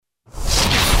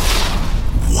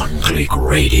Click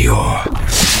Radio.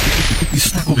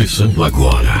 Está começando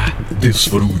agora.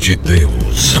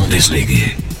 DesfruteDeus. Não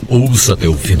desligue. Ouça até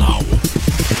o final.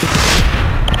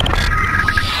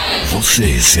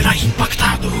 Você será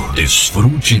impactado.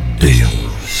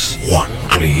 DesfruteDeus. One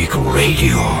Click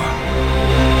Radio.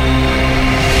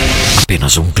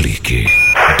 Apenas um clique.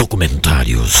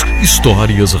 Documentários,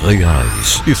 histórias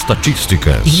reais,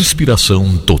 estatísticas,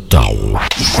 inspiração total.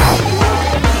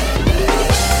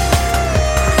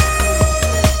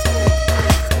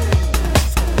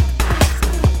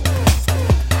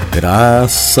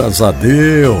 Graças a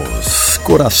Deus,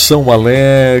 coração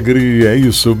alegre, é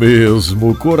isso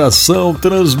mesmo, coração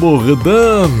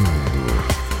transbordando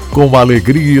com a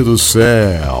alegria do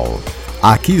céu.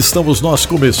 Aqui estamos nós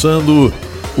começando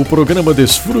o programa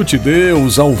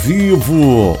DesfruteDeus ao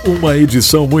vivo, uma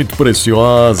edição muito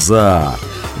preciosa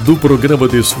do programa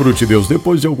DesfruteDeus.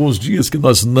 Depois de alguns dias que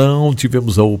nós não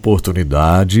tivemos a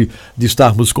oportunidade de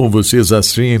estarmos com vocês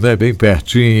assim, né, bem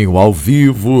pertinho, ao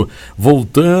vivo,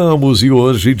 voltamos e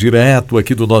hoje direto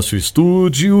aqui do nosso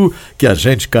estúdio, que a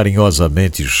gente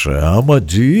carinhosamente chama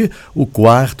de o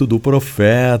quarto do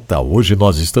profeta. Hoje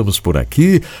nós estamos por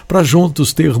aqui para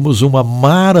juntos termos uma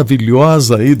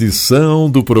maravilhosa edição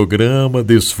do programa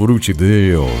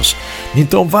DesfruteDeus.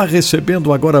 Então vá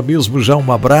recebendo agora mesmo já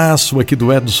um abraço aqui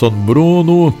do Edson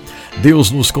Bruno, Deus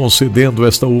nos concedendo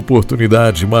esta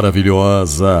oportunidade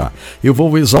maravilhosa. Eu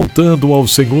vou exaltando ao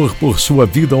Senhor por sua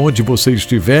vida onde você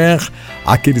estiver,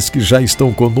 aqueles que já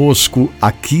estão conosco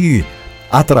aqui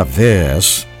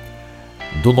através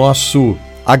do nosso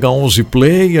H11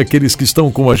 Play, aqueles que estão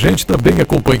com a gente também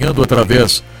acompanhando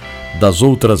através das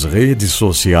outras redes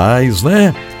sociais,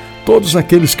 né? Todos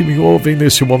aqueles que me ouvem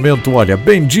nesse momento, olha,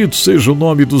 bendito seja o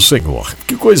nome do Senhor.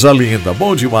 Que coisa linda,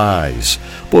 bom demais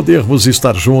podermos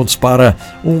estar juntos para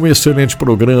um excelente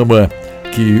programa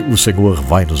que o Senhor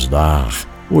vai nos dar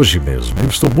hoje mesmo. Eu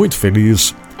estou muito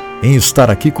feliz em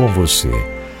estar aqui com você.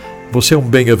 Você é um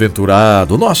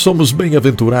bem-aventurado, nós somos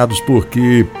bem-aventurados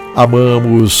porque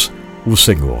amamos o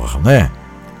Senhor, né?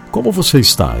 Como você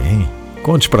está, hein?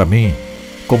 Conte para mim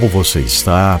como você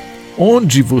está,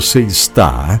 onde você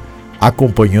está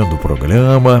acompanhando o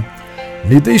programa.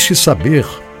 Me deixe saber,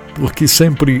 porque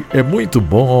sempre é muito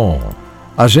bom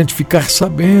a gente ficar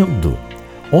sabendo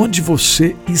onde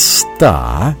você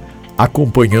está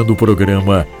acompanhando o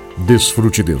programa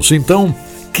DesfruteDeus. Então,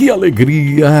 que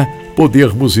alegria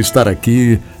podermos estar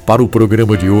aqui para o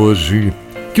programa de hoje,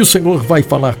 que o Senhor vai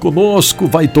falar conosco,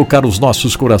 vai tocar os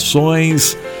nossos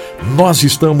corações. Nós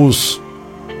estamos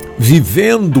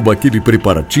vivendo aquele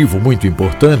preparativo muito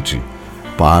importante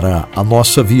para a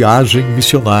nossa viagem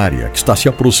missionária, que está se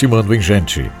aproximando, hein,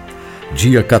 gente?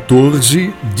 Dia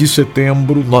 14 de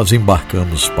setembro, nós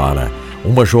embarcamos para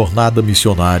uma jornada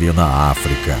missionária na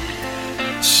África.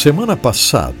 Semana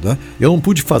passada, eu não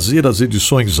pude fazer as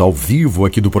edições ao vivo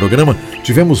aqui do programa.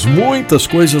 Tivemos muitas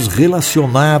coisas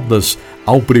relacionadas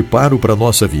ao preparo para a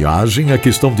nossa viagem, a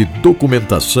questão de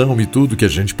documentação e tudo que a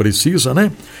gente precisa,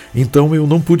 né? Então eu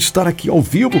não pude estar aqui ao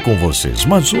vivo com vocês,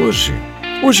 mas hoje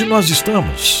nós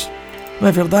estamos, não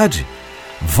é verdade?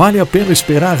 Vale a pena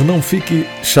esperar, não fique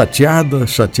chateado,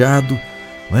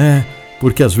 né?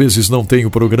 Porque às vezes não tem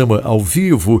o programa ao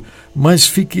vivo, mas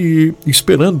fique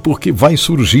esperando porque vai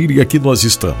surgir e aqui nós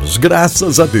estamos,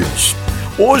 graças a Deus.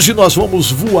 Hoje nós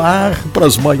vamos voar para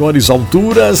as maiores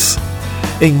alturas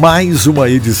em mais uma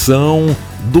edição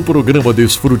do programa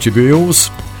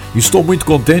DesfruteDeus. Estou muito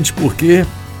contente porque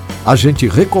a gente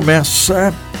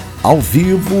recomeça ao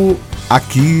vivo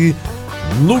aqui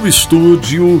no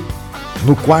estúdio,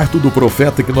 no quarto do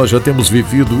profeta, que nós já temos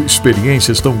vivido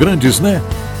experiências tão grandes, né?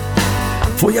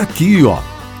 Foi aqui, ó,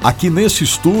 aqui nesse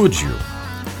estúdio,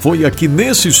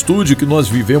 que nós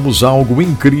vivemos algo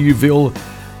incrível.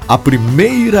 A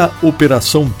primeira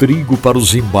operação trigo para o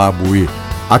Zimbábue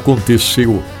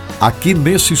aconteceu aqui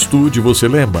nesse estúdio, você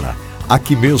lembra?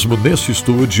 Aqui mesmo nesse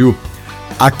estúdio.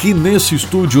 Aqui nesse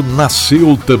estúdio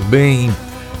nasceu também,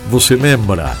 você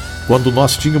lembra? Quando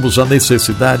nós tínhamos a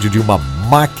necessidade de uma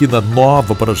máquina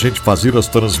nova para a gente fazer as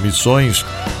transmissões.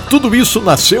 Tudo isso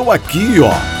nasceu aqui,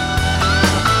 ó.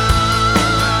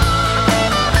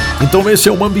 Então esse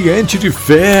é um ambiente de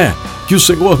fé que o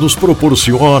Senhor nos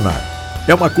proporciona.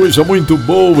 É uma coisa muito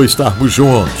boa estarmos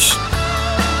juntos.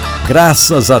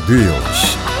 Graças a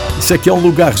Deus. Esse aqui é um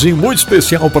lugarzinho muito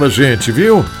especial pra gente,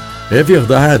 viu? É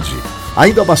verdade.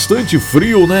 Ainda bastante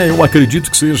frio, né? Eu acredito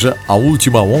que seja a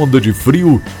última onda de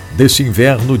frio desse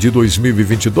inverno de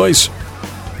 2022.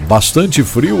 Bastante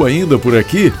frio ainda por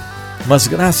aqui, mas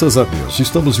graças a Deus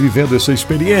estamos vivendo essa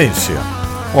experiência.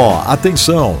 Ó,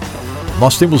 atenção!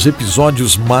 Nós temos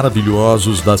episódios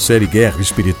maravilhosos da série Guerra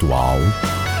Espiritual.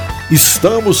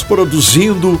 Estamos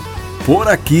produzindo por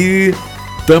aqui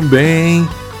também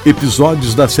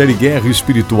episódios da série Guerra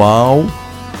Espiritual.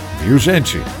 Viu,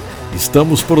 gente?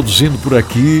 Estamos produzindo por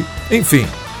aqui. Enfim,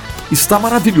 está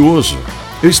maravilhoso.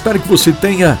 Eu espero que você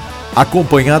tenha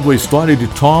acompanhado a história de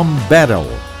Também.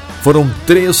 Foram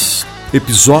 3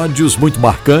 episódios muito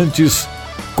marcantes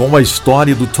com a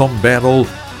história do Também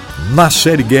na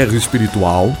série Guerra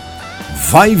Espiritual.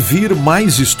 Vai vir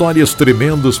mais histórias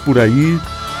tremendas por aí.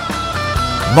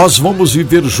 Nós vamos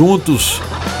viver juntos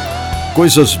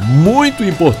coisas muito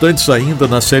importantes ainda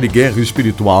na série Guerra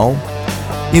Espiritual.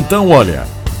 Então, olha,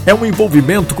 é um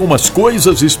envolvimento com as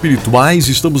coisas espirituais.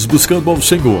 Estamos buscando ao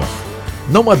Senhor.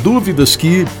 Não há dúvidas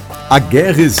que a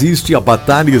guerra existe, a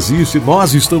batalha existe,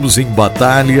 nós estamos em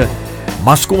batalha,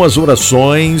 mas com as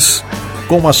orações,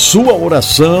 com a sua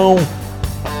oração,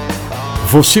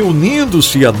 você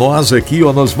unindo-se a nós aqui,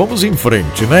 ó, nós vamos em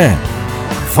frente, né?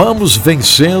 Vamos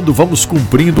vencendo, vamos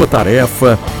cumprindo a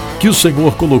tarefa que o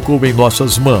Senhor colocou em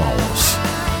nossas mãos.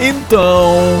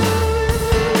 Então,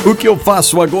 o que eu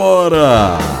faço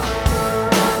agora?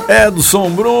 Edson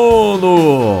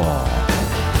Bruno.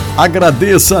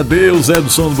 Agradeça a Deus,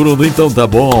 Edson Bruno. Então tá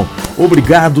bom.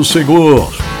 Obrigado, Senhor,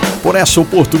 por essa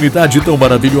oportunidade tão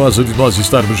maravilhosa de nós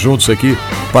estarmos juntos aqui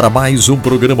para mais um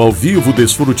programa ao vivo,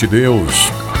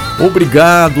 DesfruteDeus.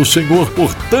 Obrigado, Senhor,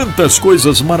 por tantas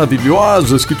coisas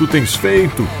maravilhosas que Tu tens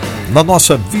feito na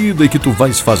nossa vida e que Tu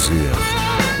vais fazer.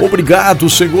 Obrigado,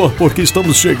 Senhor, porque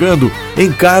estamos chegando em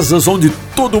casas onde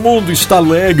todo mundo está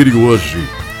alegre hoje,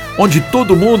 onde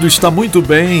todo mundo está muito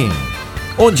bem,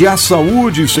 onde há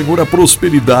saúde, Senhor, a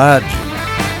prosperidade.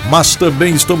 Mas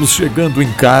também estamos chegando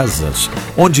em casas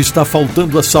onde está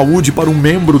faltando a saúde para um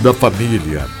membro da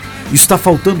família. Está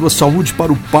faltando a saúde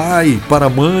para o pai, para a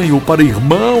mãe ou para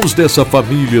irmãos dessa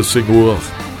família, Senhor.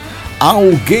 Há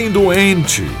alguém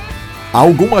doente, há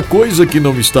alguma coisa que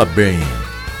não está bem.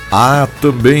 Há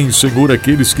também, Senhor,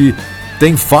 aqueles que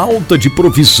têm falta de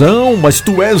provisão, mas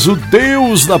Tu és o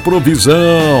Deus da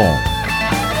provisão.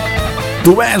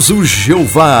 Tu és o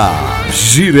Jeová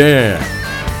Jiré.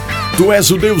 Tu és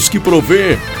o Deus que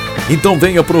provê. Então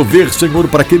venha prover, Senhor,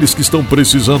 para aqueles que estão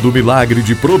precisando do milagre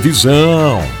de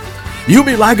provisão. E o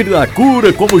milagre da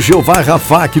cura, como Jeová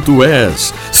Rafá que Tu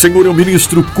és. Senhor, eu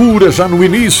ministro cura já no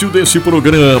início desse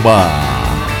programa.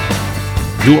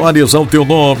 Glórias ao Teu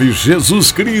nome,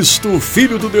 Jesus Cristo,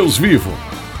 Filho do Deus vivo.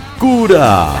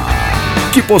 Cura,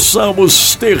 que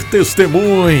possamos ter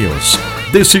testemunhos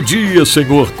desse dia,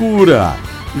 Senhor. Cura,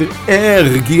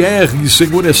 ergue,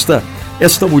 Senhor,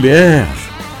 esta mulher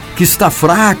que está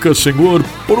fraca, Senhor,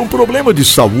 por um problema de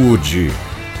saúde,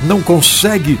 não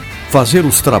consegue fazer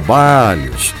os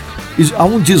trabalhos. Há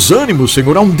um desânimo,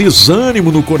 Senhor, há um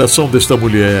desânimo no coração desta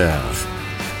mulher.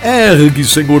 Ergue,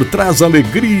 Senhor, traz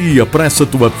alegria para essa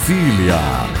Tua filha.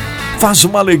 Faz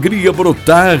uma alegria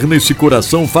brotar nesse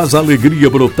coração, faz alegria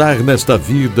brotar nesta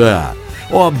vida.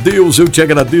 Ó Deus, eu Te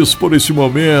agradeço por esse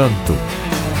momento.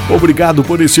 Obrigado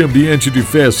por esse ambiente de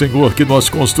fé, Senhor, que nós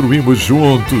construímos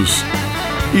juntos.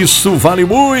 Isso vale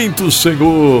muito,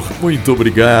 Senhor. Muito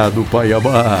obrigado, Pai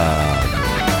amado.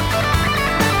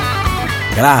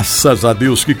 Graças a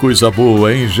Deus, que coisa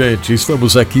boa, hein, gente?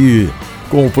 Estamos aqui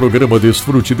com o programa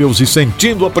DesfruteDeus e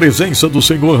sentindo a presença do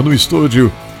Senhor no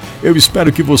estúdio. Eu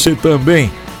espero que você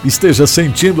também esteja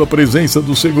sentindo a presença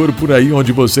do Senhor por aí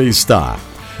onde você está.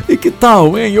 E que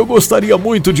tal, hein? Eu gostaria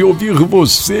muito de ouvir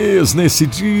vocês nesse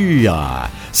dia.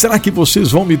 Será que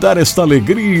vocês vão me dar esta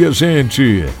alegria,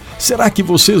 gente? Será que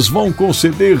vocês vão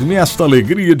conceder-me esta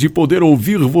alegria de poder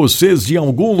ouvir vocês de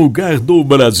algum lugar do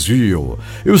Brasil?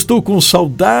 Eu estou com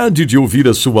saudade de ouvir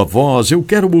a sua voz, eu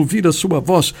quero ouvir a sua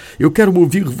voz, eu quero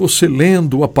ouvir você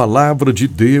lendo a palavra de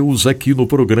Deus aqui no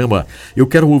programa. Eu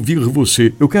quero ouvir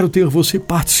você, eu quero ter você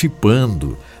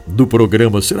participando do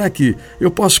programa. Será que eu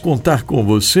posso contar com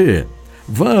você?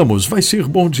 Vamos, vai ser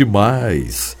bom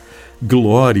demais.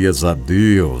 Glórias a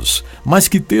Deus. Mas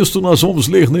que texto nós vamos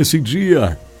ler nesse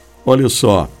dia? Olha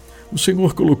só, o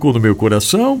Senhor colocou no meu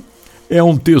coração, é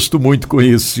um texto muito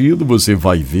conhecido, você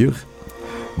vai ver,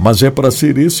 mas é para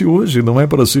ser esse hoje, não é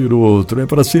para ser outro, é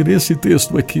para ser esse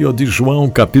texto aqui, ó, de João,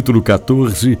 capítulo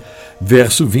 14,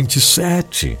 verso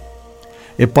 27.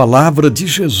 É palavra de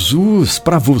Jesus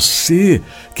para você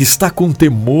que está com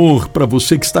temor, para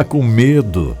você que está com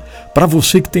medo, para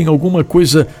você que tem alguma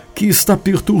coisa que está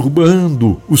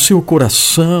perturbando o seu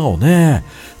coração, né?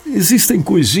 Existem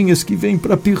coisinhas que vêm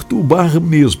para perturbar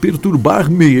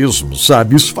mesmo,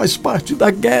 sabe? Isso faz parte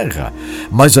da guerra.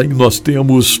 Mas aí nós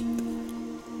temos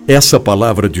essa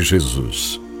palavra de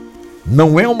Jesus.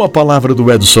 Não é uma palavra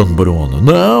do Edson Bruno,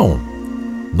 não.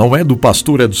 Não é do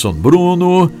pastor Edson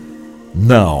Bruno,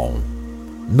 não.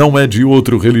 Não é de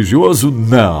outro religioso,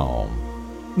 não.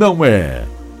 Não é.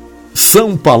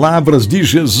 São palavras de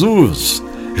Jesus.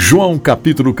 João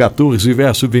capítulo 14,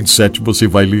 verso 27, você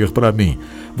vai ler para mim.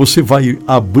 Você vai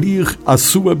abrir a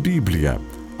sua Bíblia,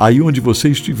 aí onde você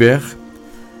estiver,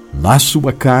 na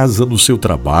sua casa, no seu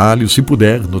trabalho, se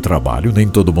puder, no trabalho, nem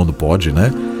todo mundo pode, né?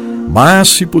 Mas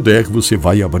se puder, você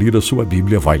vai abrir a sua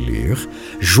Bíblia, vai ler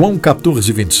João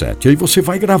 14, 27. Aí você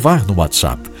vai gravar no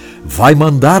WhatsApp, vai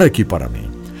mandar aqui para mim.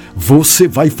 Você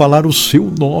vai falar o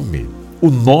seu nome, o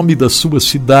nome da sua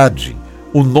cidade,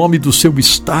 o nome do seu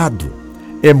estado.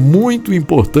 É muito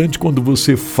importante quando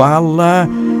você fala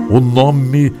o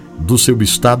nome do seu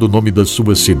estado, o nome da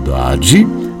sua cidade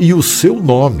e o seu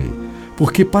nome.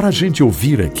 Porque para a gente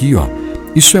ouvir aqui,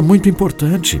 isso é muito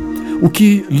importante. O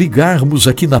que ligarmos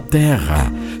aqui na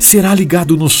terra será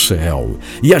ligado no céu.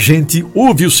 E a gente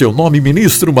ouve o seu nome,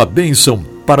 ministra uma bênção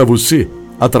para você,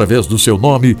 através do seu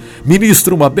nome,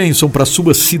 ministra uma bênção para a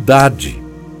sua cidade,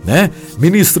 né?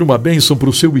 Ministra uma bênção para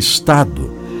o seu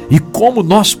estado. E como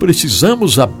nós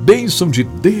precisamos a bênção de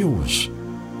Deus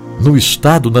no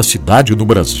estado, na cidade, no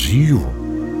Brasil.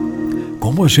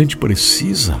 Como a gente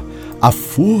precisa a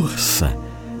força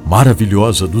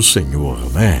maravilhosa do Senhor,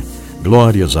 né?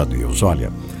 Glórias a Deus. Olha,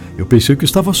 eu pensei que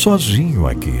estava sozinho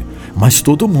aqui, mas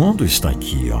todo mundo está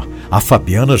aqui, A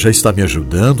Fabiana já está me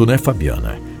ajudando, né,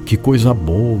 Fabiana? Que coisa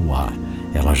boa.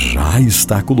 Ela já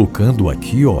está colocando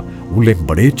aqui, o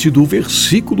lembrete do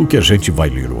versículo que a gente vai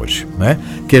ler hoje, né?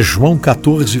 Que é João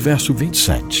 14, verso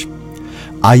 27.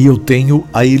 Aí eu tenho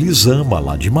a Elisama,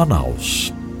 lá de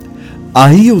Manaus.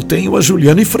 Aí eu tenho a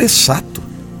Juliane Fressato,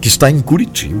 que está em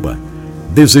Curitiba,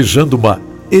 desejando uma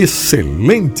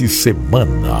excelente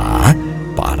semana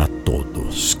para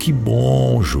todos. Que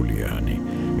bom, Juliane.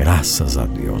 Graças a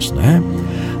Deus, né?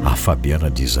 A Fabiana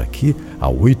diz aqui, há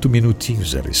 8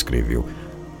 minutinhos ela escreveu: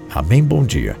 amém, bom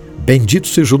dia. Bendito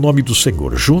seja o nome do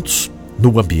Senhor, juntos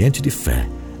no ambiente de fé.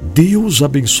 Deus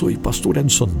abençoe pastor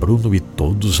Edson Bruno e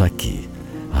todos aqui.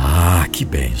 Ah, que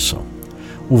bênção.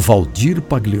 O Valdir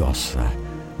Pagliossa,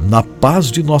 na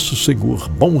paz de nosso Senhor,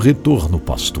 bom retorno,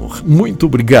 pastor. Muito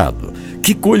obrigado.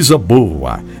 Que coisa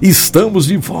boa. Estamos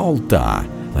de volta,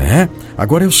 né?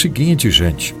 Agora é o seguinte,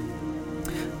 gente.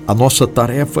 A nossa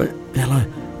tarefa, ela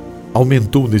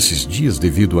aumentou nesses dias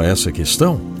devido a essa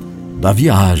questão da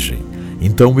viagem.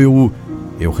 Então eu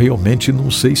realmente não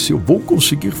sei se eu vou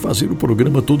conseguir fazer o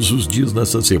programa todos os dias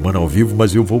nessa semana ao vivo,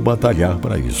 mas eu vou batalhar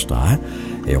para isso, tá?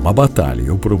 É uma batalha,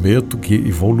 eu prometo que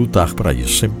vou lutar para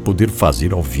isso, sempre poder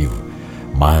fazer ao vivo.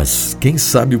 Mas quem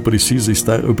sabe eu preciso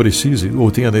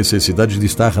ou tenho a necessidade de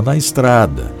estar na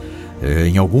estrada,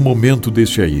 em algum momento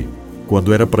deste aí,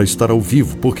 quando era para estar ao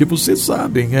vivo, porque vocês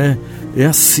sabem, é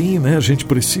assim, né? A gente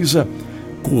precisa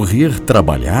correr,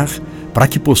 trabalhar, para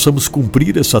que possamos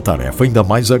cumprir essa tarefa, ainda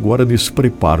mais agora nesse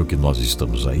preparo que nós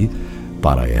estamos aí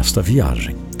para esta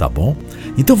viagem, tá bom?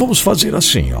 Então vamos fazer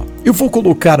assim, eu vou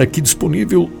colocar aqui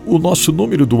disponível o nosso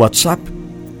número do WhatsApp,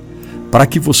 para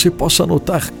que você possa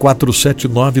anotar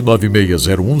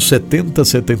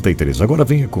 479-9601-7073. Agora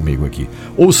venha comigo aqui,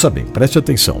 ouça bem, preste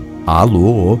atenção.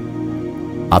 Alô,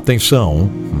 atenção.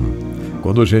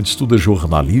 Quando a gente estuda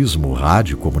jornalismo,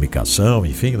 rádio, comunicação,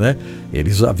 enfim, né?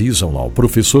 Eles avisam lá, o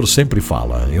professor sempre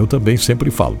fala, eu também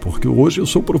sempre falo, porque hoje eu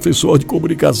sou professor de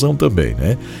comunicação também,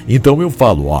 né? Então eu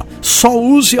falo, só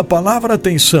use a palavra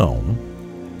atenção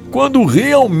quando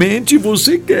realmente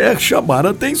você quer chamar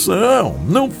atenção.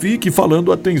 Não fique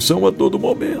falando atenção a todo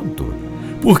momento,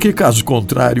 porque caso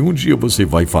contrário, um dia você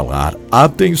vai falar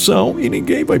atenção e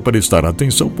ninguém vai prestar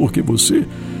atenção, porque você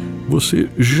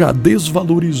já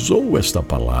desvalorizou esta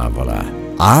palavra,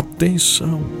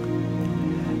 atenção.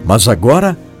 Mas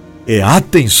agora é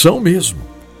atenção mesmo.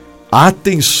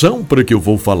 Atenção para o que eu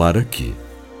vou falar aqui.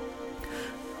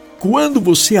 Quando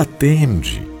você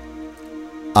atende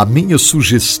a minha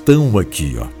sugestão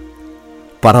aqui,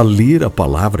 para ler a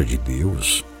palavra de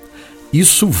Deus,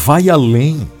 isso vai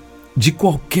além de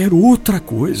qualquer outra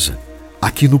coisa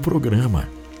aqui no programa.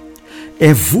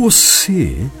 É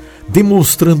você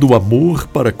demonstrando amor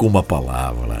para com a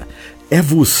palavra. É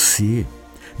você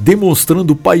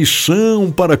demonstrando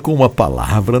paixão para com a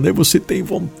palavra, né? Você tem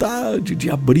vontade de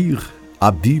abrir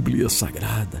a Bíblia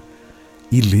Sagrada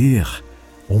e ler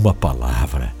uma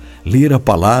palavra, ler a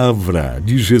palavra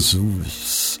de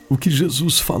Jesus, o que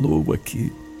Jesus falou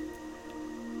aqui.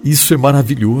 Isso é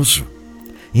maravilhoso.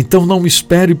 Então não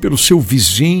espere pelo seu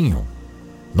vizinho,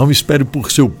 não espere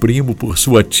por seu primo, por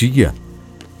sua tia,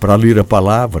 para ler a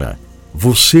palavra.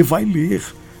 Você vai ler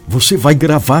Você vai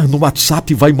gravar no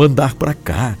WhatsApp e vai mandar para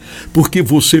cá, porque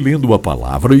você lendo a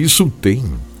palavra, isso tem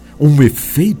um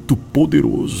efeito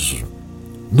poderoso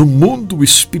no mundo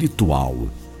espiritual.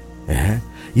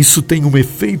 Isso tem um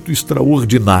efeito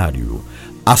extraordinário.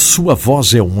 A sua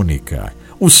voz é única,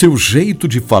 o seu jeito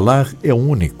de falar é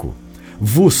único.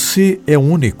 Você é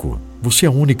único, você é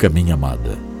única, minha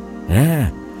amada.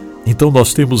 Então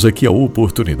nós temos aqui a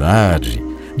oportunidade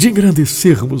de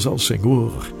engrandecermos ao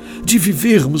Senhor, de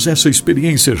vivermos essa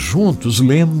experiência juntos,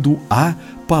 lendo a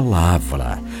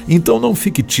palavra. Então não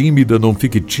fique tímida, não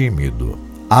fique tímido.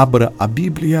 Abra a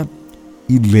Bíblia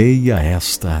e leia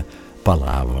esta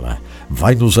palavra.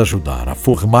 Vai nos ajudar a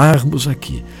formarmos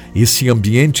aqui esse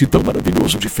ambiente tão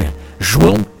maravilhoso de fé.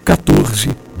 João 14,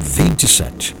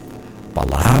 27.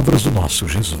 Palavras do nosso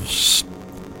Jesus.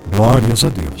 Glórias a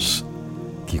Deus.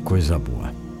 Que coisa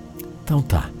boa. Então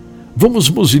tá. Vamos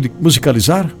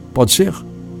musicalizar? Pode ser?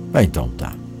 Então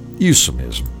tá. Isso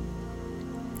mesmo.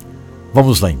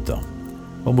 Vamos lá então.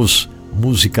 Vamos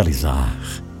musicalizar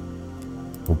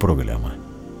o programa.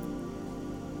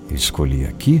 Escolhi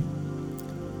aqui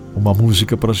uma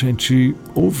música para a gente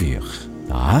ouvir,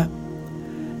 tá?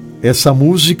 Essa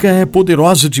música é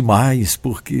poderosa demais,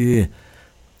 porque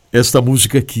esta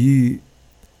música aqui,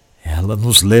 ela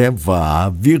nos leva a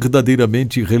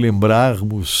verdadeiramente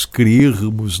relembrarmos,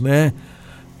 crermos,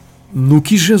 no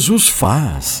que Jesus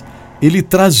faz. Ele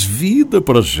traz vida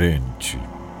para a gente,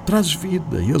 traz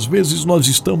vida. E às vezes nós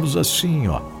estamos assim,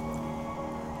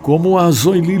 como a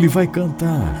Zoe vai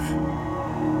cantar.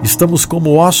 Estamos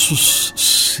como ossos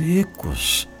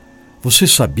secos. Você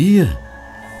sabia?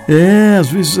 Às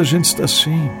vezes a gente está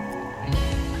assim,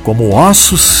 como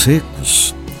ossos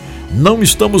secos. Não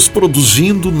estamos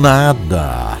produzindo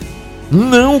nada.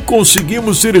 Não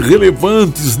conseguimos ser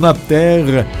relevantes na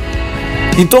terra.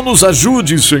 Então nos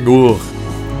ajude, Senhor.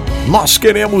 Nós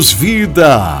queremos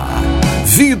vida.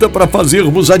 Vida para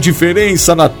fazermos a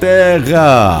diferença na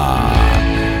terra.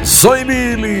 Zoe,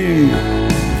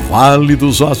 Vale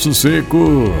dos Ossos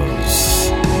Secos.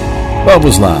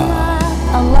 Vamos lá.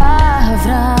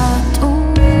 Palavra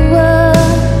tua,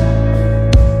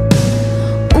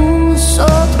 o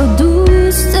sopro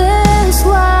dos teus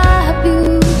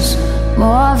lábios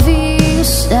move o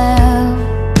céu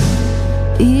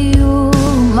e o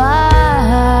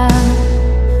mar.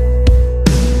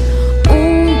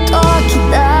 Um toque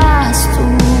das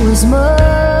tuas mãos,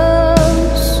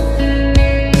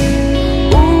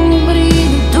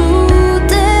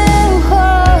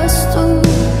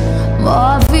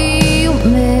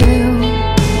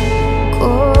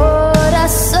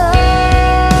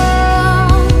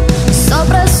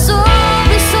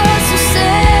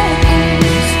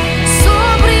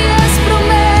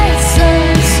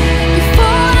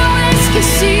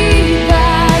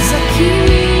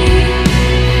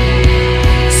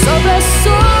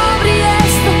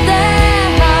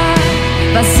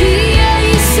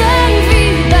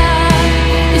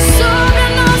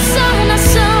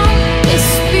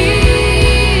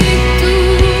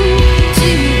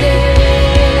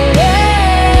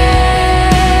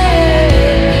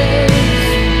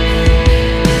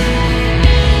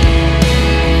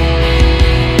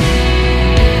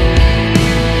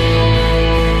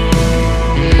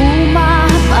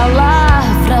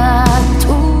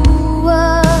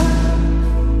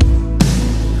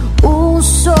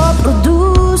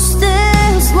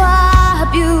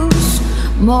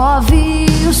 move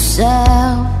o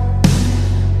céu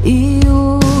e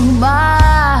o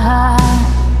mar.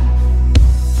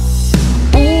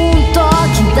 Um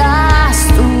toque das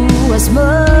tuas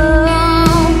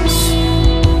mãos,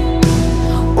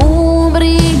 um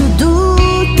brilho do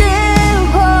teu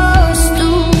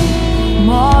rosto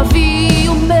move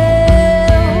o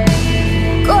meu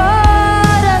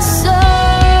coração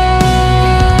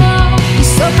e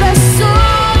sopra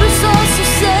sobre os ossos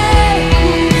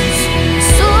secos,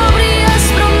 sobre as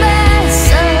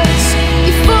promessas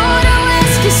que foram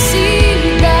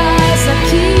esquecidas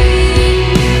aqui.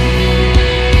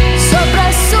 Sopra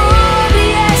sobre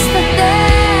esta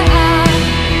terra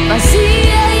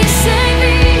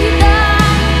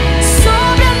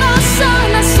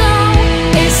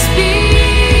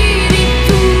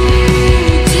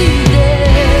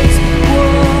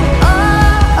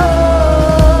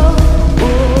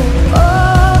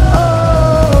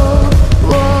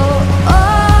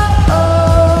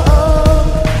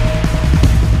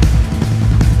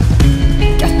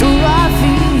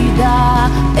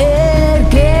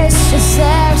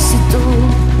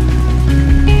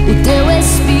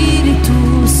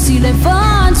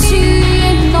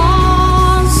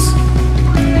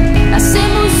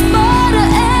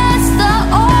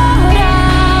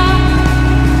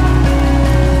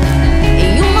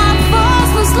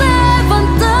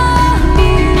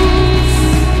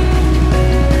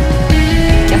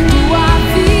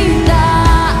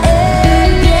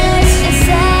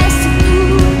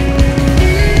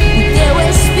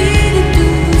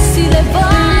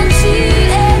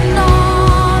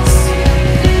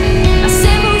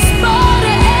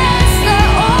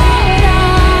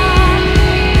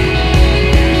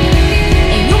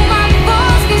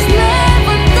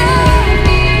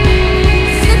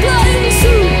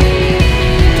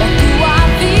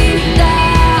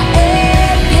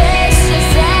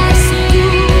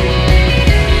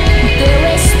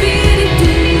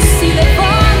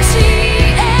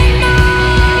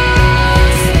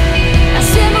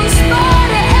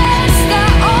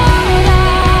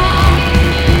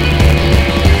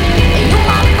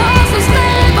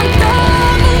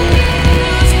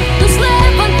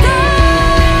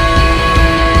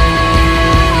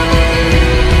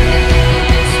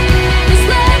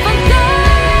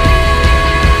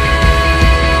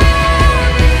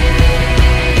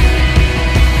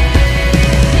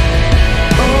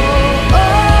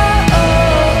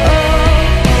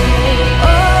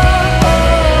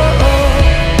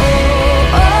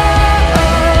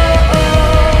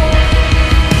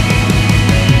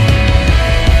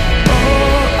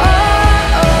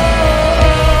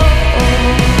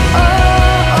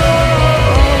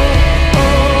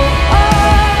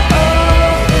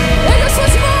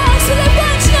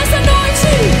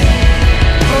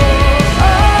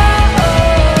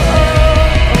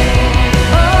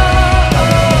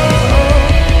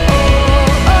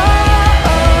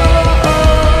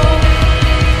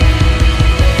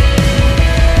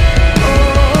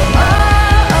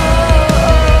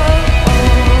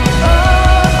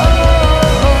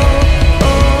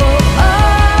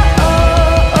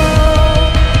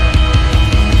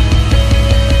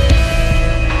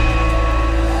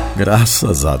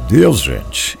Graças a Deus,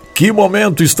 gente. Que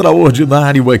momento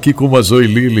extraordinário aqui com a Zoe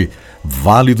Lili.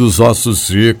 Vale dos Ossos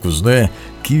Secos, né?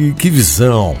 Que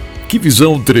visão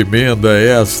tremenda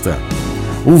esta.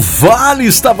 O vale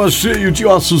estava cheio de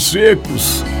ossos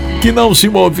secos, que não se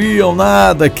moviam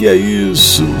nada, que é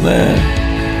isso, né?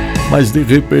 Mas de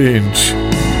repente,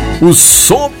 o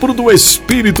sopro do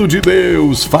Espírito de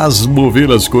Deus faz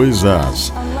mover as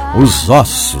coisas. Os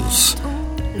ossos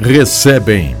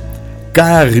recebem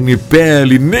carne,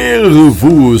 pele,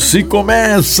 nervos e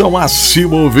começam a se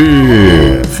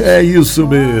mover. É isso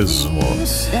mesmo.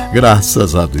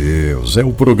 Graças a Deus. É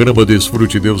o programa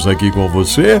DesfruteDeus aqui com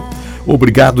você.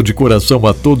 Obrigado de coração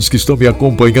a todos que estão me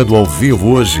acompanhando ao vivo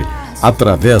hoje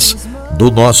através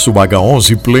do nosso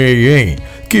H11 Play, hein?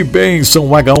 Que bênção,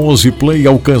 o H11 Play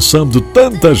alcançando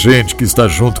tanta gente que está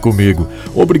junto comigo.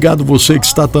 Obrigado você que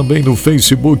está também no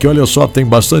Facebook. Olha só, tem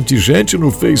bastante gente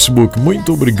no Facebook.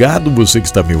 Muito obrigado você que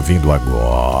está me ouvindo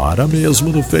agora mesmo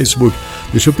no Facebook.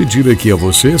 Deixa eu pedir aqui a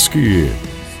vocês que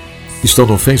estão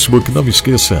no Facebook, não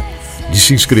esqueça de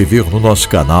se inscrever no nosso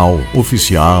canal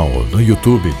oficial no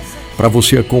YouTube para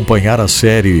você acompanhar a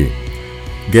série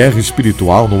Guerra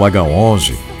Espiritual no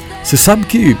H11. Você sabe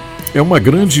que é uma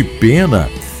grande pena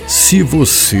se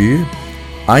você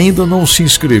ainda não se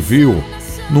inscreveu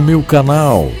no meu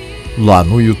canal lá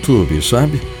no YouTube,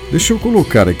 sabe? Deixa eu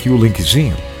colocar aqui o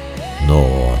linkzinho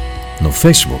no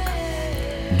Facebook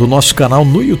do nosso canal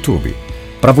no YouTube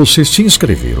para você se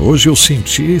inscrever. Hoje eu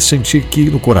senti aqui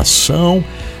no coração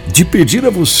de pedir a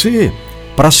você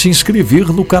para se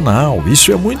inscrever no canal.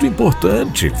 Isso é muito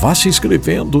importante. Vá se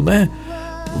inscrevendo, né?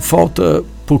 Falta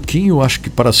pouquinho, acho que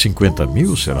para 50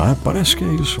 mil, será? Parece que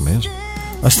é isso mesmo.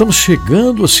 Nós estamos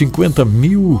chegando a 50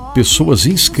 mil pessoas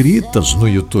inscritas no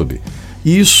YouTube.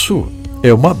 Isso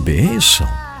é uma bênção.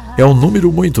 É um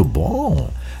número muito bom.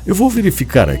 Eu vou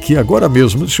verificar aqui agora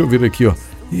mesmo. Deixa eu ver aqui, ó.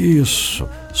 Isso.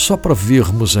 Só para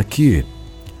vermos aqui.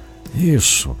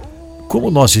 Isso. Como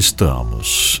nós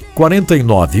estamos?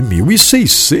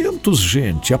 49.600,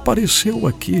 gente. Apareceu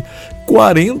aqui.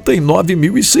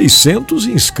 49.600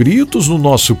 inscritos no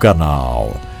nosso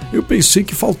canal. Eu pensei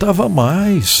que faltava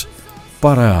mais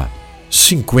para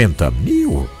 50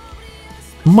 mil.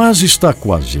 Mas está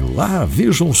quase lá,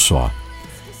 vejam só.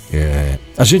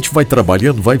 A gente vai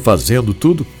trabalhando, vai fazendo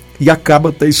tudo e acaba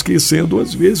até esquecendo,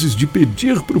 às vezes, de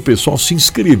pedir para o pessoal se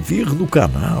inscrever no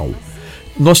canal.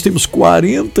 Nós temos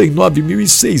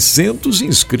 49.600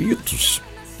 inscritos.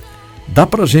 Dá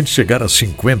para a gente chegar a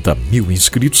 50 mil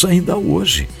inscritos ainda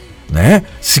hoje, né?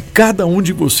 Se cada um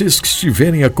de vocês que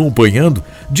estiverem acompanhando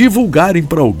divulgarem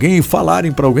para alguém,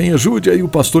 falarem para alguém, ajude aí o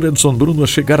pastor Edson Bruno a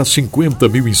chegar a 50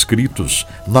 mil inscritos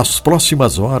nas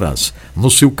próximas horas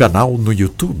no seu canal no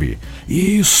YouTube.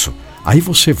 Isso. Aí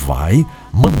você vai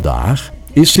mandar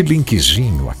esse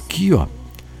linkzinho aqui, ó.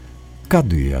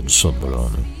 Cadê Edson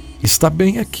Bruno? Está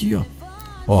bem aqui, ó.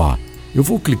 Ó, eu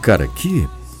vou clicar aqui.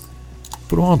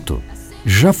 Pronto.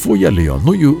 Já foi ali, ó.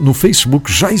 No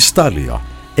Facebook já está ali, ó.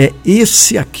 É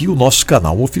esse aqui o nosso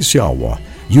canal oficial, ó.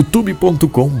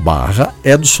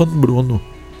 youtube.com/Edson Bruno.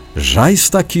 Já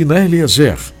está aqui, né,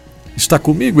 Eliezer? Está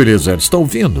comigo, Eliezer? Está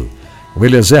ouvindo? O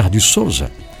Eliezer de Souza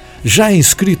já é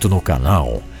inscrito no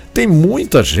canal. Tem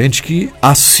muita gente que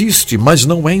assiste, mas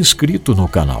não é inscrito no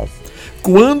canal.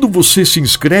 Quando você se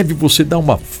inscreve, você dá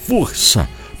uma força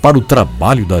para o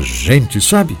trabalho da gente,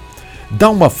 sabe? Dá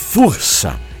uma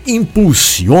força,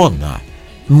 impulsiona,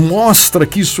 mostra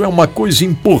que isso é uma coisa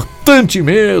importante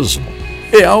mesmo.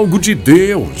 É algo de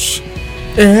Deus.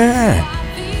 É.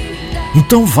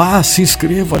 Então vá, se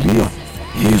inscreva ali, ó.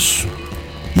 Isso.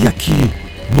 E aqui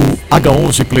no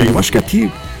H11 Play, eu acho que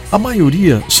aqui a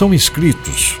maioria são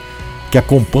inscritos que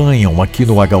acompanham aqui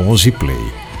no H11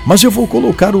 Play. Mas eu vou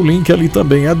colocar o link ali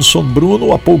também. Edson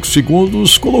Bruno, há poucos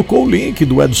segundos, colocou o link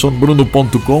do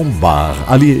edsonbruno.com/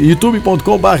 ali,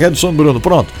 youtube.com/Edson Bruno.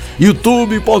 Pronto,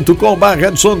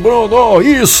 youtube.com/Edson Bruno.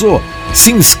 Isso!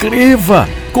 Se inscreva,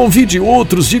 convide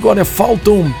outros, diga, olha,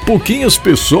 faltam pouquinhas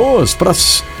pessoas para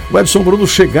o Edson Bruno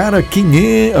chegar a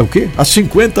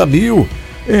 50 mil.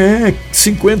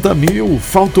 50 mil,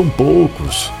 faltam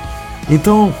poucos.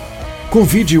 Então,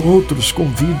 convide outros,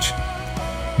 convide.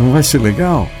 Não vai ser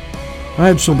legal?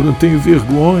 Edson Bruno, tenho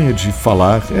vergonha de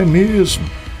falar. É mesmo.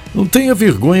 Não tenha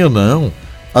vergonha, não.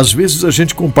 Às vezes a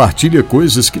gente compartilha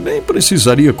coisas que nem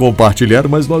precisaria compartilhar,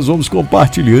 mas nós vamos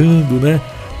compartilhando, né?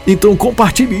 Então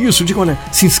compartilhe isso. Diga, olha,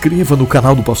 se inscreva no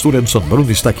canal do pastor Edson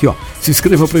Bruno, está aqui, ó. Se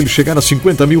inscreva para ele chegar a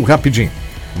 50 mil rapidinho.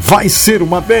 Vai ser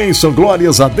uma bênção,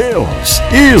 glórias a Deus.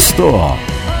 Isto!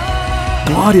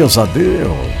 Glórias a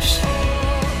Deus.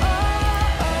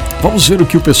 Vamos ver o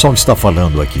que o pessoal está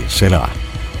falando aqui, será?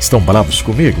 Estão bravos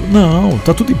comigo? Não,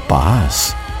 tá tudo em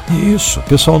paz. Isso, o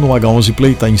pessoal no H11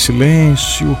 Play está em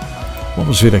silêncio.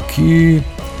 Vamos ver aqui.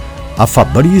 A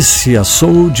Fabrícia,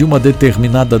 sou de uma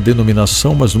determinada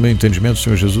denominação, mas no meu entendimento o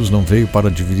Senhor Jesus não veio para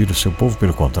dividir o seu povo,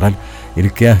 pelo contrário, Ele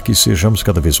quer que sejamos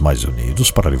cada vez mais unidos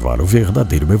para levar o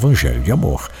verdadeiro evangelho de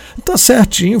amor. Tá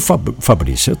certinho,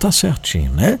 Fabrícia, tá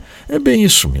certinho, né? É bem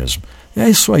isso mesmo. É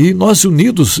isso aí, nós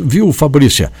unidos, viu,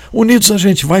 Fabrícia? Unidos a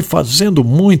gente vai fazendo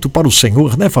muito para o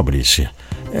Senhor, né, Fabrícia?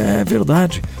 É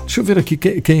verdade. Deixa eu ver aqui,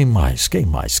 quem mais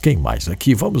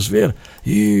aqui, vamos ver.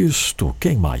 Isto,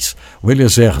 quem mais? O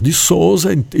Eliezer de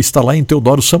Souza está lá em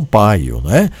Teodoro Sampaio,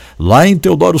 né? Lá em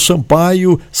Teodoro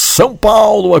Sampaio, São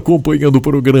Paulo, acompanhando o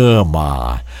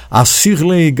programa. A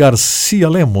Cirlei Garcia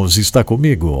Lemos está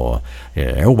comigo.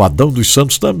 O Adão dos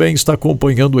Santos também está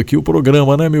acompanhando aqui o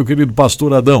programa, né, meu querido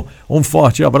pastor Adão? Um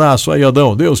forte abraço aí,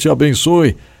 Adão. Deus te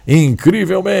abençoe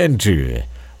incrivelmente.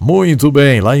 Muito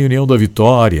bem, lá em União da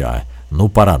Vitória, no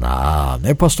Paraná,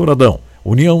 né, pastor Adão?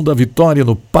 União da Vitória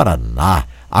no Paraná,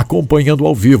 acompanhando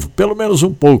ao vivo, pelo menos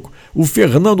um pouco. O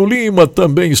Fernando Lima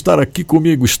também está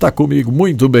comigo,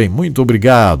 muito bem, muito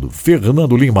obrigado,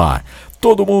 Fernando Lima.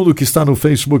 Todo mundo que está no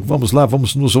Facebook, vamos lá,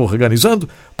 vamos nos organizando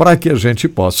para que a gente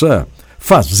possa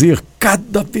fazer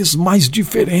cada vez mais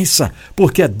diferença,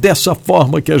 porque é dessa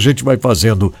forma que a gente vai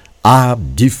fazendo a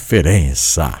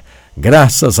diferença.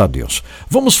 Graças a Deus.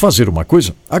 Vamos fazer uma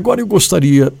coisa? Agora eu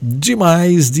gostaria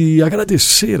demais de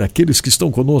agradecer aqueles que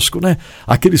estão conosco, né?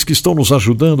 Aqueles que estão nos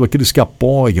ajudando, aqueles que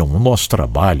apoiam o nosso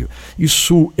trabalho.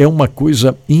 Isso é uma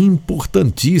coisa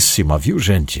importantíssima, viu,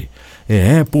 gente?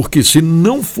 Porque se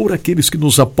não for aqueles que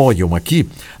nos apoiam aqui,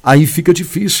 aí fica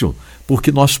difícil,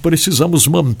 porque nós precisamos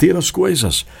manter as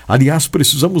coisas. Aliás,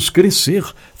 precisamos crescer,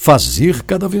 fazer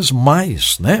cada vez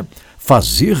mais, né?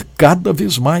 Fazer cada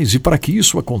vez mais, e para que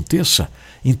isso aconteça,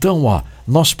 então,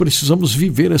 nós precisamos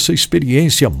viver essa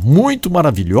experiência muito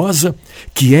maravilhosa,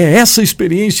 que é essa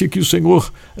experiência que o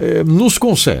Senhor nos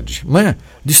concede, né?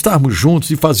 De estarmos juntos,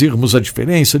 de fazermos a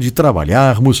diferença, de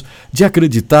trabalharmos, de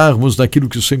acreditarmos naquilo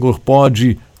que o Senhor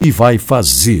pode e vai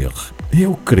fazer.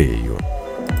 Eu creio.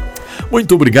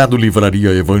 Muito obrigado, Livraria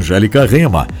Evangélica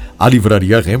Rema. A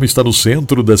Livraria Rema está no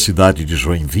centro da cidade de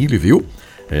Joinville, viu?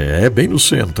 Bem no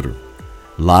centro.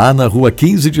 Lá na rua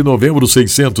 15 de novembro,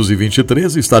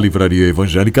 623, está a Livraria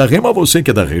Evangélica Rema. Você que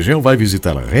é da região vai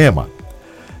visitar a Rema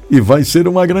e vai ser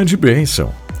uma grande bênção,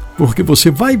 porque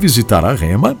você vai visitar a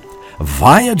Rema,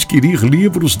 vai adquirir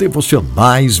livros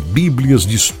devocionais, bíblias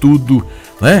de estudo,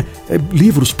 né?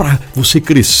 Livros para você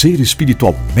crescer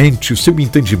espiritualmente, o seu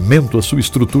entendimento, a sua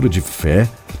estrutura de fé.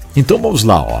 Então vamos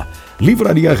lá,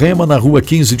 Livraria Rema na rua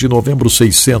 15 de novembro,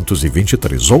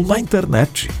 623, ou na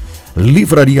internet.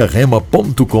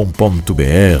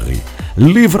 livrariarema.com.br.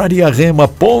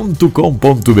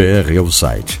 livrariarema.com.br é o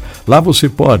site. Lá você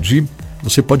pode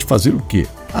fazer o quê?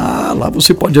 Lá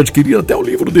você pode adquirir até o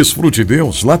livro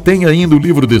DesfruteDeus. Lá tem ainda o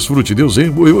livro DesfruteDeus.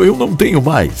 Eu não tenho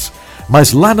mais,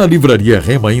 mas lá na Livraria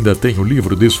Rema ainda tem o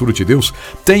livro DesfruteDeus.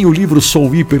 Tem o livro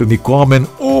Sou Hiper Nicomen,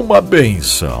 uma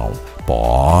benção.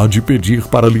 Pode pedir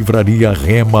para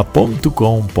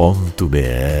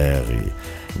livrariarema.com.br.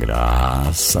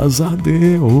 Graças a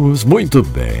Deus. Muito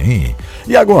bem.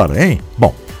 E agora, hein?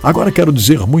 Bom, agora quero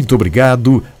dizer muito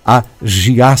obrigado a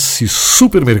Giasse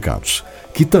Supermercados,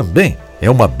 que também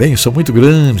é uma bênção muito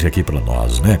grande aqui para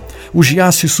nós, né? O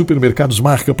Giasse Supermercados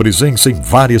marca presença em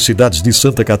várias cidades de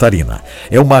Santa Catarina.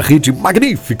 É uma rede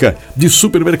magnífica de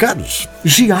supermercados.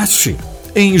 Giasse.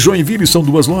 Em Joinville são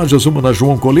 2 lojas, uma na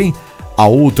João Colim, a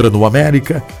outra no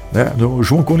América, né? No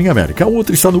João Colim América. A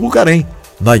outra está no Bucarém,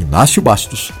 na Inácio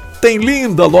Bastos. Tem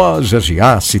linda loja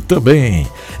Giasse também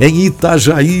em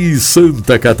Itajaí,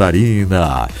 Santa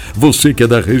Catarina. Você que é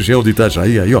da região de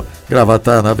Itajaí, aí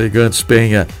Gravatá, Navegantes,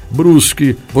 Penha,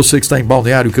 Brusque, você que está em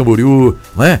Balneário Camboriú,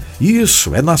 né?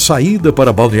 Isso, é na saída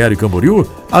para Balneário Camboriú,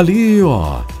 ali,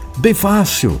 bem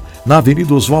fácil, na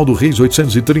Avenida Oswaldo Reis,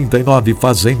 839,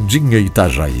 Fazendinha,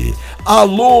 Itajaí.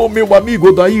 Alô, meu amigo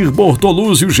Odair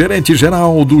Bortoluzzi, o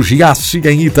gerente-geral do Giasse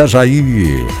em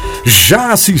Itajaí.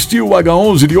 Já assistiu o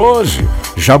H11 de hoje?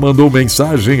 Já mandou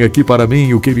mensagem aqui para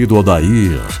mim, o querido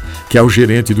Odair, que é o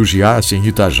gerente do Giasse em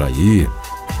Itajaí.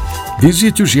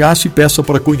 Visite o Giasse e peça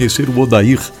para conhecer o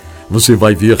Odair. Você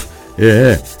vai ver,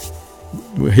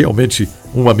 realmente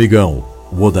um amigão,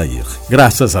 o Odair.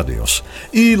 Graças a Deus.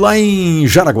 E lá em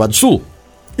Jaraguá do Sul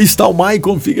está o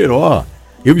Maicon Figueiró.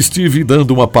 Eu estive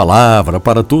dando uma palavra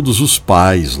para todos os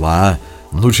pais lá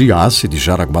no Giasse de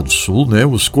Jaraguá do Sul, né?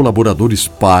 Os colaboradores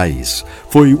pais.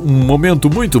 Foi um momento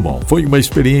muito bom, foi uma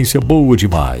experiência boa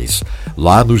demais.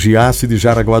 Lá no Giasse de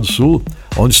Jaraguá do Sul,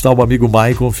 onde está o amigo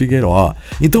Maicon Figueiró.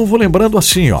 Então vou lembrando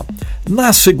assim, ó.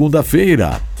 Na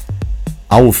segunda-feira,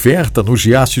 a oferta no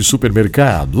Giasse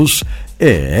Supermercados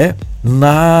é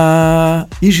na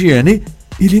higiene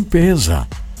e limpeza.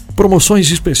 Promoções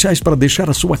especiais para deixar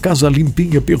a sua casa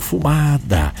limpinha,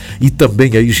 perfumada. E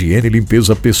também a higiene e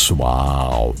limpeza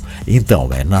pessoal. Então,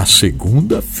 é na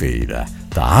segunda-feira,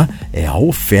 tá? É a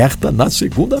oferta na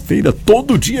segunda-feira.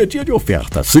 Todo dia é dia de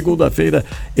oferta. Segunda-feira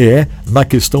é na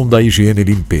questão da higiene e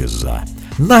limpeza.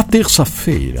 Na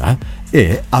terça-feira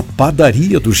é a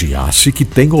padaria do Giasse, que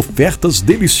tem ofertas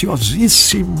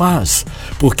deliciosíssimas,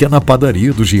 porque é na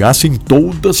padaria do Giasse em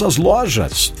todas as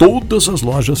lojas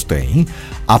têm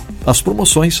as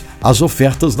promoções, as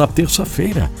ofertas na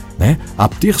terça-feira, né? A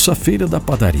terça-feira da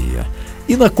padaria.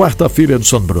 E na quarta-feira é do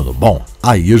São Bruno. Bom,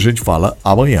 aí a gente fala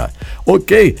amanhã.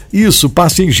 Ok? Isso,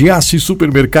 passe em Giasse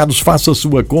Supermercados, faça a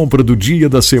sua compra do dia,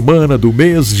 da semana, do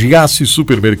mês. Giasse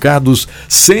Supermercados,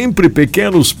 sempre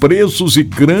pequenos preços e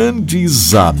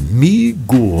grandes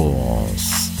amigos.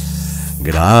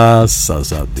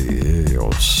 Graças a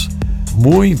Deus.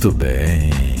 Muito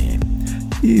bem.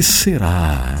 E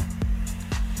será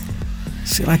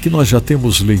que nós já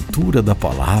temos leitura da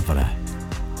palavra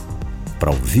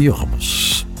para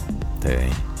ouvirmos? Tem.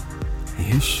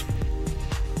 Isso.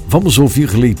 Vamos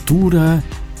ouvir leitura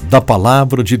da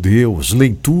palavra de Deus.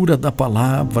 Leitura da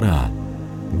palavra.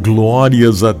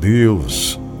 Glórias a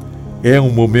Deus. É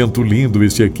um momento lindo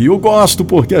esse aqui. Eu gosto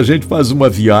porque a gente faz uma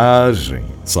viagem,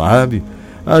 sabe?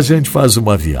 A gente faz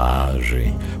uma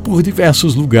viagem por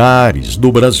diversos lugares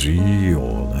do Brasil,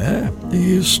 né?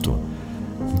 Isto.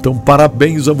 Então,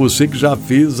 parabéns a você que já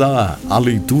fez a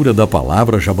leitura da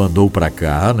palavra, já mandou para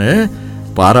cá, né?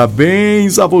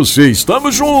 Parabéns a você.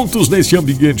 Estamos juntos nesse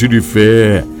ambiente de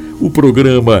fé. O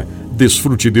programa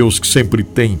DesfruteDeus, que sempre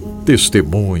tem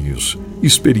testemunhos,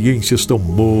 experiências tão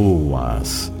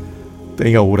boas.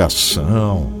 Tem a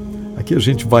oração. Aqui a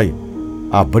gente vai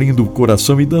abrindo o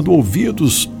coração e dando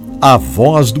ouvidos à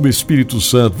voz do Espírito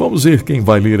Santo. Vamos ver quem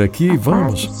vai ler aqui.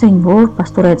 Vamos. Senhor,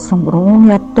 pastor Edson Bruno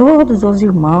e a todos os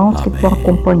irmãos que estão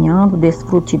acompanhando o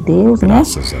DesfruteDeus, né?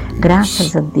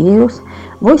 Graças a Deus.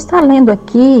 Vou estar lendo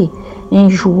aqui em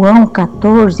João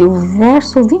 14, o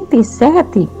verso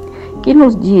 27, que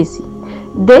nos diz: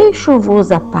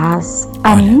 deixo-vos a paz,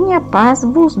 a minha paz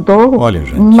vos dou. Olha,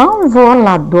 gente. Não vou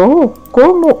lá dou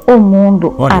como o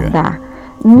mundo a dá.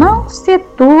 Não se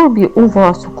turbe o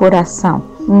vosso coração,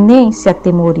 nem se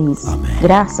atemorize. Amém.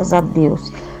 Graças a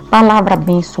Deus. Palavra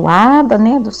abençoada,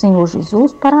 né, do Senhor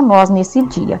Jesus para nós nesse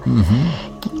dia.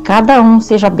 Que cada um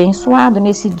seja abençoado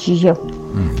nesse dia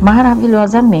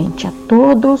maravilhosamente. A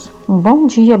todos, um bom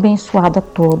dia abençoado a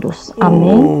todos.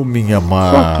 Amém. Oh, minha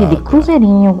amada. Sou aqui de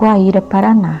Cruzeirinho, Guaíra,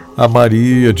 Paraná. A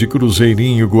Maria de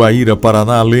Cruzeirinho, Guaíra,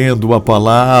 Paraná, lendo a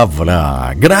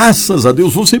palavra. Graças a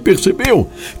Deus, você percebeu?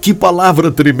 Que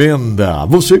palavra tremenda.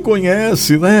 Você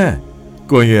conhece, né?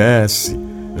 Conhece.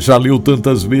 Já leu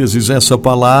tantas vezes essa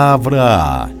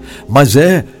palavra. Mas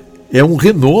é um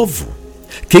renovo.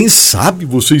 Quem sabe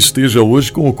você esteja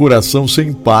hoje com o coração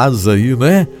sem paz aí,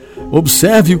 né?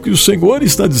 Observe o que o Senhor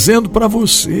está dizendo para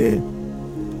você.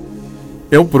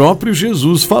 É o próprio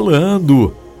Jesus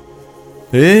falando.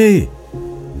 Ei,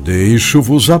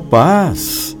 deixo-vos a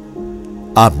paz.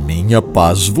 A minha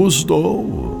paz vos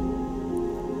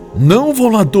dou. Não vou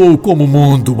lá dou como o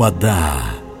mundo a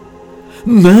dá.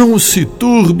 Não se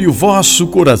turbe o vosso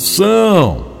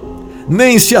coração,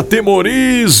 nem se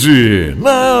atemorize.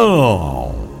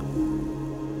 Não.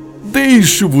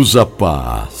 Deixo-vos a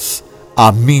paz.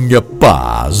 A minha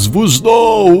paz vos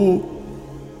dou.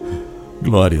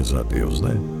 Glórias a Deus,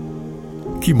 né?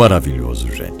 Que maravilhoso,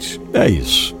 gente. É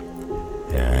isso.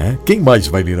 Quem mais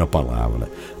vai ler a palavra?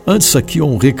 Antes aqui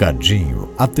um recadinho.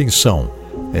 Atenção.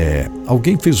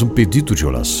 Alguém fez um pedido de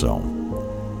oração,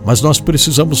 mas nós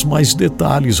precisamos mais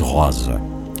detalhes, Rosa.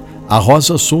 A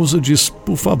Rosa Souza diz,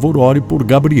 por favor, ore por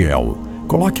Gabriel.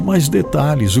 Coloque mais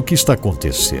detalhes, o que está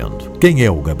acontecendo? Quem é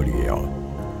o Gabriel?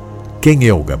 Quem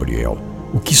é o Gabriel?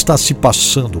 O que está se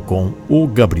passando com o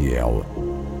Gabriel?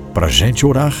 Para a gente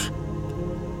orar,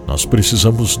 nós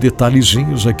precisamos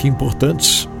detalhezinhos aqui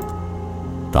importantes.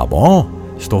 Tá bom?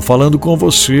 Estou falando com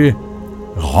você.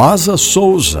 Rosa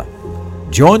Souza,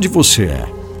 de onde você é?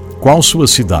 Qual sua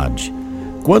cidade?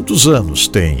 Quantos anos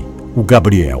tem o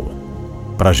Gabriel?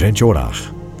 Para a gente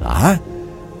orar, tá?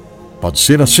 Pode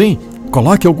ser assim?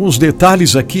 Coloque alguns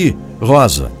detalhes aqui,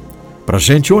 Rosa, para a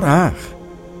gente orar,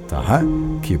 tá?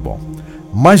 Que bom.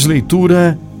 Mais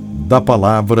leitura da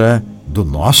palavra do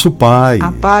nosso Pai.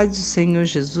 A paz do Senhor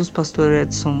Jesus, pastor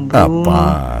Edson Bruno.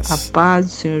 A paz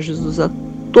do Senhor Jesus a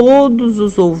todos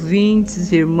os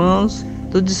ouvintes e irmãos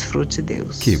do Desfrute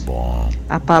Deus. Que bom.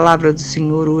 A palavra do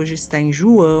Senhor hoje está em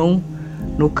João,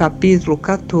 no capítulo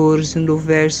 14, no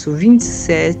verso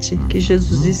 27, que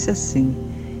Jesus disse assim: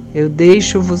 eu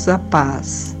deixo-vos a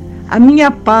paz, a minha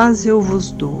paz eu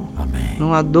vos dou. Amém.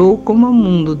 Não a dou como o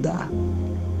mundo dá.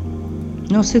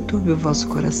 Não se turbe o vosso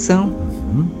coração,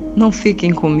 não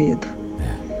fiquem com medo.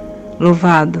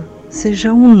 Louvado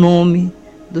seja o nome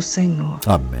do Senhor.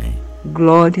 Amém.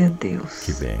 Glória a Deus.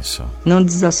 Que bênção. Não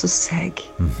desassossegue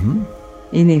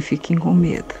e nem fiquem com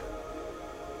medo,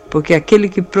 porque aquele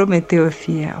que prometeu é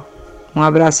fiel. Um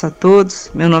abraço a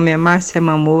todos. Meu nome é Márcia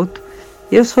Yamamoto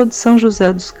e eu sou de São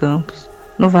José dos Campos,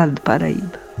 no Vale do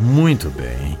Paraíba. Muito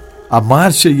bem. A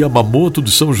Márcia Yamamoto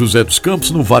de São José dos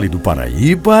Campos, no Vale do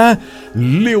Paraíba,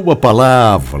 leu a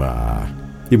palavra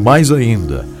e, mais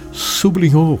ainda,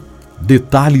 sublinhou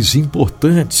detalhes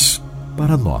importantes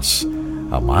para nós.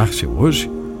 A Márcia hoje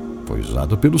foi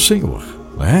usada pelo Senhor,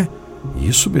 né?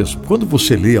 Isso mesmo. Quando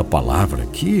você lê a palavra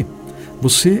aqui,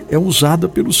 você é usada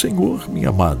pelo Senhor, minha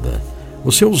amada.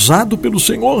 Você é usado pelo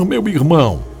Senhor, meu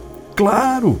irmão.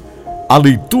 Claro, a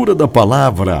leitura da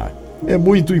palavra é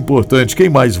muito importante. Quem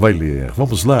mais vai ler?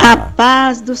 Vamos lá. A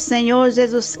paz do Senhor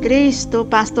Jesus Cristo,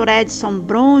 pastor Edson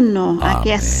Bruno. Amém. Aqui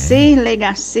é Cirlei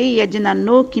Garcia, de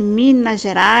Nanuque, Minas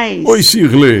Gerais. Oi,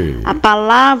 Cirlei. A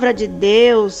palavra de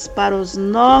Deus para os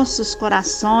nossos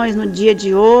corações no dia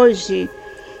de hoje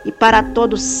e para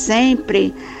todos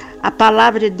sempre. A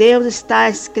palavra de Deus está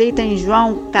escrita em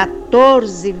João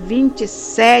 14,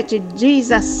 27,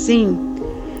 diz assim: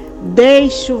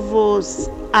 deixo-vos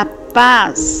a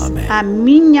paz, Amém. A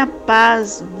minha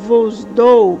paz vos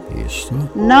dou. Isso.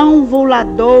 Não vos la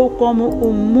dou como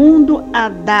o mundo a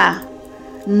dá.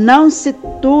 Não se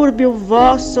turbe o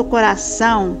vosso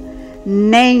coração,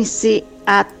 nem se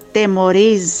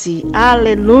atemorize.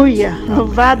 Aleluia! Amém.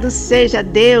 Louvado seja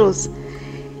Deus.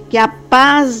 Que a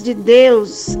paz de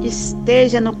Deus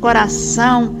esteja no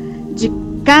coração de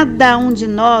cada um de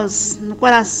nós, no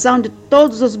coração de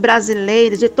todos os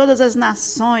brasileiros, de todas as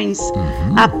nações.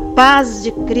 A paz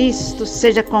de Cristo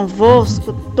seja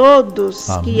convosco, todos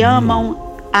que amam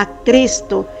a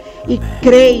Cristo e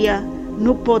creia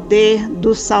no poder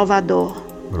do Salvador.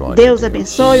 Glória Deus a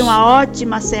abençoe, uma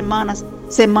ótima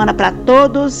semana para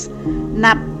todos,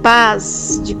 na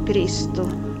paz de Cristo.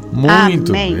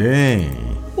 Muito Amém. bem.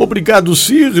 Obrigado,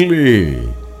 Cirlei.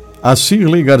 A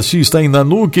Cirlei Garcia está em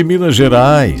Nanuque, Minas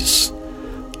Gerais,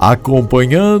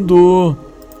 acompanhando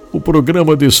o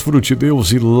programa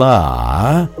DesfruteDeus, e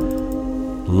lá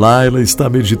ela está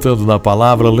meditando na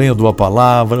palavra, lendo a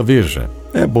palavra. Veja,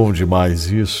 é bom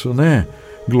demais isso, né?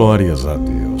 Glórias a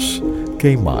Deus.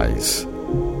 Quem mais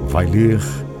vai ler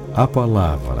a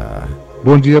palavra?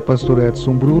 Bom dia, pastor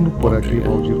Edson Bruno, por Bom aqui dia.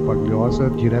 Valdir Pagliosa,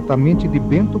 diretamente de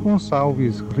Bento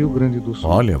Gonçalves, Rio Grande do Sul.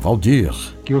 Olha, Valdir.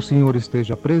 Que o Senhor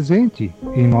esteja presente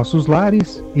em nossos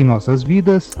lares, em nossas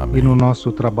vidas. Amém. E no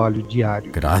nosso trabalho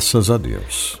diário. Graças a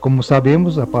Deus. Como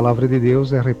sabemos, a palavra de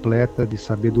Deus é repleta de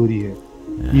sabedoria.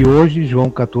 E hoje,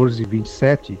 João 14,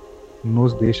 27,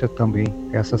 nos deixa também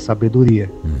essa sabedoria.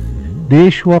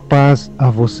 Deixo a paz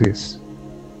a vocês.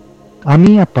 A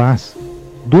minha paz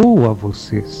dou a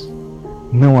vocês.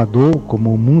 Não a dou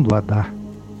como o mundo a dá.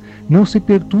 Não se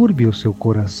perturbe o seu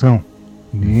coração,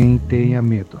 nem tenha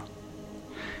medo.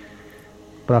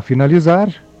 Para finalizar,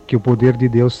 que o poder de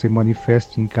Deus se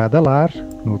manifeste em cada lar,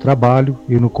 no trabalho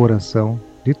e no coração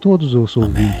de todos os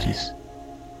ouvintes.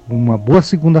 Uma boa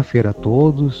segunda-feira a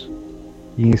todos,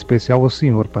 e em especial ao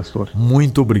senhor, pastor.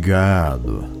 Muito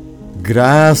obrigado.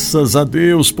 Graças a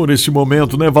Deus por esse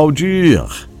momento, né, Valdir?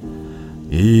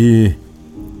 E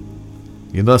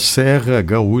na Serra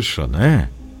Gaúcha, né?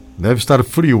 Deve estar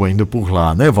frio ainda por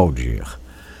lá, né, Valdir?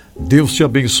 Deus te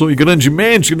abençoe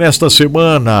grandemente nesta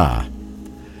semana.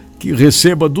 Que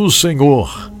receba do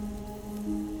Senhor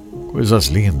coisas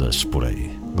lindas por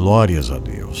aí. Glórias a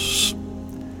Deus.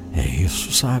 É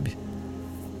isso, sabe?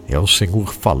 É o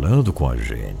Senhor falando com a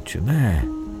gente, né?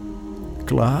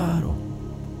 Claro.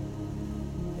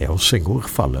 É o Senhor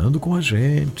falando com a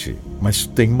gente. Mas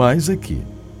tem mais aqui.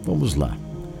 Vamos lá.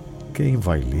 Quem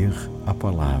vai ler a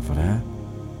palavra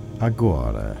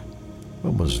agora?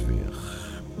 Vamos ver.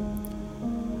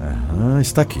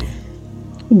 Está aqui.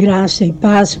 Graça e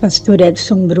paz, pastor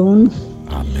Edson Bruno.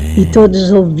 Amém. E todos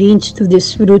os ouvintes do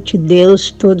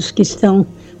DesfruteDeus, todos que estão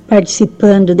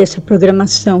participando dessa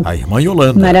programação. A irmã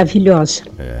Yolanda. Maravilhosa.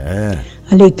 É.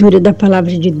 A leitura da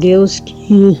palavra de Deus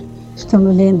que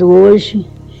estamos lendo hoje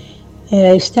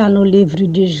está no livro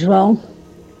de João,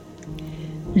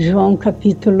 João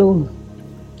capítulo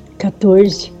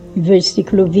 14,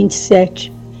 versículo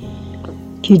 27,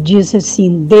 que diz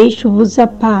assim: deixo-vos a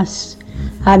paz,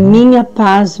 a minha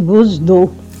paz vos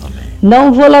dou.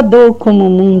 Não vou lá dou como o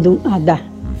mundo a dá.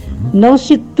 Não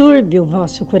se turbe o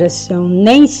vosso coração,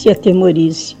 nem se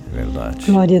atemorize.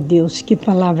 Verdade. Glória a Deus, que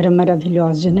palavra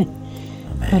maravilhosa, né?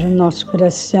 Amém. Para o nosso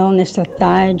coração nesta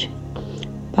tarde,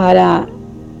 para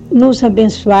nos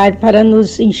abençoar, para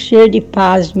nos encher de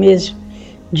paz mesmo,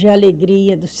 de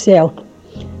alegria do céu.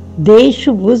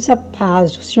 Deixo-vos a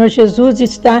paz. O Senhor Jesus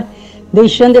está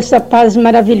deixando essa paz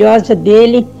maravilhosa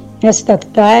dele nesta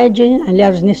tarde,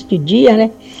 aliás, neste dia,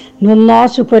 né? No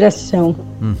nosso coração.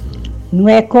 Não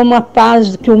é como a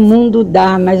paz que o mundo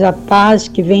dá, mas a paz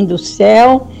que vem do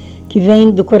céu, que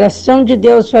vem do coração de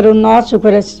Deus para o nosso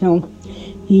coração.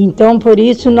 E então, por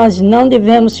isso, nós não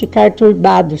devemos ficar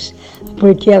turbados,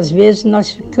 porque às vezes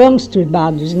nós ficamos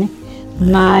turbados, né?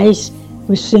 Mas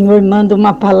o Senhor manda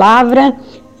uma palavra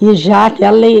e já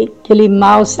aquele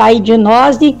mal sai de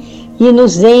nós e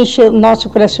nos enche o nosso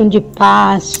coração de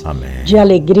paz, Amém. De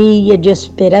alegria, de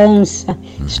esperança.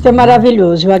 Isso é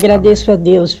maravilhoso. Eu agradeço a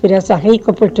Deus por essa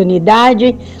rica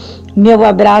oportunidade. Meu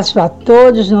abraço a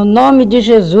todos, no nome de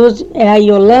Jesus. É a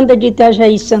Yolanda de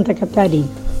Itajaí, Santa Catarina.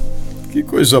 Que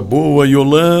coisa boa,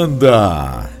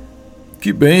 Yolanda!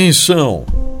 Que bênção!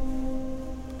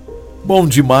 Bom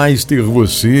demais ter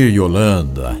você,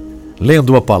 Yolanda,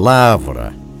 lendo a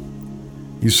palavra.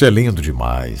 Isso é lindo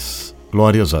demais.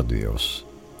 Glórias a Deus.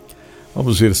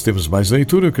 Vamos ver se temos mais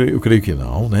leitura. Eu creio que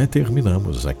não, né?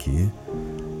 Terminamos aqui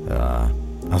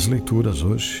as leituras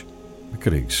hoje. Eu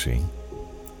creio que sim.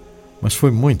 Mas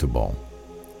foi muito bom.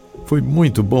 Foi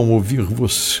muito bom ouvir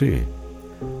você.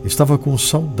 Estava com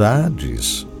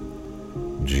saudades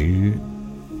de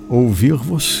ouvir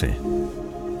você.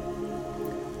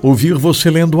 Ouvir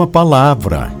você lendo a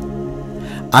palavra.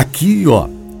 Aqui, ó.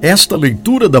 Esta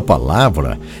leitura da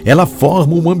palavra, ela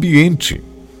forma um ambiente.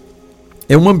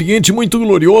 É um ambiente muito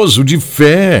glorioso de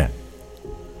fé.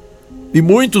 E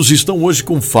muitos estão hoje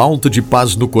com falta de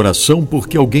paz no coração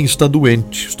porque alguém está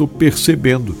doente. Estou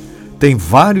percebendo. Tem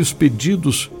vários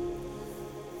pedidos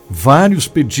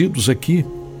aqui.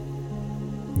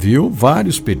 Viu?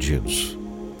 Vários pedidos.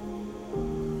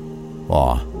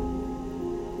 Ó.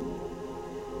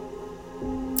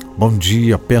 Bom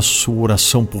dia, peço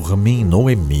oração por mim,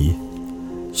 Noemi.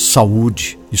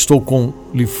 Saúde, estou com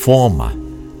linfoma,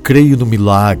 creio no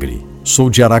milagre, sou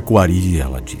de Araquari,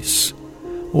 ela diz.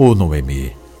 Ô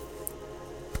Noemi,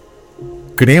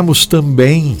 cremos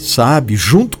também, sabe,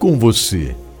 junto com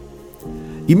você.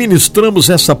 E ministramos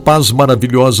essa paz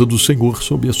maravilhosa do Senhor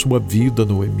sobre a sua vida,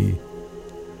 Noemi.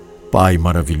 Pai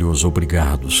maravilhoso,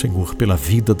 obrigado, Senhor, pela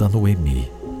vida da Noemi.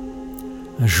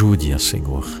 Ajude-a,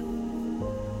 Senhor.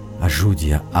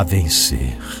 Ajude-a a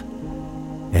vencer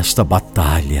esta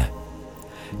batalha,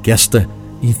 que esta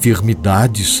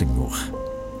enfermidade, Senhor,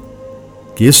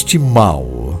 que este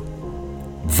mal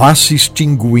vá se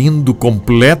extinguindo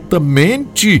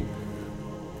completamente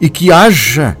e que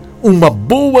haja uma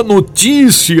boa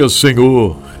notícia,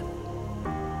 Senhor.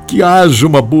 Que haja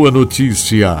uma boa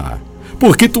notícia,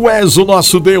 porque Tu és o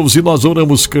nosso Deus e nós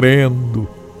oramos crendo.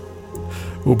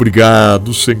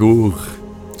 Obrigado, Senhor.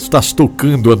 Estás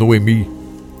tocando a Noemi.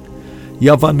 E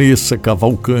a Vanessa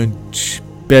Cavalcante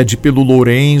pede pelo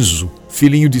Lorenzo,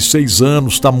 filhinho de 6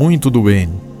 anos, está muito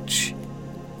doente.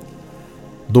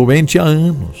 Doente há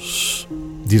anos,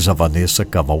 diz a Vanessa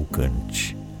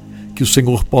Cavalcante. Que o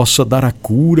Senhor possa dar a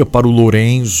cura para o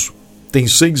Lorenzo. Tem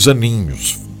 6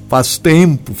 aninhos,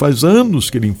 faz anos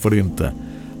que ele enfrenta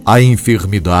a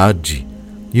enfermidade.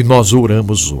 E nós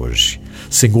oramos hoje.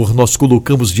 Senhor, nós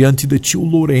colocamos diante de Ti o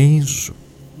Lorenzo.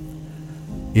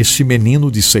 Esse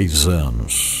menino de 6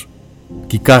 anos,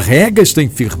 que carrega esta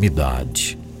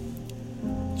enfermidade.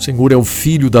 Senhor, é o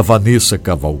filho da Vanessa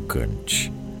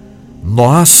Cavalcante.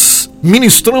 Nós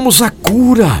ministramos a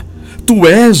cura. Tu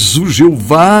és o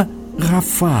Jeová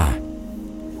Rafá,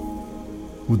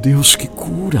 o Deus que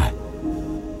cura.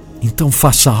 Então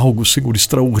faça algo, Senhor,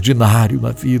 extraordinário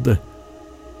na vida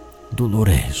do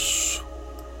Lourenço.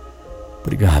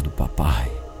 Obrigado,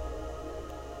 papai.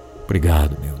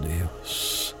 Obrigado, meu Deus.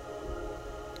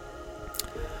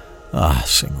 Ah,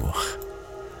 Senhor,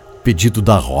 pedido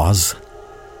da Rosa,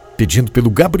 pedindo pelo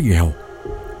Gabriel.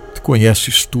 Tu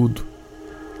conheces tudo.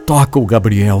 Toca o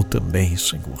Gabriel também,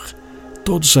 Senhor.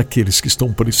 Todos aqueles que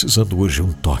estão precisando hoje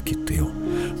um toque Teu.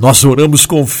 Nós oramos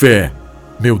com fé,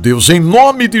 meu Deus, em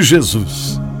nome de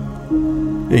Jesus.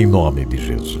 Em nome de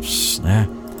Jesus, né?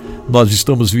 Nós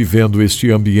estamos vivendo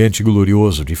este ambiente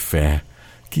glorioso de fé.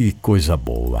 Que coisa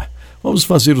boa. Vamos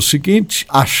fazer o seguinte: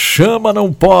 a chama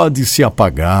não pode se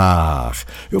apagar.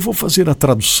 Eu vou fazer a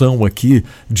tradução aqui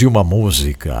de uma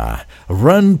música.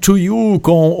 Run to You,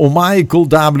 com o Michael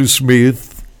W. Smith.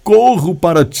 Corro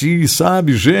para ti,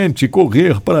 sabe, gente?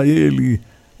 Correr para ele.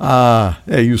 Ah,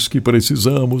 é isso que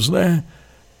precisamos, né?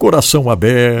 Coração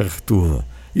aberto.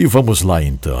 E vamos lá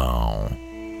então.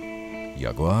 E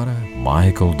agora,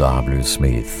 Michael W.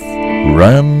 Smith.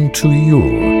 Run to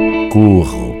You.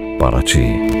 Corro para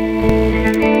ti.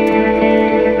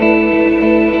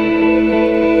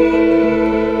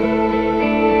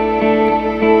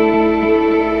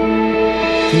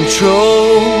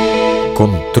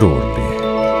 Controle.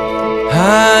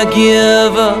 I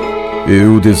give up.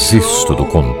 Eu desisto do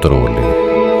controle.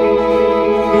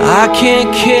 I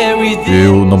can't carry this.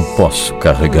 Eu não posso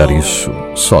carregar isso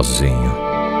sozinho.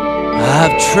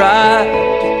 I've tried.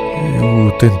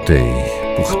 Eu tentei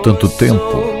por tanto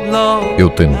tempo. Eu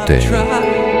tentei.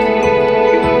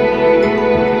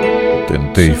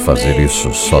 Tentei fazer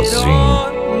isso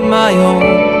sozinho.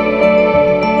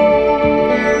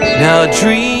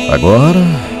 Agora,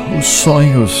 os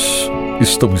sonhos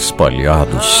estão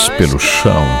espalhados pelo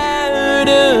chão.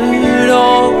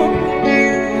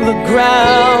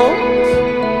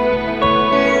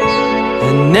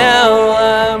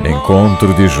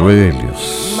 Encontro de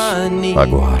joelhos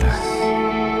agora.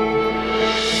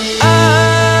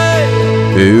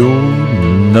 Eu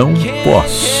não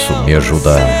posso me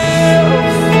ajudar.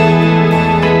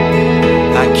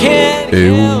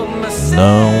 Eu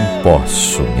não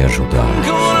posso me ajudar.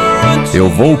 Eu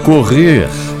vou correr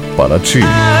para ti.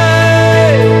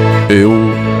 Eu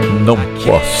não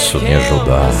posso me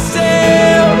ajudar.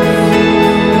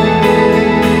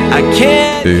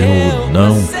 Eu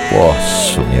não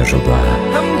posso me ajudar.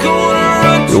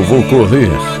 Eu vou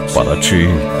correr para ti.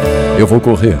 Eu vou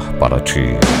correr para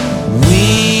ti.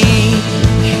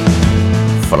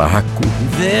 Fraco.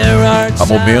 Há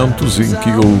momentos em que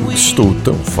eu estou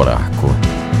tão fraco.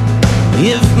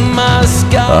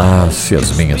 Ah, se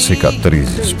as minhas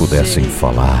cicatrizes pudessem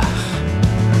falar,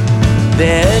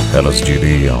 elas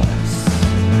diriam: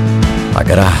 a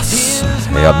graça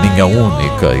é a minha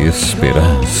única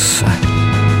esperança.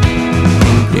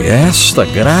 E esta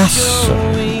graça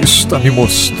está me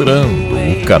mostrando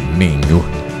o caminho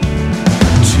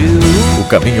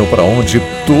para onde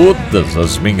todas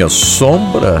as minhas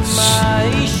sombras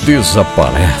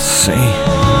desaparecem.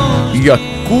 E a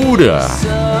cura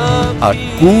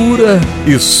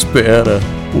espera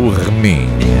por mim.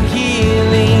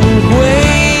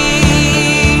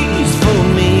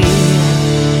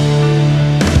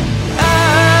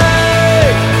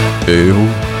 Eu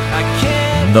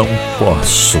não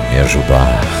posso me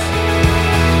ajudar.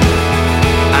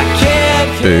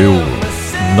 Eu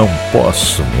não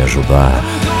posso me ajudar.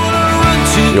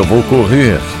 Eu vou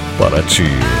correr para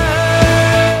ti.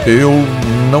 Eu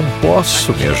não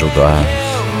posso me ajudar.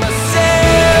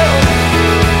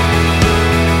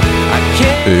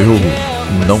 Eu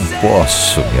não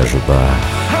posso me ajudar.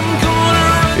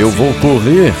 Eu vou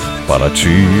correr para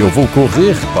ti. Eu vou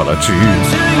correr para ti.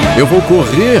 Eu vou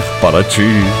correr para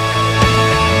ti.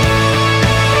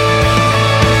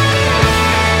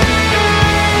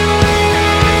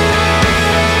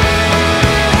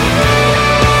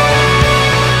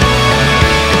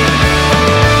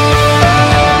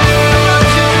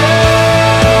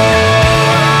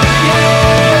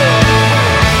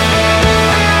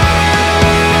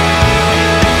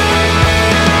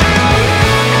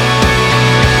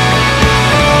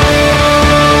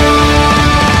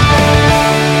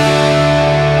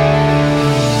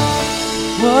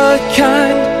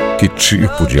 Que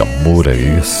tipo de amor é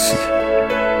esse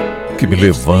que me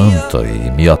levanta e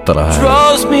me atrai?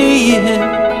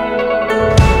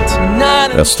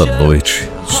 Esta noite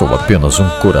sou apenas um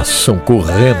coração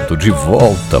correndo de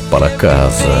volta para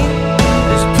casa.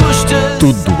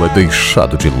 Tudo é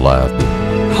deixado de lado.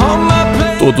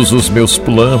 Todos os meus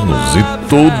planos e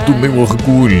todo o meu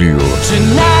orgulho.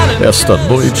 Esta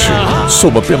noite sou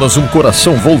apenas um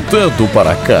coração voltando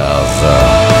para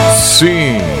casa.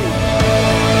 Sim.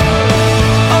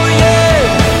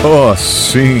 Oh,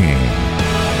 sim.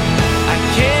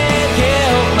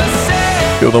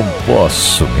 Eu não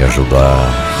posso me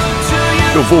ajudar.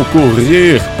 Eu vou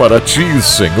correr para ti,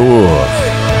 Senhor.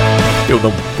 Eu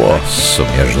não posso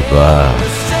me ajudar.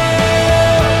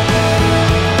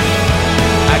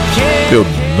 Eu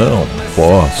não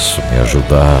posso me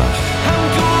ajudar.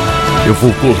 Eu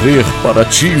vou correr para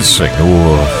ti,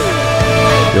 Senhor.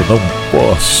 Eu não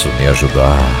posso me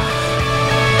ajudar.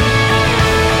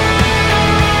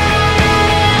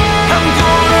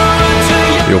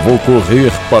 Eu vou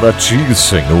correr para ti,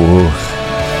 Senhor.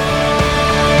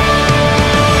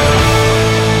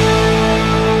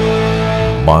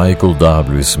 Michael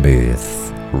W.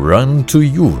 Smith, Run to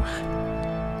You,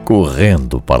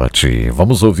 correndo para ti.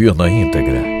 Vamos ouvir na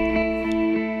íntegra.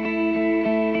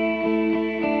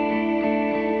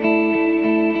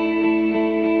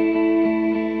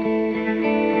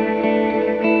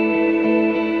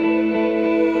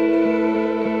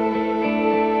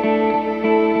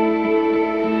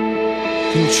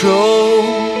 Control,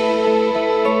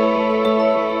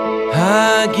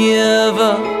 I give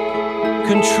up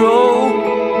control.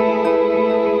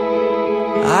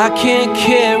 I can't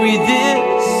carry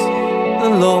this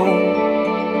alone.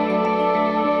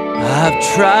 I've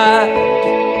tried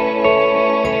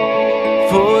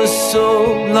for so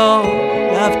long.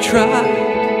 I've tried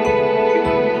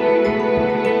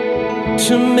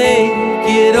to make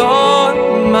it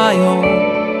on my own.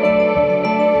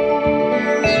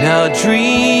 Now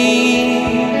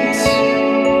dreams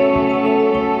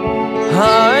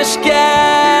are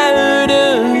scattered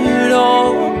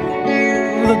on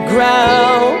the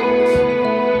ground,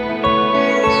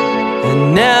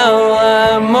 and now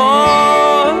I'm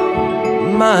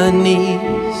on my knees.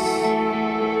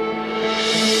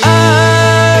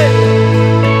 I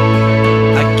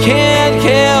can't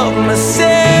help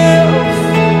myself.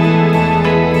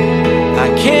 I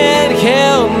can't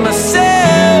help myself.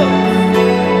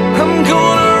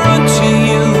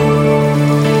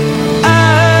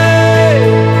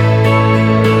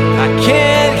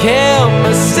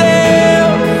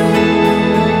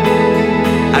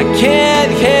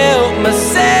 Can't help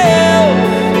myself.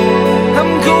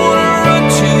 I'm gonna run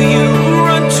to you,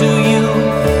 run to you.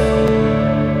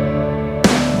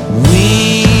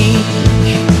 Weak,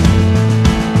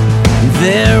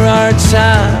 there are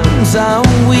times I'm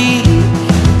weak.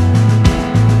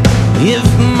 If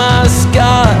my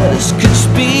scars could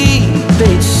speak,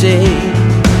 they'd say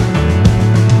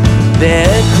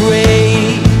that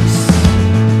grace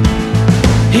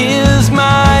is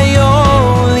my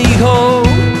only hope.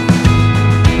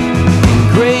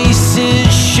 Grace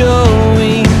is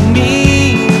showing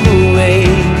me the way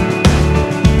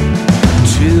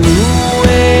to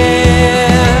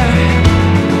where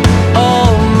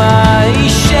all my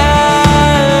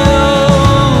shadows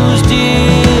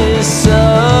disappear,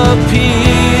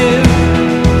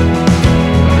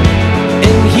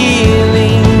 and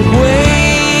healing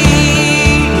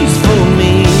waits for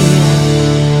me.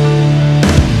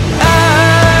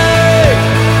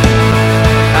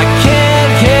 I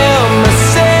can't help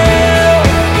myself.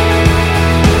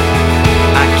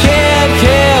 I can't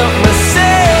help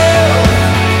myself.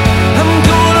 I'm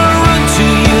gonna run to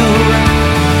you.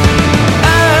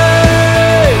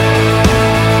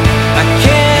 I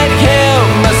can't help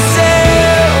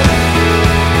myself.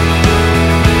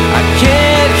 I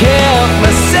can't help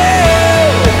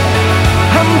myself.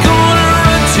 I'm gonna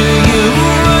run to you,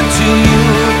 run to you.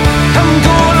 I'm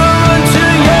gonna run to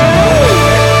you.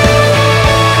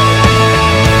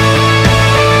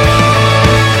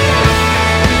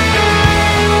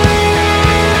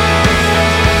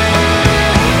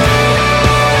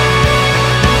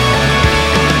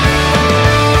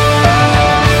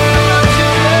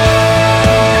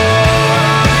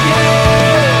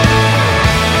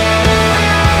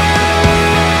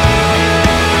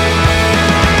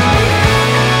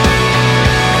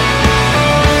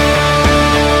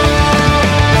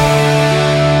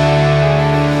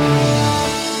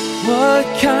 What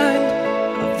kind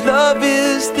of love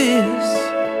is this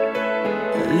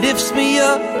that lifts me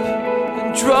up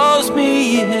and draws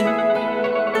me in?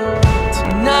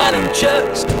 Tonight I'm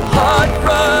just a heart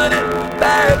running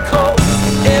back home.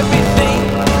 Everything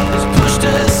is pushed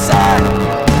aside.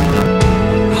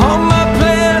 All my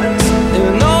plans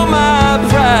and all my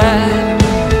pride.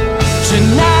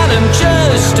 Tonight I'm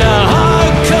just a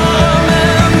heart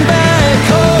coming back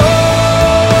home.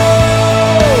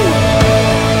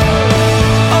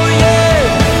 Oh yeah.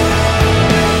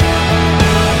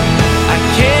 I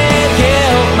can't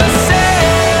help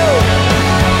myself.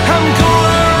 I'm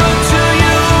gonna run to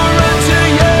you, run to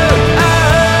you.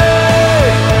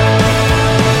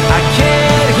 I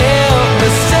can't help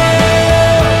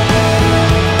myself.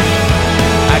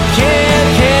 I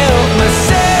can't help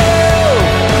myself.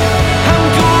 I'm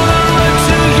gonna run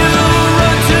to you,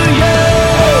 run to you.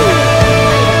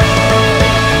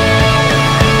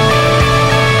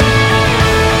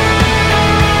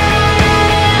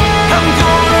 I'm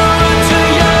gonna run to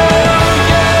you,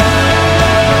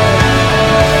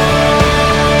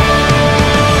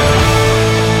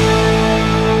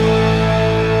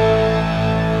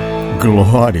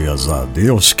 Glórias a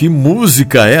Deus, que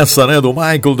música essa, né, do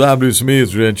Michael W. Smith,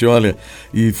 gente, olha,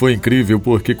 e foi incrível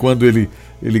porque quando ele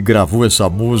ele gravou essa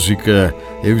música.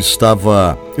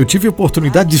 Eu tive a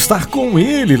oportunidade de estar com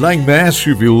ele lá em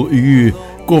Nashville e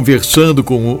conversando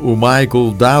com o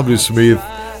Michael W. Smith.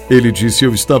 Ele disse,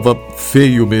 eu estava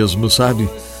feio mesmo, sabe?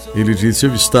 Ele disse,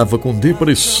 eu estava com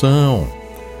depressão.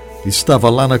 Estava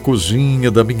lá na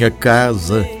cozinha da minha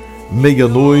casa,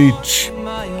 meia-noite.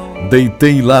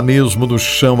 Deitei lá mesmo no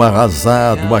chão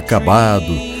arrasado,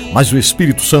 acabado. Mas o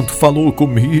Espírito Santo falou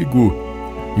comigo.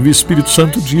 E o Espírito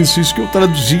Santo disse isso que eu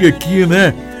traduzi aqui,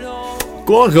 né?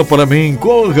 Corra para mim,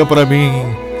 corra para mim.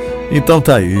 Então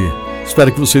tá aí.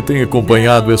 Espero que você tenha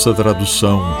acompanhado essa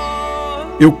tradução.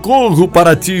 Eu corro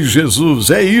para ti,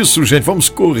 Jesus. É isso, gente. Vamos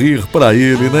correr para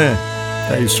Ele, né?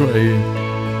 É isso aí.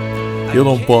 Eu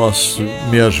não posso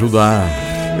me ajudar.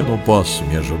 Eu não posso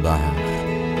me ajudar.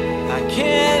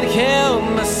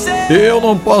 Eu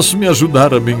não posso me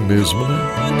ajudar a mim mesmo, né?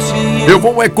 Eu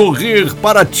vou correr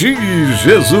para ti,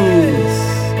 Jesus.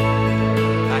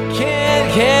 I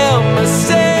can't help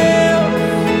myself.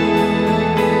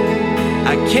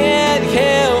 I can't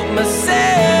help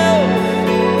myself.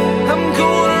 I'm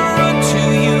gonna run to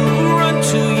you, run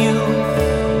to you.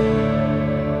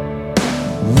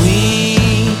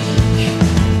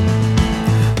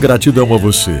 Gratidão a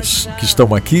vocês que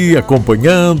estão aqui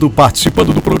acompanhando,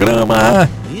 participando do programa.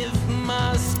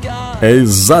 É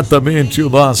exatamente o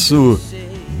nosso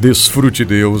Desfrute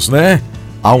Deus, né?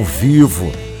 Ao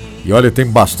vivo. E olha, tem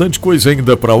bastante coisa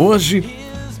ainda para hoje.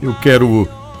 Eu quero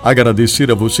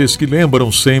agradecer a vocês que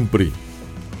lembram sempre.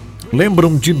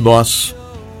 Lembram de nós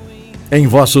em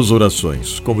vossas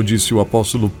orações, como disse o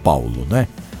apóstolo Paulo, né?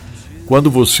 Quando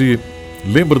você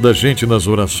lembra da gente nas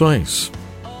orações,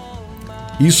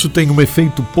 isso tem um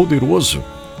efeito poderoso.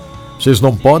 Vocês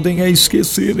não podem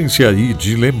esquecerem-se aí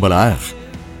de lembrar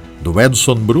do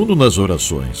Edson Bruno nas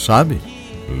orações, sabe?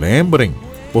 Lembrem,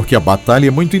 porque a batalha é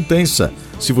muito intensa.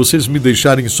 Se vocês me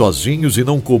deixarem sozinhos e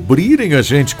não cobrirem a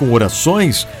gente com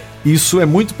orações, isso é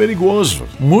muito perigoso,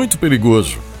 muito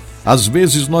perigoso. Às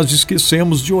vezes nós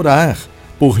esquecemos de orar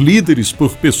por líderes,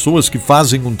 por pessoas que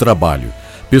fazem um trabalho,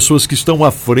 pessoas que estão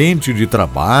à frente de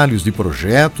trabalhos, de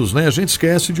projetos, né? A gente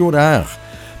esquece de orar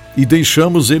e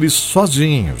deixamos eles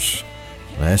sozinhos,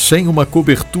 né? Sem uma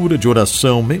cobertura de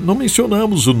oração. Não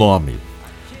mencionamos o nome.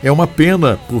 É uma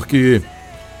pena, porque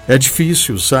é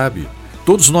difícil, sabe?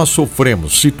 Todos nós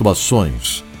sofremos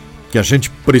situações que a gente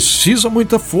precisa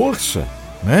muita força,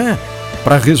 né?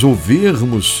 Para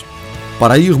resolvermos,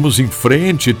 para irmos em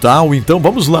frente e tal. Então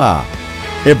vamos lá.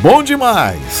 É bom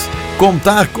demais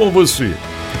contar com você.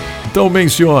 Então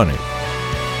mencione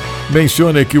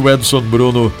aqui o Edson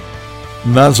Bruno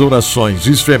nas orações.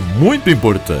 Isso é muito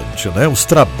importante, né? Os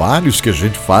trabalhos que a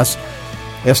gente faz,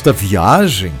 esta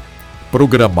viagem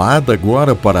programada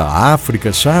agora para a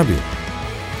África, sabe?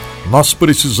 Nós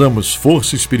precisamos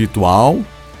força espiritual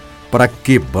para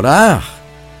quebrar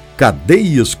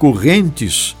cadeias,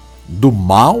 correntes do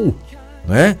mal,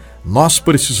 né? Nós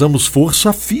precisamos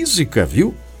força física,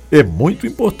 viu? É muito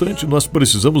importante, nós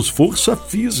precisamos força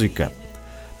física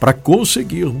para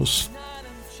conseguirmos,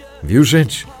 viu,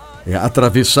 gente?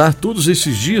 Atravessar todos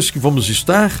esses dias que vamos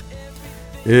estar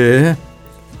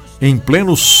em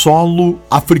pleno solo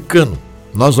africano.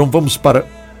 Nós não vamos para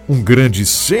um grande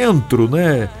centro,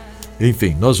 né?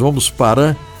 Enfim, nós vamos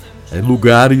para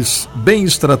lugares bem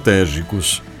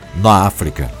estratégicos na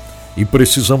África. E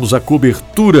precisamos a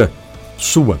cobertura,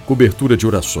 sua cobertura de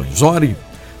orações. Ore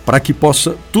para que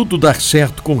possa tudo dar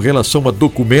certo com relação a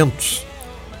documentos,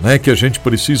 né? Que a gente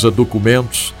precisa de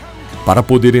documentos para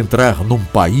poder entrar num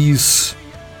país.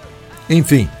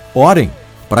 Enfim, orem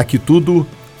para que tudo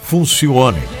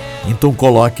funcione. Então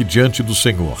coloque diante do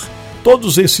Senhor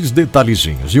todos esses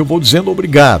detalhezinhos. E eu vou dizendo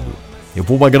obrigado. Eu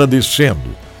vou agradecendo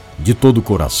de todo o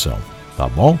coração. Tá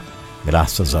bom?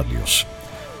 Graças a Deus.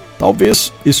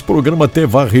 Talvez esse programa até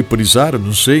vá reprisar,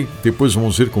 não sei. Depois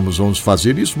vamos ver como vamos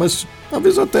fazer isso. Mas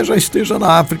talvez até já esteja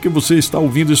na África e você está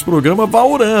ouvindo esse programa. Vá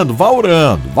orando,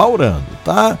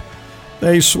 tá?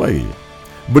 É isso aí.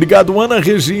 Obrigado, Ana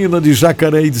Regina de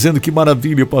Jacareí, dizendo que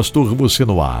maravilha, pastor, você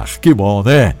no ar. Que bom,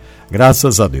 né?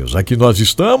 Graças a Deus. Aqui nós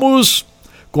estamos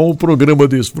com o programa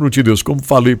DesfruteDeus. Como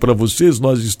falei para vocês,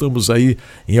 nós estamos aí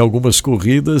em algumas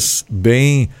corridas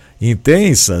bem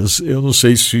intensas. Eu não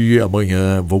sei se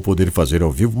amanhã vou poder fazer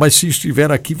ao vivo, mas se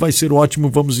estiver aqui vai ser ótimo,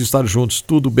 vamos estar juntos,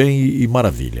 tudo bem e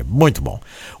maravilha. Muito bom.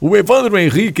 O Evandro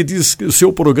Henrique diz que o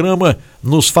seu programa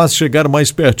nos faz chegar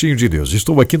mais pertinho de Deus.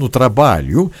 Estou aqui no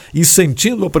trabalho e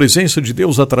sentindo a presença de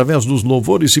Deus através dos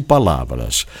louvores e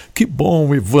palavras. Que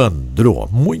bom, Evandro.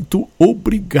 Muito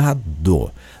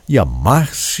obrigado. E a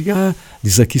Márcia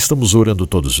diz aqui, estamos orando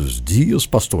todos os dias,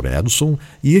 pastor Edson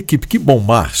e equipe. Que bom,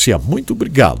 Márcia, muito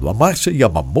obrigado. A Márcia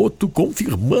Yamamoto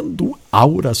confirmando a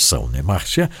oração, né,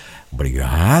 Márcia?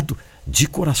 Obrigado de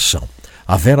coração.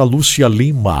 A Vera Lúcia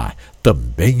Lima,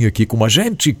 também aqui com a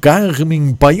gente.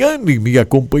 Carmen Paiani me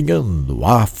acompanhando.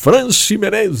 A Franci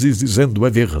Menezes dizendo, é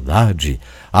verdade.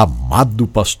 Amado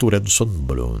pastor Edson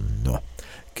Bruno.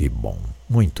 Que bom,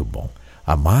 muito bom.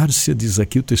 A Márcia diz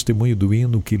aqui o testemunho do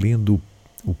hino, que lindo,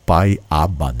 o pai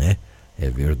Abba, né?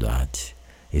 É verdade.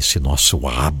 Esse nosso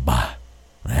Abba,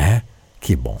 né?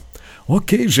 Que bom.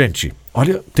 Ok, gente.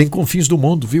 Olha, tem Confins do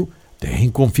Mundo, viu?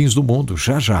 Tem Confins do Mundo,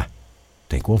 já.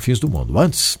 Tem Confins do Mundo.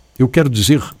 Antes, eu quero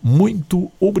dizer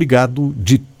muito obrigado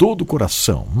de todo o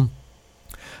coração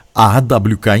à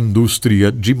AWK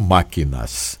Indústria de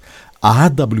Máquinas. A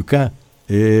AWK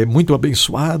é muito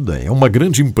abençoada, é uma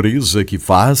grande empresa que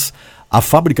faz a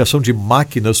fabricação de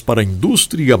máquinas para a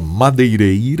indústria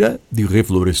madeireira de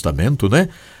reflorestamento, né?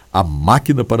 A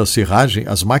máquina para serragem,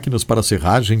 as máquinas para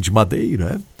serragem de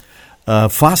madeira,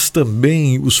 faz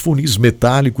também os funis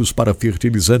metálicos para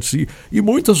fertilizantes e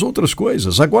muitas outras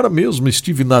coisas. Agora mesmo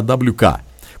estive na AWK.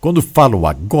 Quando falo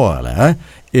agora,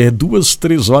 é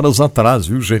 2-3 horas atrás,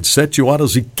 viu, gente?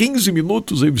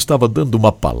 7h15 eu estava dando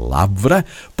uma palavra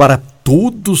para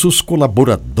todos os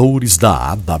colaboradores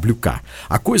da AWK.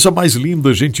 A coisa mais linda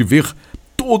a gente ver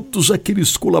todos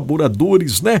aqueles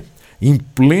colaboradores, né? Em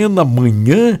plena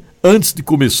manhã, antes de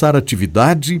começar a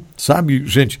atividade, sabe,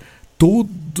 gente?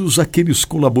 Todos aqueles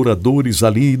colaboradores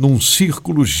ali num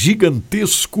círculo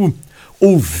gigantesco,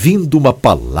 ouvindo uma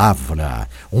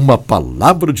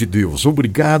palavra de Deus.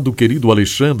 Obrigado, querido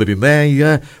Alexandre e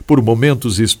Neia, por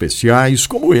momentos especiais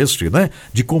como este, né?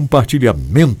 De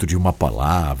compartilhamento de uma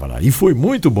palavra. E foi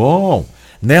muito bom.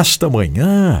 Nesta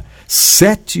manhã,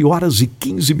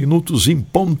 7h15 em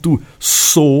ponto,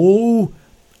 soou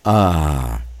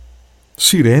a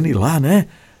sirene lá, né?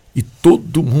 E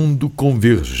todo mundo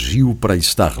convergiu para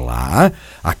estar lá,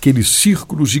 aquele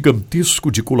círculo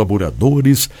gigantesco de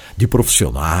colaboradores, de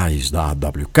profissionais da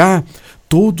AWK,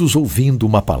 todos ouvindo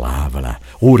uma palavra.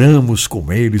 Oramos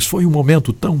com eles, foi um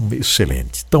momento tão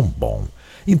excelente, tão bom.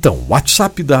 Então, o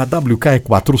WhatsApp da AWK é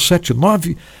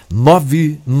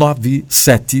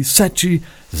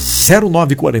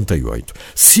 479-9977-0948.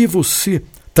 Se você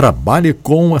trabalha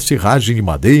com a serragem de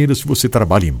madeira, se você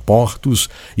trabalha em portos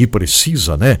e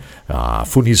precisa, né,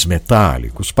 funis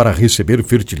metálicos para receber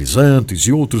fertilizantes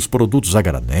e outros produtos a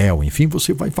granel, enfim,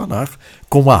 você vai falar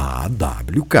com a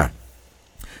AWK.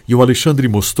 E o Alexandre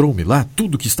mostrou-me lá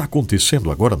tudo o que está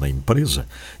acontecendo agora na empresa.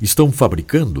 Estão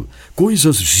fabricando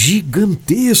coisas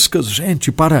gigantescas, gente,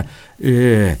 para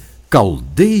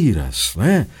caldeiras,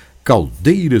 né?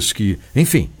 Caldeiras que,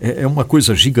 enfim, é uma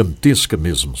coisa gigantesca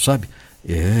mesmo, sabe?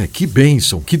 Que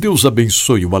bênção, que Deus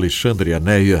abençoe o Alexandre, a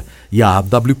Neia e a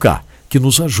AWK, que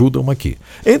nos ajudam aqui.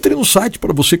 Entre no site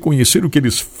para você conhecer o que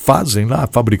eles fazem lá, a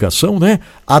fabricação, né?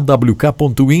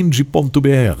 awk.ind.br,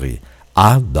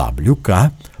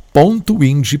 awk.ind.br,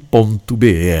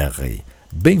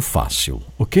 bem fácil,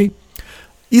 ok?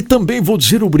 E também vou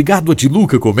dizer obrigado a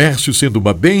Diluca Comércio, sendo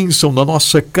uma bênção na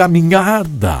nossa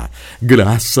caminhada.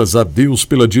 Graças a Deus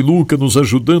pela Diluca nos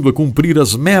ajudando a cumprir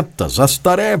as metas, as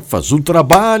tarefas, o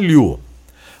trabalho.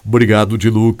 Obrigado,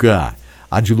 Diluca.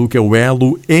 A Diluca é o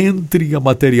elo entre a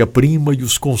matéria-prima e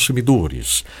os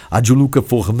consumidores. A Diluca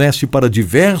fornece para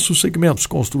diversos segmentos: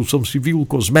 construção civil,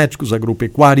 cosméticos,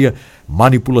 agropecuária,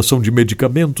 manipulação de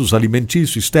medicamentos,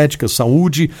 alimentício, estética,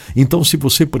 saúde. Então, se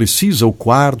você precisa, o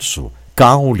quartzo,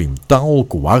 caule,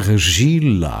 talco,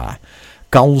 argila,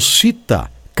 calcita,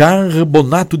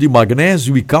 carbonato de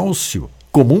magnésio e cálcio,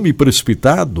 comum e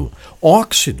precipitado,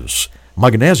 óxidos,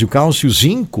 magnésio, cálcio,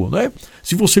 zinco, né?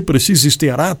 Se você precisa,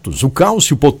 estearatos, o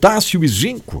cálcio, potássio e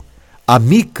zinco, a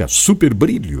mica,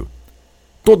 superbrilho,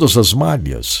 todas as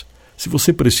malhas. Se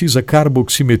você precisa,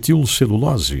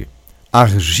 carboximetilcelulose,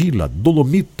 argila,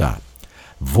 dolomita,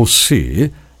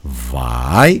 você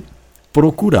vai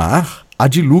procurar a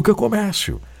Diluca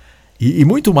Comércio. E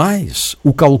muito mais,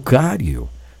 o calcário.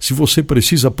 Se você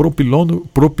precisa, propileno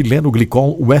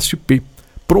glicol USP,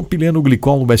 propileno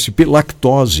glicol USP,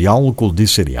 lactose, álcool de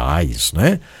cereais,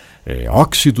 né?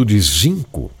 Óxido de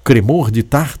zinco, cremor de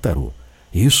tártaro.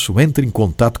 Isso, entre em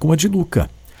contato com a Diluca.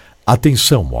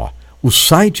 Atenção, o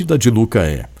site da Diluca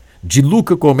é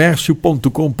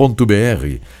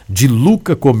dilucacomércio.com.br,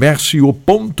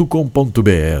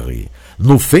 dilucacomércio.com.br.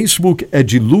 No Facebook é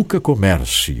Diluca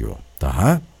Comércio,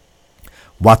 tá?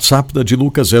 WhatsApp da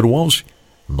Diluca 011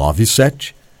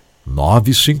 97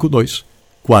 952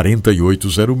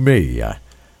 4806.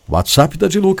 WhatsApp da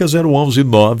de Lucas 011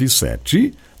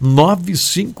 97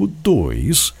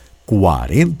 952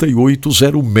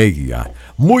 4806.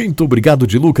 Muito obrigado,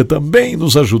 de Luca, também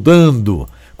nos ajudando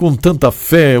com tanta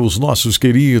fé, os nossos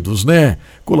queridos, né?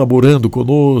 Colaborando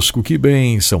conosco, que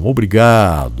bênção,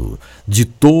 obrigado, de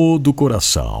todo o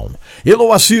coração.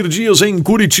 Eloacir Dias em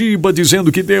Curitiba,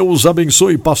 dizendo que Deus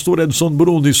abençoe pastor Edson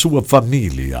Bruno e sua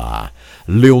família.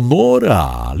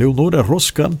 Leonora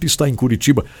Roscamp está em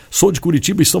Curitiba. Sou de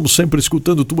Curitiba, estamos sempre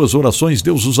escutando tuas orações.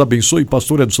 Deus os abençoe,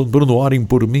 pastor Edson Bruno, orem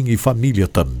por mim e família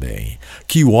também.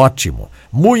 Que ótimo,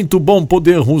 muito bom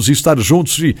podermos estar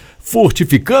juntos e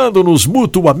fortificando-nos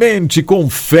mutuamente com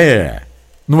fé,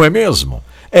 não é mesmo?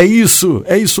 É isso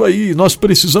aí, nós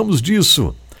precisamos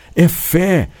disso. É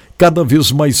fé, cada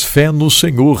vez mais fé no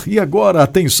Senhor. E agora,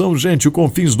 atenção, gente, o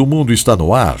Confins do Mundo está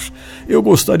no ar. Eu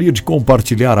gostaria de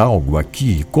compartilhar algo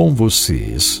aqui com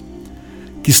vocês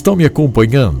que estão me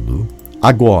acompanhando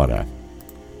agora.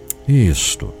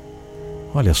 Isto,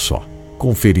 olha só,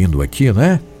 conferindo aqui,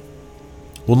 né?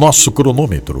 O nosso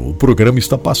cronômetro, o programa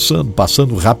está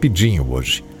passando rapidinho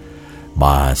hoje.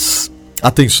 Mas,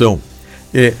 atenção,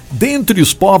 dentre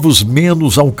os povos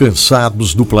menos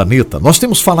alcançados do planeta, nós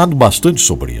temos falado bastante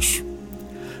sobre isso,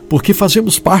 porque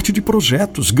fazemos parte de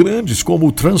projetos grandes como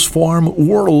o Transform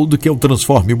World, que é o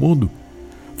Transforme Mundo.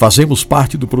 Fazemos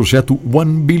parte do projeto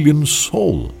 1 Billion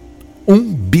Soul,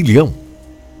 1 bilhão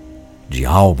de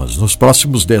almas nos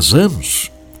próximos 10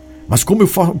 anos. Mas como eu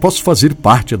posso fazer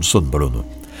parte, Edson Bruno?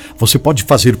 Você pode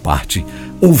fazer parte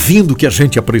ouvindo o que a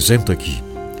gente apresenta aqui,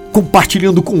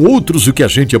 compartilhando com outros o que a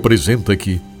gente apresenta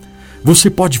aqui. Você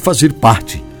pode fazer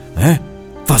parte, né?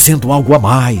 Fazendo algo a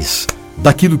mais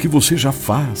daquilo que você já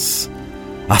faz.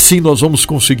 Assim nós vamos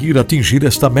conseguir atingir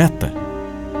esta meta.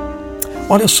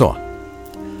 Olha só,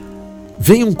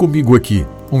 venham comigo aqui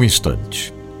um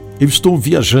instante. Eu estou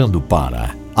viajando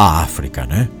para a África,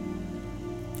 né?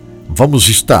 Vamos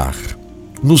estar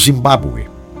no Zimbábue.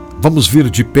 Vamos ver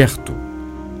de perto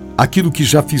aquilo que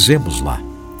já fizemos lá.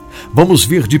 Vamos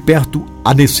ver de perto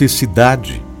a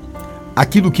necessidade,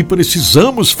 aquilo que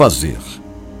precisamos fazer.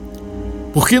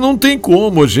 Porque não tem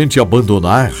como a gente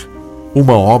abandonar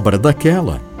uma obra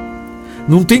daquela.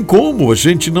 Não tem como a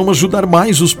gente não ajudar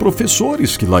mais os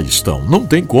professores que lá estão. Não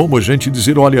tem como a gente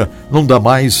dizer, olha, não dá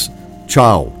mais,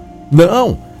 tchau.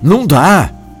 Não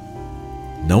dá.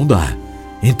 Não dá.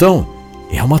 Então,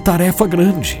 é uma tarefa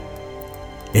grande.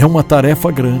 É uma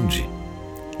tarefa grande.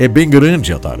 É bem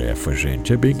grande a tarefa,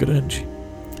 gente, é bem grande.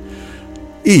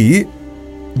 E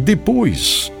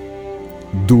depois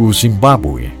do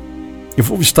Zimbábue, eu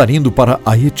vou estar indo para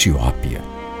a Etiópia.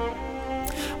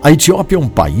 A Etiópia é um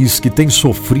país que tem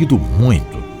sofrido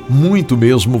muito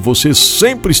mesmo. Vocês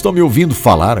sempre estão me ouvindo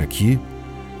falar aqui,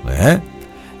 né?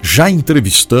 Já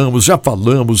entrevistamos, já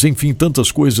falamos, enfim,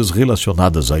 tantas coisas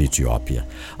relacionadas à Etiópia.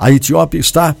 A Etiópia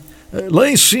está lá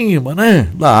em cima, né?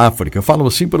 Da África. Falo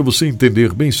assim para você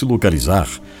entender bem, se localizar.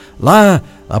 Lá,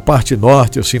 a parte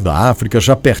norte, assim, da África,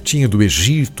 já pertinho do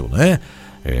Egito, né?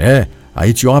 A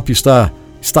Etiópia está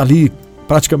ali,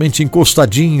 praticamente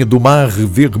encostadinha do Mar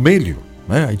Vermelho,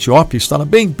 né? A Etiópia está lá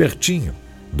bem pertinho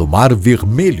do Mar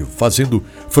Vermelho, fazendo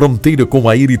fronteira com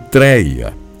a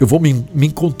Eritreia. Eu vou me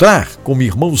encontrar com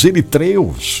irmãos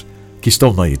eritreus que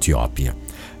estão na Etiópia.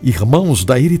 Irmãos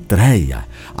da Eritreia.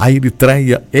 A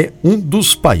Eritreia é um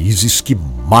dos países que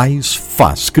mais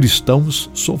faz cristãos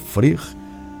sofrer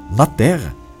na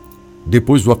terra.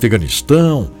 Depois do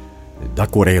Afeganistão, da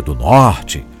Coreia do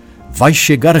Norte, vai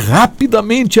chegar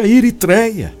rapidamente a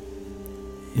Eritreia.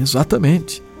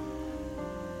 Exatamente.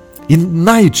 E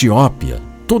na Etiópia,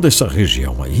 toda essa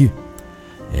região aí,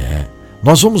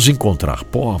 nós vamos encontrar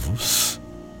povos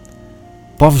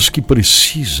que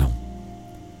precisam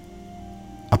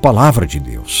a palavra de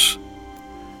Deus.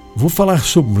 Vou falar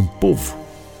sobre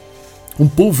um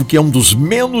povo que é um dos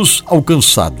menos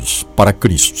alcançados para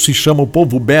Cristo. Se chama o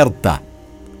povo Berta.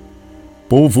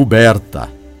 Povo Berta,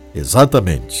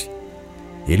 exatamente.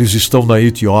 Eles estão na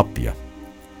Etiópia.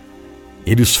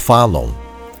 Eles falam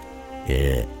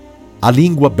a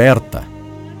língua Berta.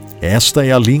 Esta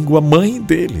é a língua mãe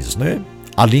deles, né?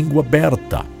 A língua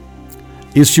Berta.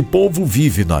 Este povo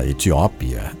vive na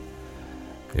Etiópia,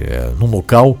 num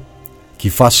local que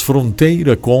faz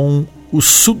fronteira com o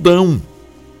Sudão.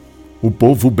 O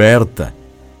povo Berta.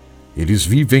 Eles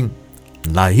vivem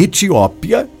na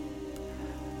Etiópia,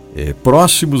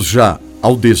 próximos já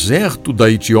ao deserto da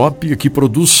Etiópia, que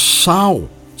produz sal,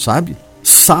 sabe?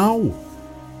 Sal.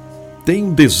 Tem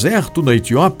um deserto na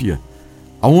Etiópia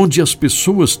onde as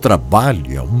pessoas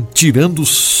trabalham tirando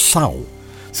sal.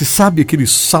 Você sabe aquele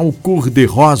sal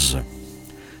cor-de-rosa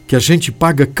que a gente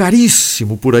paga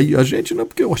caríssimo por aí. A gente não,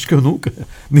 porque eu acho que eu nunca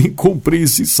nem comprei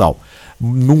esse sal.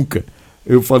 Nunca.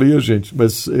 Eu falei a gente,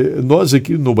 mas nós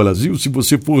aqui no Brasil, se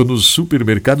você for no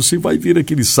supermercado, você vai ver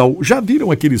aquele sal. Já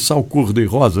viram aquele sal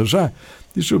cor-de-rosa? Já?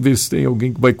 Deixa eu ver se tem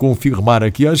alguém que vai confirmar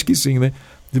aqui. Acho que sim, né?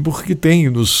 Porque tem,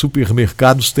 nos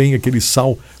supermercados tem aquele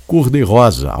sal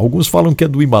cor-de-rosa. Alguns falam que é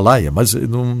do Himalaia, mas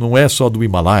não é só do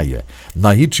Himalaia.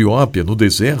 Na Etiópia, no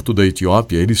deserto da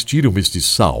Etiópia, eles tiram este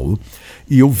sal.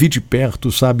 E eu vi de perto,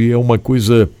 sabe, é uma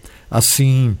coisa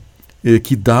assim,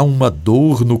 que dá uma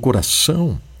dor no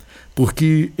coração.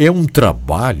 Porque é um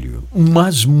trabalho,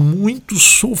 mas muito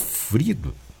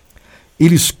sofrido.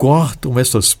 Eles cortam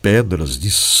essas pedras de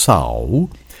sal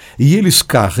e eles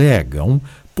carregam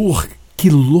por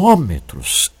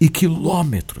quilômetros e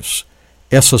quilômetros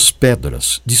essas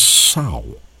pedras de sal,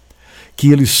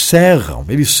 que eles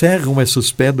serram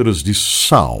essas pedras de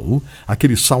sal,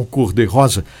 aquele sal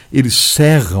cor-de-rosa, eles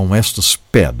serram estas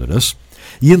pedras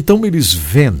e então eles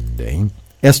vendem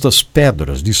estas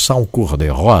pedras de sal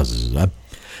cor-de-rosa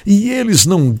e eles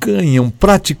não ganham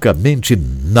praticamente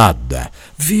nada.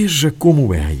 Veja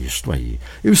como é isto aí.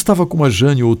 Eu estava com a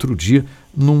Jane outro dia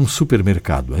num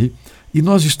supermercado aí e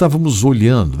nós estávamos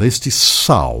olhando este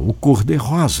sal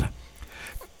cor-de-rosa.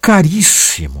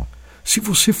 Caríssimo. Se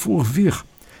você for ver,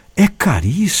 é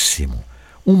caríssimo.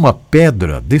 Uma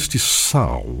pedra deste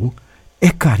sal é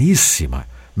caríssima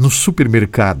nos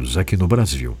supermercados aqui no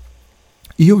Brasil.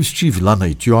 E eu estive lá na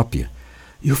Etiópia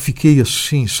e eu fiquei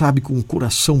assim, sabe, com o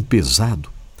coração pesado.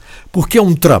 Porque é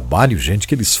um trabalho, gente,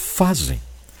 que eles fazem.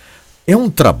 É um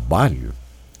trabalho,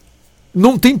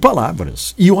 não tem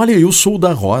palavras. E olha, eu sou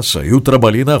da roça, eu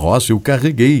trabalhei na roça, eu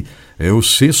carreguei o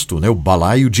cesto, né, o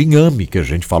balaio de inhame, que a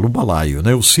gente fala o balaio,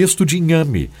 né, o cesto de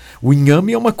inhame. O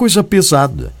inhame é uma coisa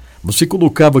pesada. Você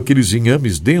colocava aqueles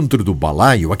inhames dentro do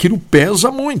balaio, aquilo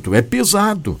pesa muito, é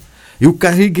pesado. Eu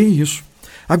carreguei isso.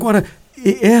 Agora,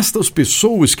 estas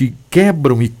pessoas que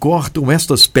quebram e cortam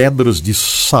estas pedras de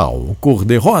sal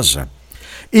cor-de-rosa,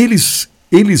 eles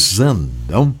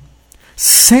andam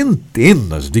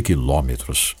centenas de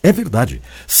quilômetros. É verdade,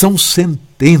 são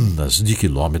centenas de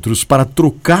quilômetros para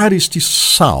trocar este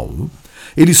sal.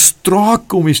 Eles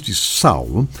trocam este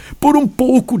sal por um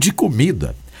pouco de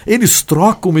comida. Eles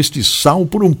trocam este sal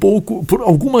por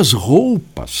algumas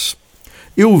roupas.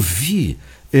 Eu vi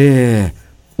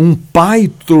um pai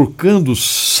trocando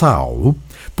sal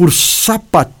por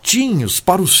sapatinhos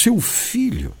para o seu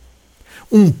filho.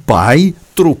 Um pai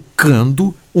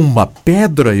trocando uma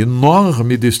pedra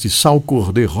enorme deste sal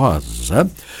cor-de-rosa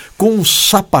com um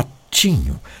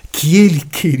sapatinho que ele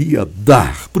queria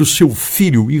dar para o seu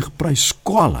filho ir para a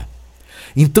escola.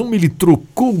 Então ele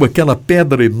trocou aquela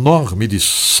pedra enorme de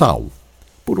sal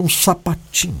por um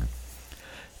sapatinho.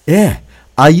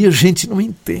 Aí a gente não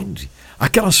entende.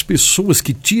 Aquelas pessoas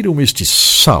que tiram este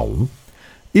sal,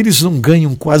 eles não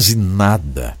ganham quase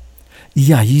nada.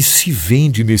 E aí se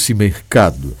vende nesse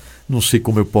mercado, não sei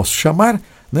como eu posso chamar,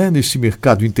 né, nesse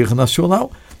mercado internacional,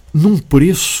 num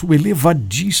preço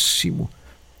elevadíssimo,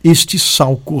 este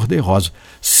sal cor-de-rosa.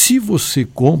 Se você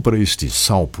compra este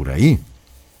sal por aí,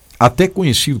 até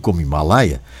conhecido como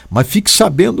Himalaia, mas fique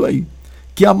sabendo aí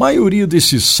que a maioria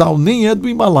desse sal nem é do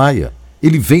Himalaia,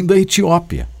 ele vem da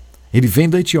Etiópia.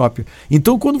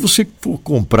 Então, quando você for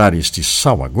comprar este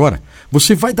sal agora,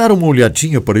 você vai dar uma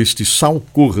olhadinha para este sal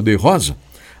cor-de-rosa,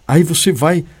 aí você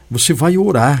vai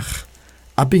orar.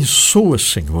 Abençoa,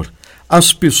 Senhor,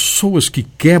 as pessoas que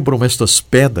quebram estas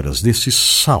pedras desse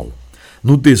sal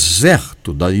no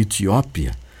deserto da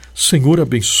Etiópia. Senhor,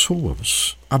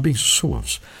 abençoa-os.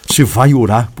 Você vai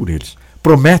orar por eles.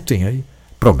 Prometem aí?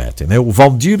 Prometem, né? O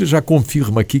Valdir já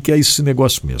confirma aqui que é esse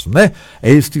negócio mesmo, né?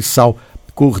 É este sal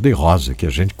cor-de-rosa, que a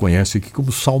gente conhece aqui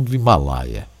como sal do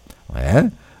Himalaia.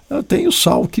 Tem o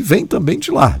sal que vem também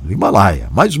de lá, do Himalaia,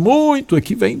 mas muito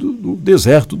aqui vem do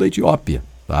deserto da Etiópia,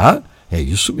 tá? É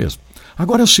isso mesmo.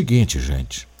 Agora é o seguinte,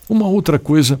 gente, uma outra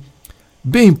coisa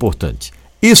bem importante.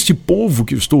 Este povo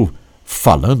que eu estou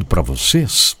falando para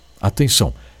vocês,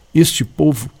 atenção, este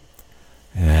povo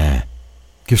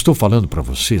que eu estou falando para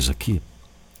vocês aqui,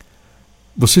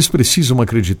 vocês precisam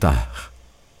acreditar.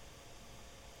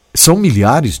 São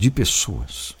milhares de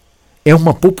pessoas. É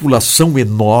uma população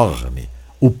enorme.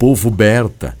 O povo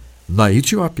berta na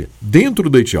Etiópia, dentro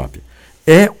da Etiópia.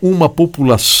 É uma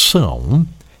população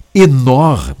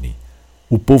enorme.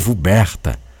 O povo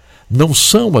berta. Não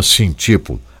são assim,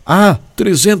 tipo,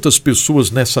 300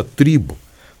 pessoas nessa tribo.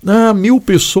 1.000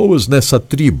 pessoas nessa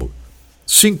tribo.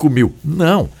 5.000.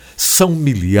 Não. São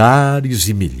milhares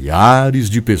e milhares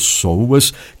de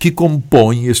pessoas que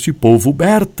compõem este povo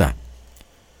berta,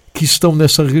 que estão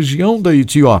nessa região da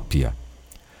Etiópia.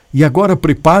 E agora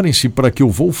preparem-se para que eu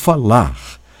vou falar.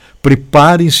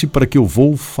 Preparem-se para que eu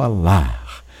vou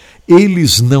falar.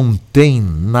 Eles não têm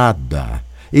nada.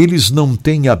 Eles não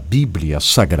têm a Bíblia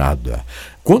Sagrada.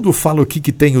 Quando eu falo aqui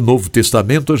que tem o Novo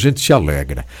Testamento, a gente se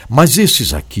alegra. Mas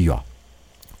esses aqui, ó,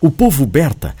 o povo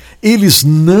berta, eles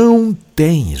não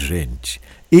têm, gente.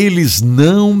 Eles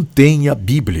não têm a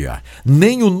Bíblia,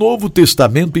 nem o Novo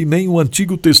Testamento e nem o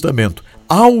Antigo Testamento.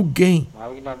 Alguém...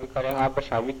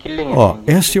 Ó,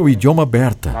 esse é o idioma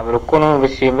berta.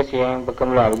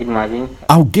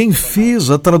 Alguém fez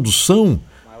a tradução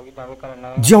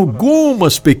de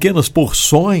algumas pequenas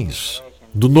porções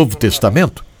do Novo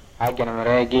Testamento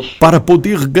para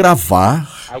poder gravar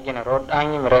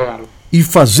e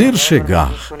fazer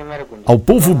chegar ao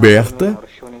povo berta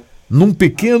num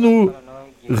pequeno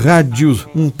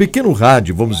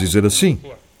rádio, vamos dizer assim.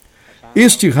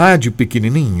 Este rádio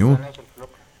pequenininho,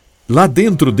 lá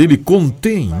dentro dele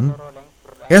contém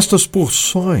estas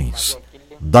porções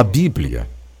da Bíblia.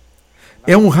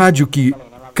 É um rádio que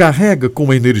carrega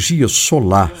com energia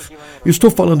solar.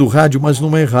 Estou falando rádio, mas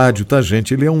não é rádio, tá,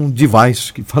 gente? Ele é um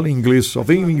device que fala em inglês, só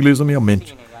vem o inglês na minha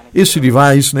mente. Esse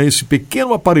device, né, esse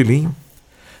pequeno aparelhinho,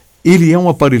 ele é um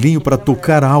aparelhinho para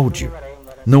tocar áudio.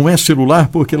 Não é celular,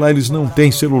 porque lá eles não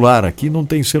têm celular. Aqui não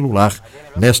tem celular,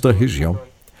 nesta região.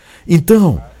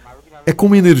 Então, é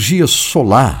com energia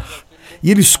solar. E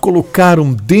eles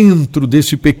colocaram dentro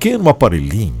desse pequeno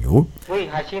aparelhinho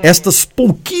estas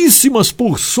pouquíssimas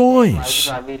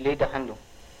porções.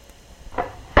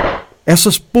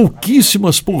 Essas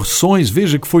pouquíssimas porções,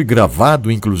 veja que foi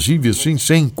gravado, inclusive, assim,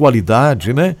 sem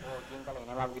qualidade, né?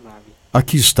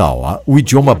 Aqui está, ó, o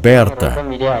idioma berta.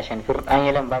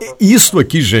 Isso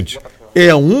aqui, gente, é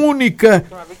a única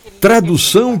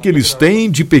tradução que eles têm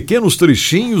de pequenos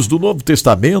trechinhos do Novo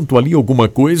Testamento, ali alguma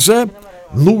coisa,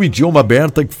 no idioma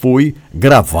berta que foi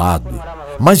gravado.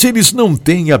 Mas eles não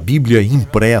têm a Bíblia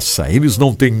impressa, eles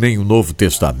não têm nem o Novo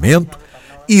Testamento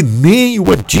e nem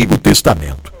o Antigo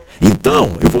Testamento.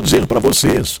 Então, eu vou dizer para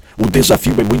vocês, o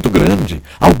desafio é muito grande.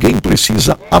 Alguém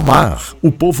precisa amar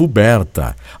o povo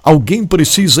berta. Alguém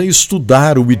precisa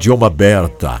estudar o idioma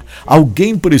berta.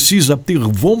 Alguém precisa ter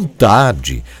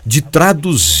vontade de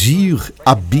traduzir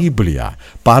a Bíblia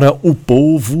para o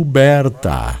povo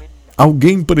berta.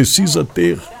 Alguém precisa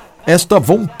ter esta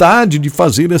vontade de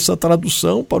fazer essa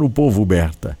tradução para o povo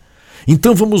berta.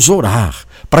 Então vamos orar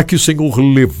para que o Senhor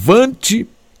levante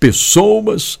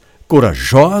pessoas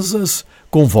corajosas,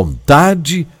 com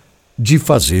vontade de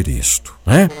fazer isto,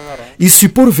 né? E se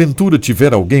porventura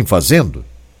tiver alguém fazendo,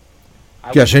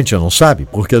 que a gente não sabe,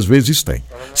 porque às vezes tem.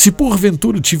 Se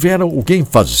porventura tiver alguém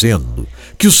fazendo,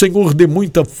 que o Senhor dê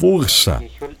muita força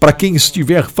para quem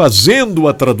estiver fazendo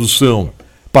a tradução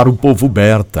para o povo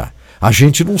berta. A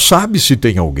gente não sabe se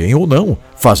tem alguém ou não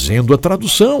fazendo a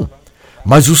tradução,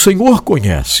 mas o Senhor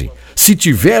conhece. Se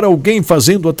tiver alguém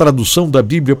fazendo a tradução da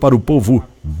Bíblia para o povo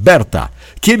berta,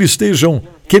 que eles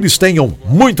tenham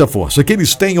muita força, que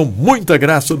eles tenham muita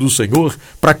graça do Senhor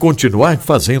para continuar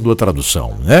fazendo a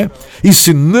tradução, né? E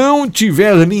se não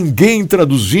tiver ninguém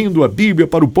traduzindo a Bíblia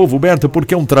para o povo berta,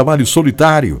 porque é um trabalho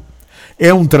solitário,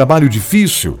 é um trabalho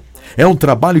difícil, é um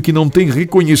trabalho que não tem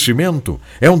reconhecimento,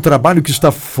 é um trabalho que está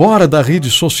fora da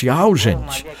rede social,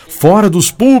 gente, fora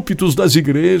dos púlpitos das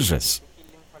igrejas.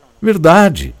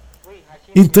 Verdade.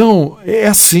 Então, é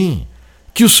assim,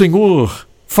 que o Senhor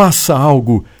faça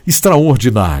algo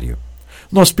extraordinário.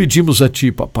 Nós pedimos a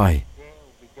Ti, Papai.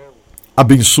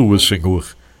 Abençoa, Senhor,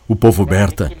 o povo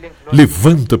berta.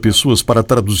 Levanta pessoas para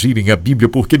traduzirem a Bíblia,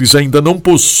 porque eles ainda não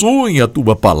possuem a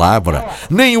Tua palavra,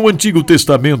 nem o Antigo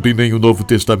Testamento e nem o Novo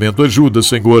Testamento. Ajuda,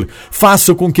 Senhor.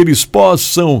 Faça com que eles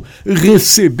possam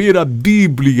receber a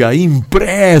Bíblia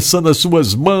impressa nas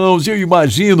suas mãos. Eu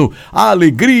imagino a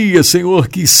alegria, Senhor,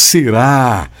 que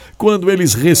será quando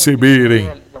eles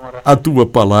receberem a Tua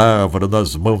palavra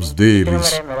nas mãos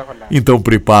deles. Então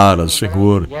prepara,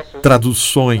 Senhor,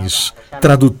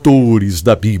 tradutores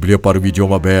da Bíblia para o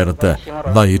idioma berta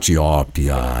na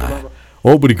Etiópia.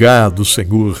 Obrigado,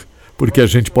 Senhor, porque a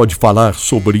gente pode falar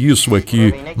sobre isso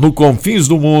aqui no Confins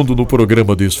do Mundo, no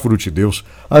programa Desfrute Deus.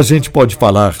 A gente pode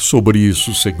falar sobre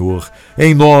isso, Senhor,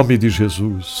 em nome de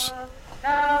Jesus.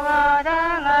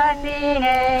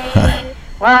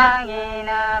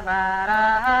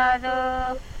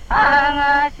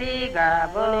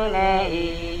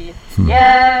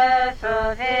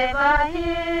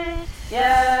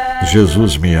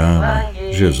 Jesus me ama,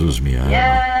 Jesus me ama.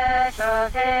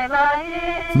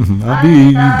 A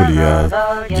Bíblia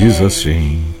diz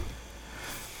assim.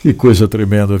 Que coisa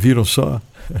tremenda, viram só?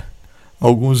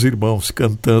 Alguns irmãos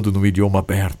cantando no idioma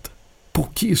berta.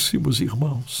 Pouquíssimos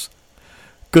irmãos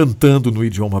cantando no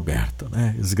idioma aberto,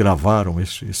 né? Eles gravaram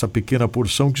essa pequena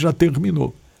porção que já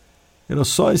terminou. Era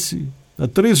só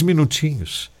 3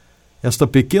 minutinhos. Esta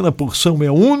pequena porção é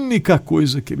a única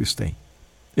coisa que eles têm.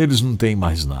 Eles não têm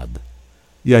mais nada.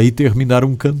 E aí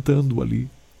terminaram cantando ali.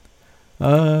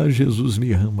 Ah, Jesus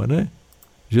me ama, né?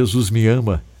 Jesus me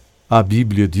ama. A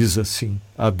Bíblia diz assim.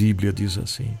 A Bíblia diz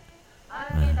assim.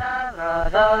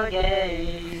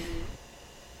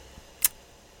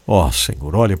 Ó,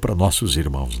 Senhor, olha para nossos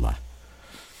irmãos lá.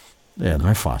 Não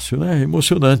é fácil, né? É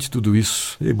emocionante tudo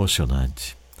isso.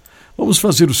 Emocionante. Vamos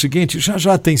fazer o seguinte,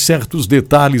 já tem certos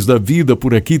detalhes da vida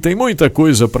por aqui, tem muita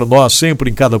coisa para nós sempre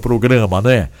em cada programa,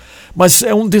 né? Mas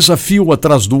é um desafio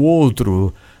atrás do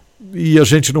outro e a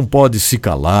gente não pode se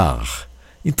calar.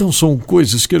 Então são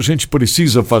coisas que a gente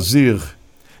precisa fazer.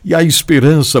 E há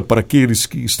esperança para aqueles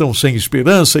que estão sem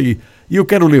esperança e eu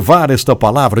quero levar esta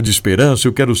palavra de esperança,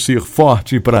 eu quero ser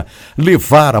forte para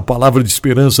levar a palavra de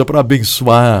esperança para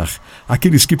abençoar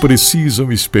aqueles que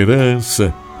precisam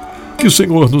esperança. Que o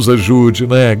Senhor nos ajude,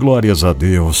 né? Glórias a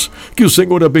Deus. Que o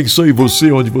Senhor abençoe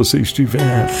você onde você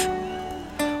estiver.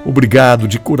 Obrigado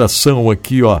de coração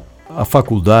aqui, ó, a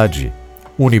faculdade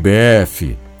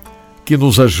UniBF, que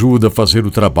nos ajuda a fazer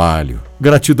o trabalho.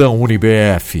 Gratidão,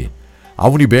 UniBF. A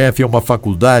UniBF é uma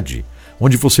faculdade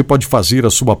onde você pode fazer a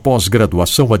sua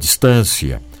pós-graduação à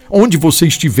distância. Onde você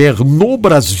estiver no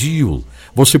Brasil,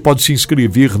 você pode se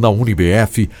inscrever na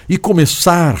UniBF e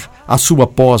começar a sua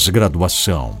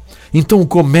pós-graduação. Então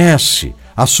comece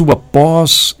a sua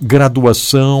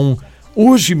pós-graduação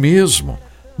hoje mesmo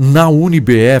na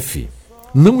UniBF.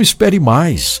 Não espere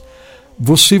mais.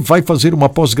 Você vai fazer uma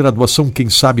pós-graduação, quem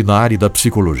sabe, na área da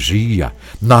psicologia,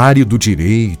 na área do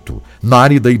direito, na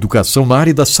área da educação, na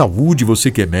área da saúde. Você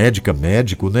que é médica,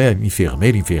 médico, né?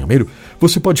 Enfermeira, enfermeiro.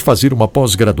 Você pode fazer uma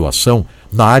pós-graduação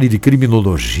na área de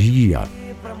criminologia.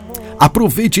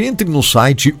 Aproveite, entre no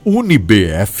site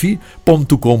unibf.com.br.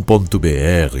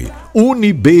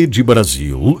 Unib de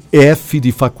Brasil, F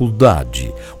de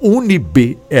faculdade.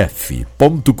 unibf.com.br.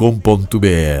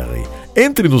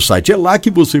 Entre no site, é lá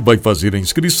que você vai fazer a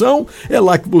inscrição, é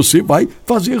lá que você vai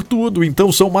fazer tudo.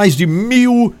 Então são mais de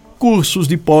 1000 cursos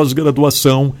de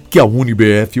pós-graduação que a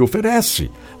UniBF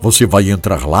oferece. Você vai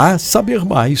entrar lá, saber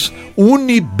mais.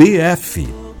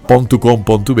 unibf.com.br.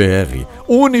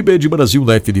 Unib de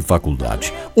Brasil, F de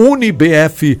faculdade.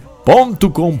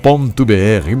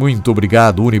 unibf.com.br. Muito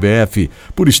obrigado, UniBF,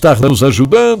 por estar nos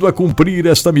ajudando a cumprir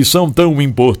esta missão tão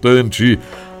importante.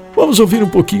 Vamos ouvir um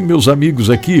pouquinho, meus amigos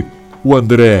aqui, o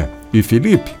André e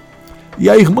Felipe, e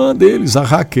a irmã deles, a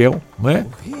Raquel, né?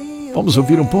 Vamos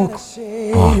ouvir um pouco?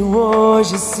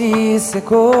 Hoje se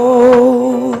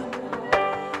secou.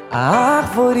 A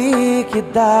árvore que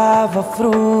dava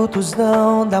frutos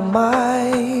não dá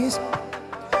mais.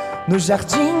 No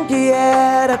jardim que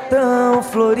era tão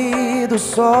florido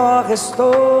só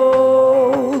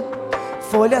restou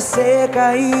folha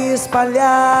seca e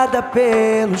espalhada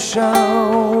pelo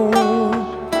chão.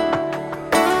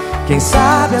 Quem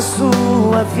sabe a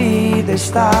sua vida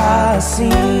está assim,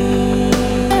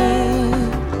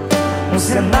 um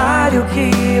cenário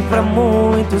que para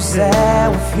muitos é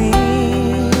o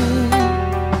fim.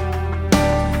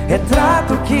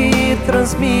 Retrato que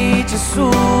transmite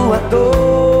sua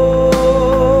dor,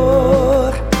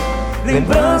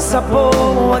 lembrança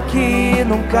boa que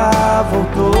nunca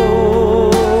voltou.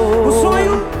 O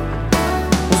sonho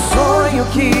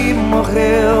que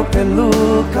morreu pelo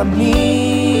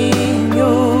caminho,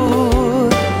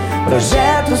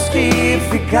 projetos que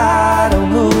ficaram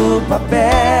no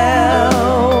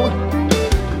papel,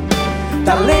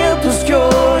 talentos que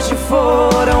hoje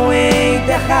foram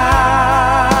enterrados.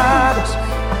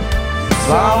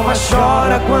 Sua alma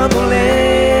chora quando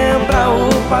lembra o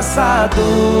passado.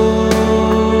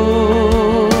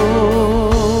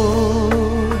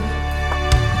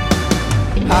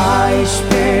 A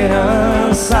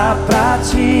esperança pra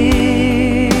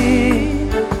ti,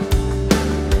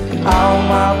 há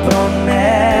uma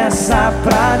promessa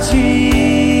pra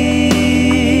ti.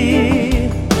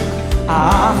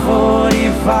 A árvore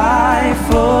vai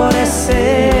florescer,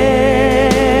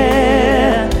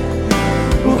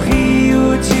 o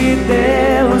rio de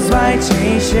Deus vai te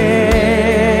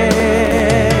encher.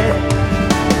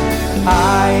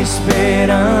 A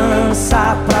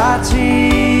esperança pra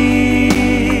ti,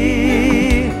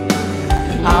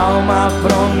 há uma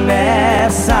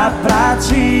promessa pra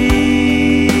ti.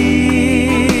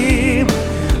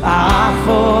 A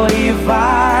árvore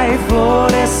vai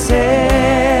florescer,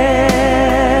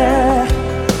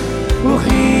 o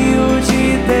rio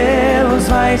de Deus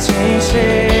vai te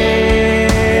encher.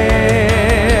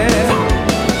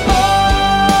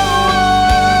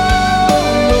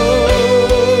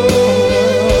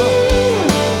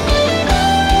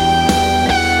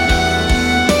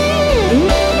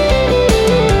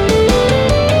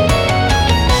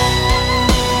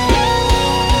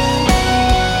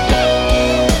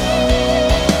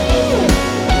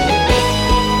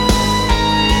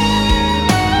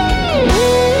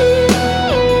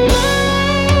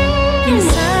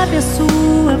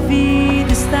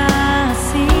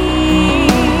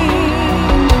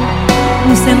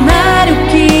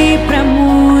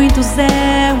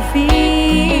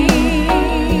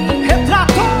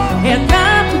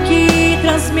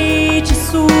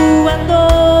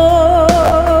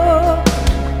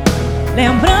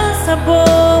 lembrança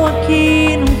boa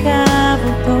que nunca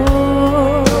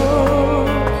voltou.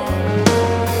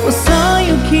 O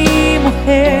sonho que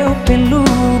morreu pelo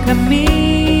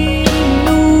caminho,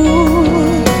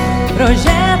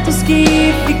 projetos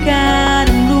que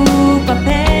ficaram no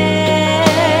papel,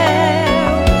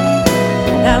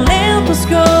 talentos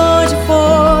que hoje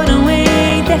foram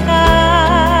enterrados.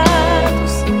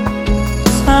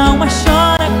 Sua alma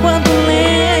chora quando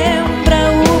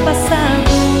lembra o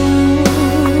passado.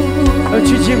 Eu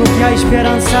te digo que há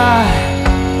esperança,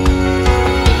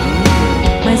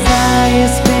 mas há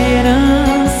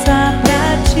esperança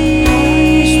pra ti.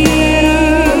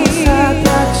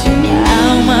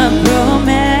 Há uma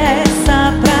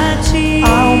promessa pra ti.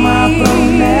 há uma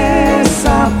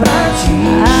promessa pra ti.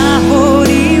 A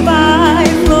árvore vai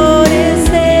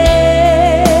florescer,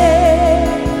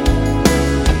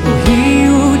 o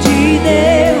rio de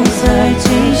Deus vai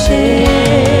te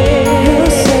encher. Eu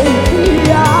sei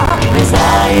que há, Mas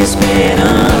há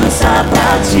esperança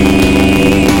pra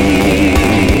ti.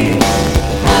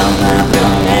 Há uma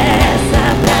promessa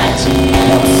pra ti.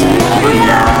 eu sei que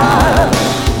há.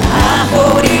 A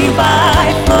árvore vai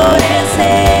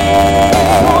florescer,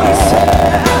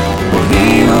 o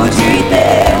rio de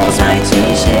Deus vai te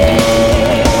encher.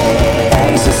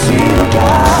 Eis esse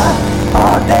lugar,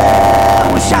 ó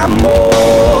Deus de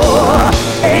amor.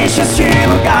 Eis esse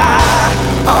lugar,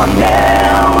 ó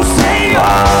meu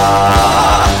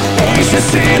Senhor. Eis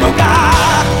esse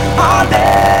lugar, ó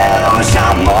Deus de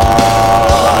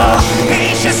amor.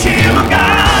 Eis esse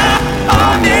lugar,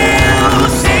 ó meu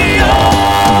Senhor.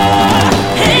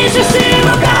 Eis esse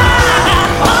lugar,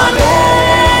 ó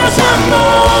Deus de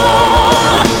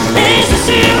amor. Eis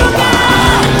esse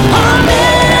lugar, ó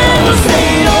meu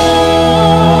Senhor.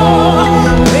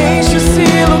 Eis esse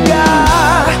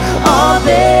lugar, ó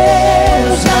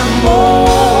Deus de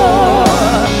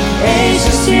amor. Eis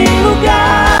esse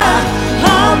lugar,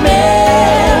 ó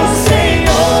meu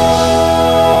Senhor.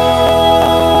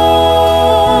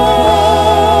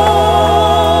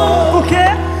 Por quê?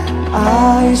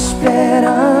 Há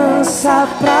esperança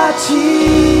pra ti.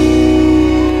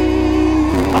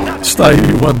 Está aí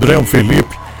o André, o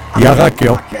Felipe e a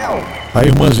Raquel, a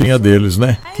irmãzinha deles,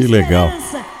 né? Que legal.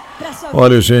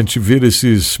 Olha, gente, ver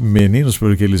esses meninos,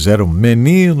 porque eles eram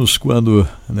meninos quando,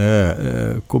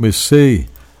 né, comecei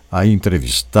a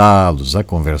entrevistá-los, a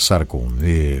conversar com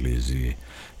eles. E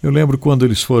eu lembro quando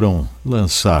eles foram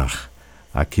lançar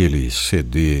aquele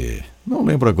CD, não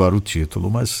lembro agora o título,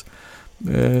 mas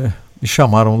me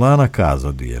chamaram lá na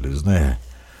casa deles, né?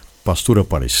 Pastor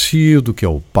Aparecido, que é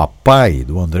o papai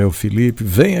do André o Felipe,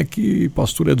 vem aqui,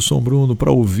 Pastor Edson Bruno,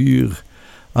 para ouvir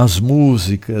as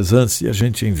músicas antes de a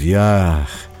gente enviar.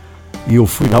 E eu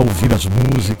fui lá ouvir as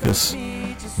músicas,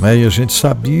 né? E a gente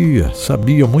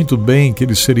sabia muito bem que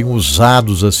eles seriam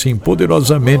usados assim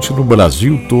poderosamente no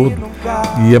Brasil todo.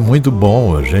 E é muito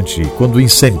bom a gente, quando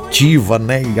incentiva,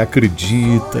 né, e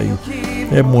acredita,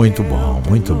 é muito bom,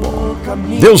 muito bom.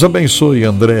 Deus abençoe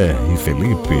André e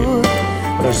Felipe.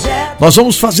 Nós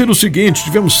vamos fazer o seguinte,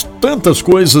 tivemos tantas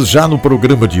coisas já no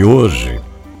programa de hoje.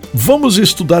 Vamos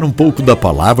estudar um pouco da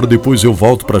palavra, depois eu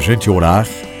volto para a gente orar.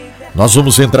 Nós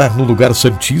vamos entrar no lugar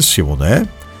santíssimo, né?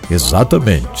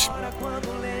 Exatamente.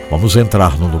 Vamos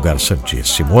entrar no lugar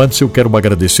santíssimo. Antes eu quero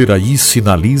agradecer a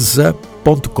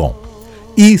isinaliza.com.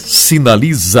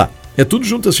 isinaliza, é tudo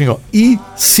junto assim, ó.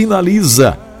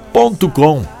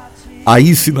 isinaliza.com. A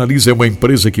isinaliza é uma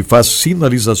empresa que faz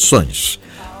sinalizações.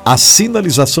 A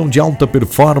sinalização de alta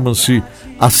performance,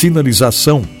 a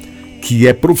sinalização que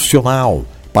é profissional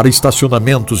para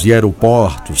estacionamentos de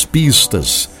aeroportos,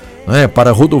 pistas, né,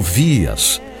 para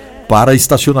rodovias, para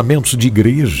estacionamentos de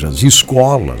igrejas,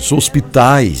 escolas,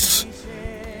 hospitais,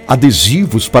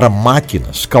 adesivos para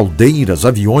máquinas, caldeiras,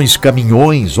 aviões,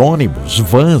 caminhões, ônibus,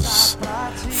 vans.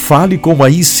 Fale com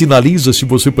a iSinaliza se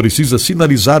você precisa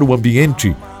sinalizar o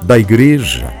ambiente da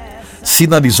igreja,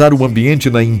 sinalizar o ambiente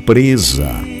na empresa.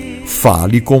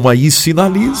 Fale com a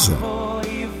iSinaliza.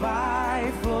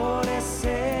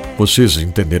 Vocês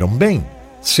entenderam bem?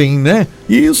 Sim, né?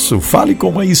 Isso, fale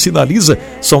com a iSinaliza,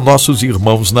 são nossos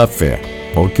irmãos na fé,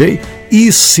 ok?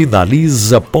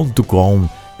 isinaliza.com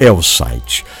é o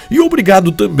site. E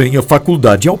obrigado também à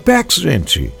Faculdade Alpex,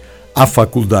 gente. A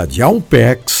Faculdade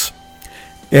Alpex,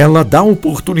 ela dá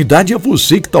oportunidade a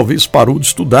você que talvez parou de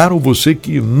estudar ou você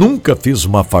que nunca fez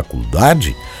uma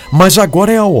faculdade, mas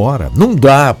agora é a hora, não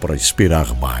dá para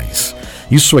esperar mais.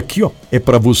 Isso aqui, ó, é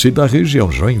para você da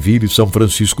região Joinville, São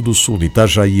Francisco do Sul,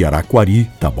 Itajaí, Araquari,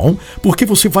 tá bom? Porque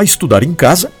você vai estudar em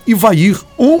casa e vai ir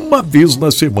uma vez na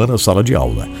semana à sala de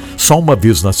aula. Só uma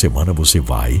vez na semana você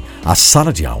vai à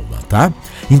sala de aula, tá?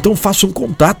 Então faça um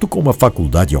contato com a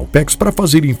Faculdade Alpex para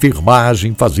fazer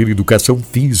enfermagem, fazer educação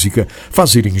física,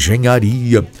 fazer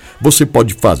engenharia. Você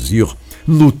pode fazer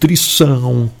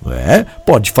nutrição,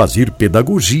 pode fazer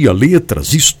pedagogia,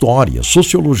 letras, história,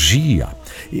 sociologia,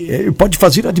 pode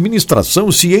fazer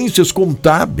administração, ciências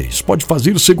contábeis, pode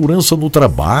fazer segurança no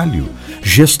trabalho,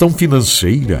 gestão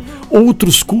financeira,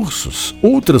 outros cursos,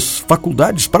 outras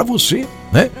faculdades para você,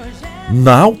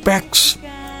 na Alpex.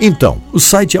 Então, o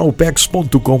site é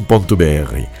alpex.com.br,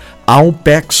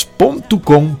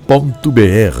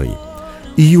 alpex.com.br.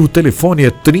 E o telefone é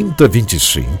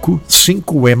 3025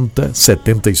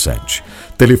 5077.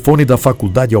 Telefone da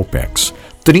Faculdade Alpex,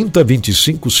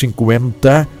 3025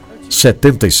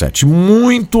 5077.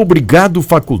 Muito obrigado,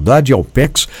 Faculdade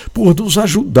Alpex, por nos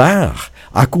ajudar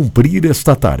a cumprir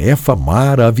esta tarefa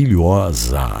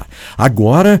maravilhosa.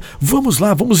 Agora, vamos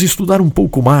lá, vamos estudar um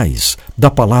pouco mais da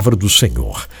palavra do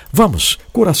Senhor. Vamos,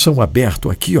 coração aberto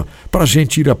aqui, para a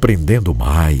gente ir aprendendo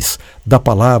mais da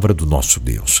palavra do nosso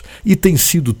Deus. E tem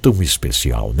sido tão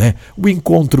especial, né? O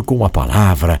encontro com a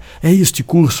palavra é este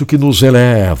curso que nos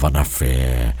eleva na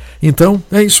fé. Então,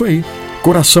 é isso aí.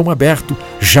 Coração aberto,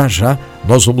 já já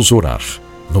nós vamos orar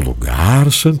no lugar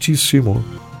santíssimo.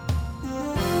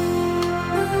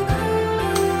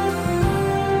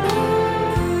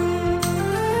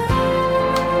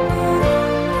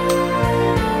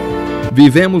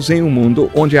 Vivemos em um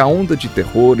mundo onde a onda de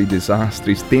terror e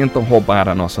desastres tentam roubar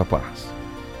a nossa paz,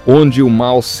 onde o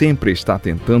mal sempre está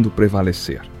tentando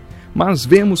prevalecer. Mas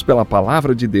vemos pela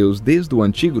palavra de Deus desde o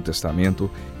Antigo Testamento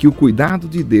que o cuidado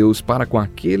de Deus para com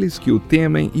aqueles que o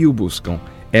temem e o buscam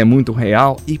é muito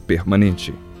real e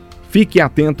permanente. Fique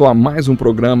atento a mais um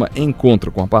programa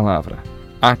Encontro com a Palavra.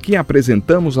 Aqui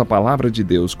apresentamos a palavra de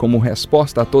Deus como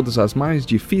resposta a todas as mais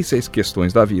difíceis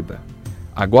questões da vida.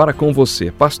 Agora com você,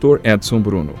 Pastor Edson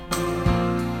Bruno.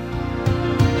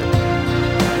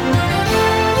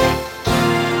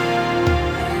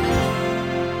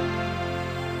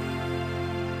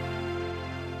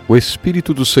 O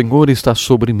Espírito do Senhor está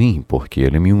sobre mim, porque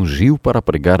Ele me ungiu para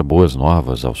pregar boas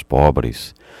novas aos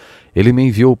pobres. Ele me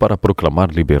enviou para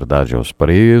proclamar liberdade aos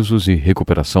presos e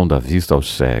recuperação da vista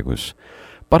aos cegos,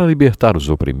 para libertar os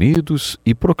oprimidos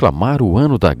e proclamar o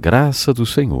ano da graça do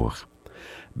Senhor.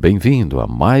 Bem-vindo a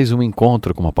mais um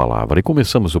encontro com a palavra, e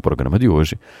começamos o programa de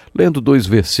hoje lendo 2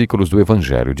 versículos do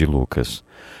Evangelho de Lucas.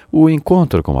 O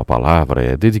encontro com a palavra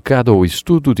é dedicado ao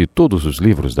estudo de todos os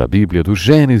livros da Bíblia, do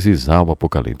Gênesis ao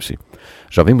Apocalipse.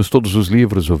 Já vimos todos os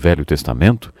livros do Velho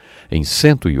Testamento em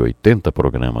 180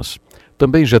 programas.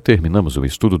 Também já terminamos o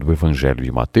estudo do Evangelho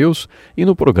de Mateus e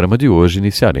no programa de hoje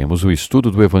iniciaremos o estudo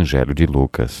do Evangelho de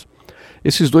Lucas.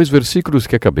 Esses 2 versículos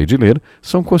que acabei de ler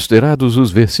são considerados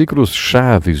os versículos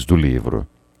chaves do livro.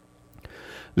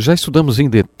 Já estudamos em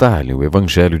detalhe o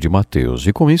Evangelho de Mateus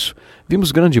e, com isso,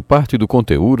 vimos grande parte do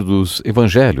conteúdo dos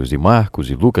Evangelhos de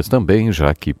Marcos e Lucas também,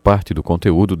 já que parte do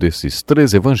conteúdo desses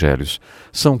 3 evangelhos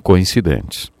são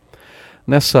coincidentes.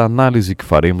 Nessa análise que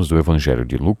faremos do Evangelho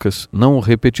de Lucas, não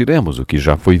repetiremos o que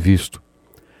já foi visto.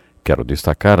 Quero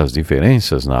destacar as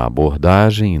diferenças na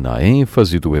abordagem e na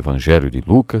ênfase do Evangelho de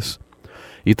Lucas,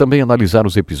 e também analisar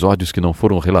os episódios que não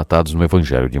foram relatados no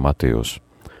Evangelho de Mateus.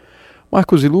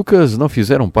 Marcos e Lucas não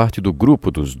fizeram parte do grupo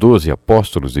dos 12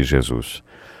 apóstolos de Jesus.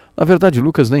 Na verdade,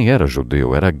 Lucas nem era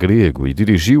judeu, era grego e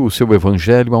dirigiu o seu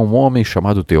evangelho a um homem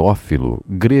chamado Teófilo,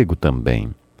 grego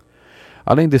também.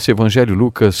 Além desse evangelho,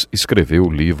 Lucas escreveu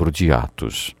o livro de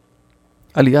Atos.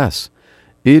 Aliás,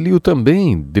 ele o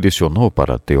também direcionou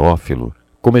para Teófilo,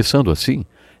 começando assim: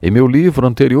 em meu livro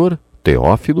anterior,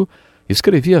 Teófilo,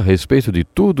 escrevi a respeito de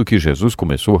tudo que Jesus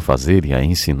começou a fazer e a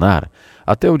ensinar,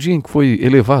 até o dia em que foi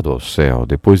elevado ao céu,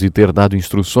 depois de ter dado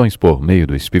instruções por meio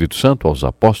do Espírito Santo aos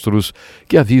apóstolos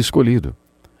que havia escolhido.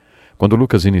 Quando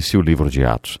Lucas inicia o livro de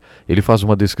Atos, ele faz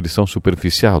uma descrição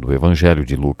superficial do Evangelho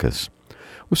de Lucas.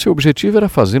 O seu objetivo era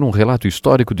fazer um relato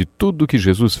histórico de tudo que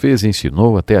Jesus fez e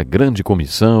ensinou até a grande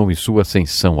comissão e sua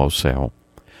ascensão ao céu.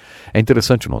 É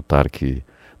interessante notar que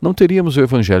não teríamos o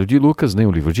Evangelho de Lucas nem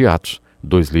o livro de Atos,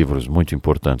 2 livros muito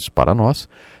importantes para nós,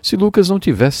 se Lucas não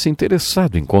tivesse se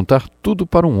interessado em contar tudo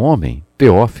para um homem,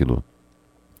 Teófilo.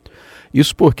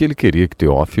 Isso porque ele queria que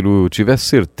Teófilo tivesse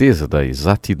certeza da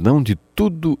exatidão de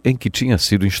tudo em que tinha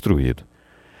sido instruído.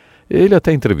 Ele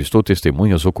até entrevistou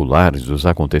testemunhas oculares dos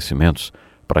acontecimentos,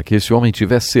 para que esse homem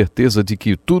tivesse certeza de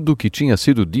que tudo o que tinha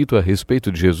sido dito a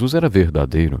respeito de Jesus era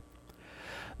verdadeiro.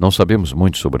 Não sabemos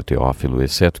muito sobre Teófilo,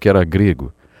 exceto que era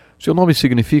grego. Seu nome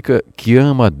significa que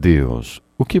ama a Deus,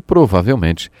 o que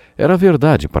provavelmente era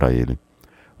verdade para ele.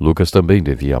 Lucas também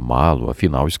devia amá-lo,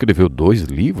 afinal escreveu 2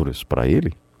 livros para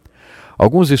ele.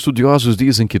 Alguns estudiosos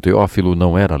dizem que Teófilo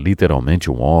não era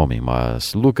literalmente um homem,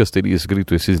 mas Lucas teria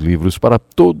escrito esses livros para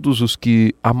todos os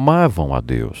que amavam a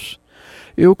Deus.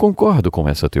 Eu concordo com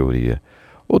essa teoria.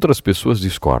 Outras pessoas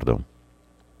discordam.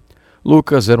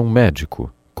 Lucas era um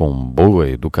médico, com boa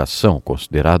educação,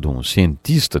 considerado um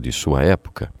cientista de sua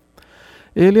época.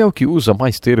 Ele é o que usa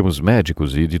mais termos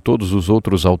médicos e de todos os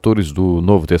outros autores do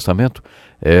Novo Testamento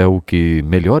é o que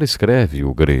melhor escreve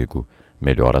o grego,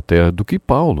 melhor até do que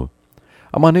Paulo.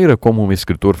 A maneira como um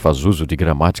escritor faz uso de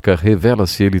gramática revela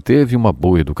se ele teve uma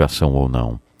boa educação ou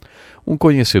não. Um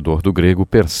conhecedor do grego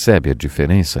percebe a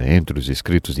diferença entre os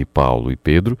escritos de Paulo e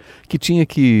Pedro, que tinha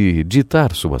que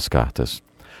ditar suas cartas.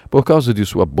 Por causa de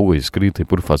sua boa escrita e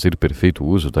por fazer perfeito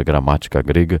uso da gramática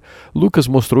grega, Lucas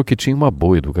mostrou que tinha uma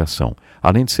boa educação,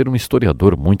 além de ser um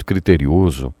historiador muito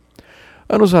criterioso.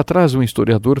 Anos atrás, um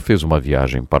historiador fez uma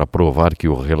viagem para provar que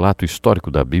o relato histórico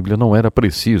da Bíblia não era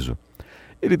preciso.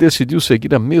 Ele decidiu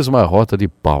seguir a mesma rota de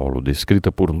Paulo,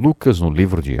 descrita por Lucas no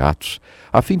livro de Atos,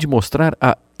 a fim de mostrar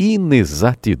a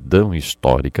inexatidão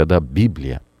histórica da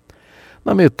Bíblia.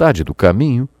 Na metade do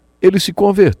caminho, ele se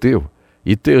converteu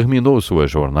e terminou sua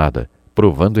jornada,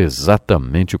 provando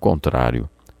exatamente o contrário.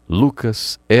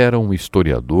 Lucas era um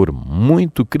historiador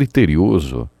muito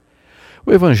criterioso.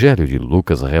 O Evangelho de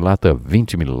Lucas relata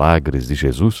 20 milagres de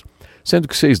Jesus, sendo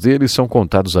que 6 deles são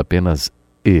contados apenas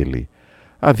ele.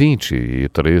 Há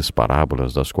 23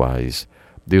 parábolas, das quais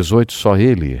 18 só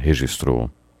ele registrou.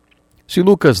 Se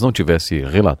Lucas não tivesse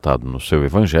relatado no seu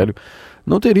evangelho,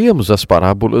 não teríamos as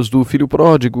parábolas do filho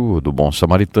pródigo, do bom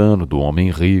samaritano, do homem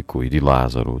rico e de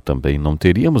Lázaro. Também não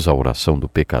teríamos a oração do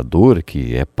pecador,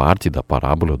 que é parte da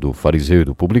parábola do fariseu e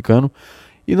do publicano,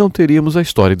 e não teríamos a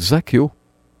história de Zaqueu.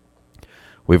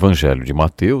 O evangelho de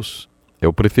Mateus é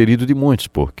o preferido de muitos,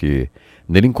 porque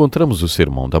nele encontramos o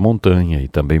Sermão da Montanha e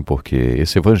também porque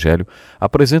esse evangelho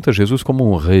apresenta Jesus como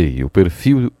um rei e o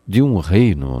perfil de um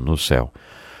reino no céu.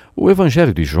 O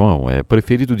evangelho de João é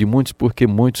preferido de muitos porque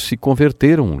muitos se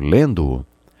converteram lendo-o.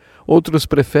 Outros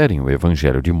preferem o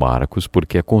evangelho de Marcos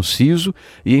porque é conciso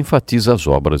e enfatiza as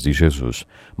obras de Jesus.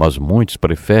 Mas muitos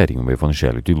preferem o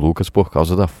evangelho de Lucas por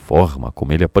causa da forma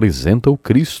como ele apresenta o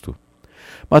Cristo.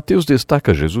 Mateus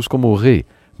destaca Jesus como o rei,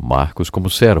 Marcos como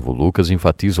servo, Lucas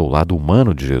enfatiza o lado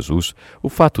humano de Jesus, o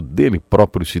fato dele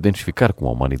próprio se identificar com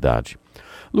a humanidade.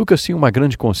 Lucas tinha uma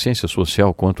grande consciência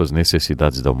social quanto às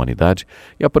necessidades da humanidade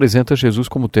e apresenta Jesus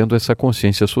como tendo essa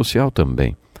consciência social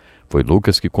também. Foi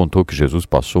Lucas que contou que Jesus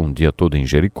passou um dia todo em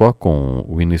Jericó com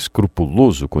o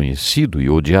inescrupuloso, conhecido e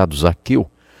odiado Zaqueu.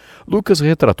 Lucas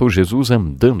retratou Jesus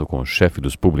andando com o chefe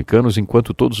dos publicanos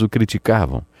enquanto todos o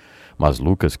criticavam. Mas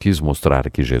Lucas quis mostrar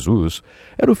que Jesus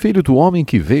era o filho do homem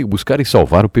que veio buscar e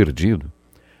salvar o perdido.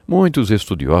 Muitos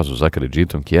estudiosos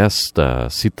acreditam que esta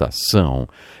citação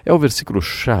é o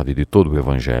versículo-chave de todo o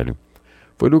Evangelho.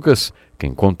 Foi Lucas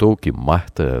quem contou que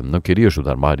Marta não queria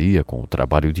ajudar Maria com o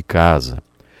trabalho de casa.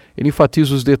 Ele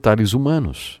enfatiza os detalhes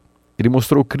humanos. Ele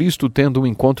mostrou Cristo tendo um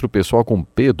encontro pessoal com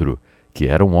Pedro, que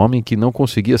era um homem que não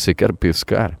conseguia sequer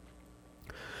pescar.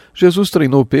 Jesus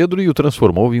treinou Pedro e o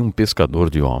transformou em um pescador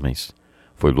de homens.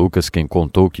 Foi Lucas quem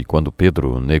contou que quando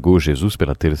Pedro negou Jesus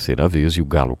pela 3ª vez e o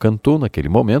galo cantou naquele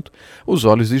momento, os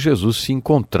olhos de Jesus se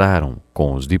encontraram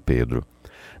com os de Pedro.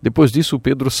 Depois disso,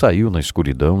 Pedro saiu na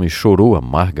escuridão e chorou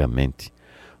amargamente.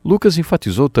 Lucas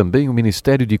enfatizou também o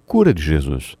ministério de cura de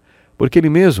Jesus, porque ele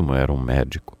mesmo era um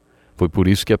médico. Foi por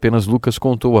isso que apenas Lucas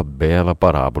contou a bela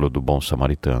parábola do bom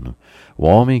samaritano. O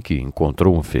homem que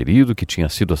encontrou um ferido que tinha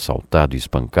sido assaltado e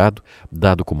espancado,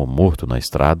 dado como morto na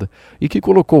estrada, e que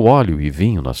colocou óleo e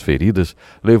vinho nas feridas,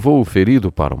 levou o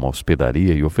ferido para uma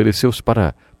hospedaria e ofereceu-se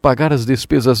para pagar as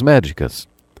despesas médicas.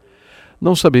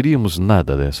 Não saberíamos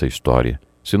nada dessa história,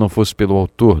 se não fosse pelo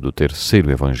autor do 3º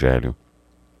evangelho.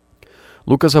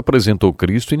 Lucas apresentou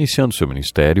Cristo iniciando seu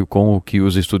ministério com o que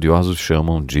os estudiosos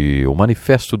chamam de o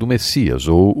Manifesto do Messias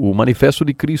ou o Manifesto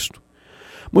de Cristo.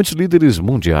 Muitos líderes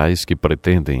mundiais que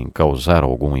pretendem causar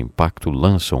algum impacto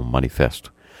lançam um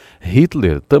manifesto.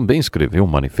 Hitler também escreveu um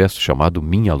manifesto chamado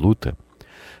Minha Luta.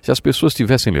 Se as pessoas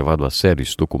tivessem levado a sério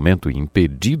esse documento e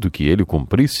impedido que ele o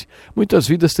cumprisse, muitas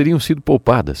vidas teriam sido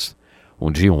poupadas.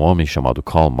 Um dia um homem chamado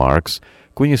Karl Marx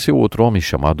conheceu outro homem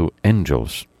chamado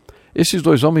Engels. Esses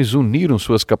 2 homens uniram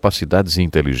suas capacidades e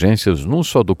inteligências num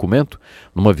só documento,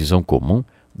 numa visão comum,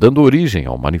 dando origem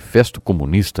ao Manifesto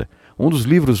Comunista, um dos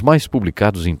livros mais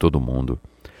publicados em todo o mundo.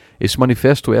 Esse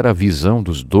manifesto era a visão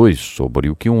dos dois sobre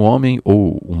o que um homem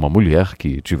ou uma mulher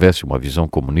que tivesse uma visão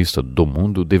comunista do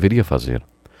mundo deveria fazer.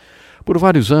 Por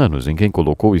vários anos, ninguém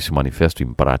colocou esse manifesto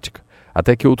em prática,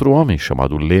 até que outro homem,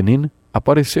 chamado Lenin,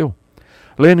 apareceu.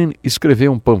 Lenin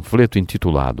escreveu um panfleto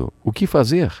intitulado O que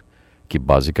fazer?, que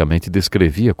basicamente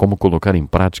descrevia como colocar em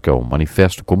prática o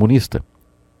Manifesto Comunista.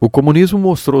 O comunismo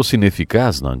mostrou-se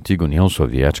ineficaz na antiga União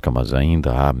Soviética, mas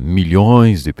ainda há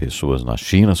milhões de pessoas na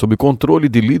China sob controle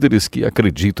de líderes que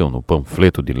acreditam no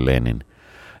panfleto de Lenin.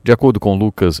 De acordo com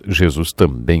Lucas, Jesus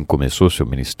também começou seu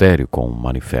ministério com um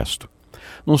manifesto.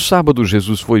 Num sábado,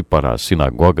 Jesus foi para a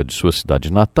sinagoga de sua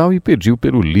cidade natal e pediu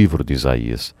pelo livro de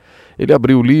Isaías. Ele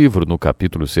abriu o livro no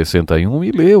capítulo 61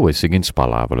 e leu as seguintes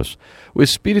palavras: O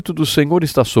Espírito do Senhor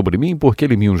está sobre mim, porque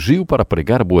Ele me ungiu para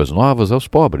pregar boas novas aos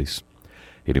pobres.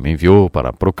 Ele me enviou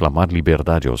para proclamar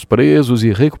liberdade aos presos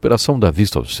e recuperação da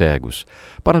vista aos cegos,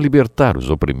 para libertar os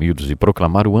oprimidos e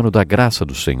proclamar o ano da graça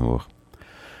do Senhor.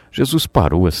 Jesus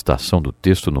parou a citação do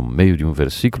texto no meio de um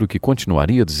versículo que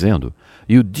continuaria dizendo: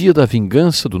 E o dia da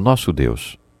vingança do nosso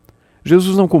Deus.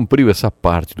 Jesus não cumpriu essa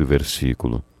parte do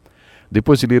versículo.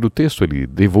 Depois de ler o texto, ele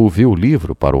devolveu o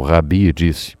livro para o rabi e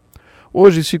disse: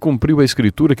 Hoje se cumpriu a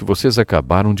escritura que vocês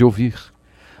acabaram de ouvir.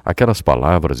 Aquelas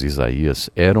palavras de Isaías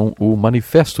eram o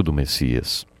manifesto do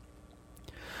Messias.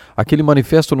 Aquele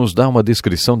manifesto nos dá uma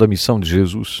descrição da missão de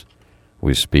Jesus. O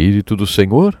Espírito do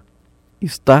Senhor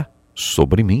está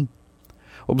sobre mim.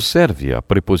 Observe a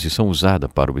preposição usada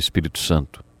para o Espírito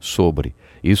Santo, sobre.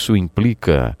 Isso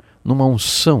implica numa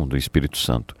unção do Espírito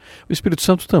Santo. O Espírito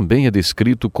Santo também é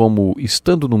descrito como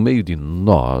estando no meio de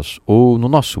nós, ou no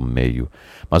nosso meio,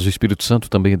 mas o Espírito Santo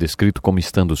também é descrito como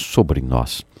estando sobre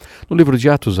nós. No livro de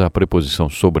Atos, a preposição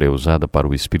sobre é usada para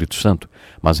o Espírito Santo,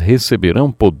 mas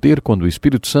receberão poder quando o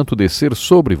Espírito Santo descer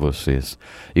sobre vocês.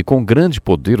 E com grande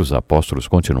poder os apóstolos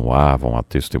continuavam a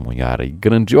testemunhar, e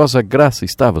grandiosa graça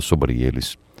estava sobre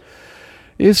eles.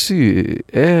 Esse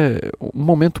é um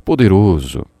momento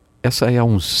poderoso. Essa é a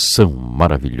unção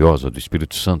maravilhosa do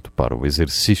Espírito Santo para o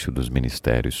exercício dos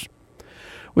ministérios.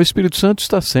 O Espírito Santo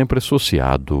está sempre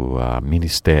associado a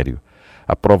ministério.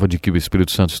 A prova de que o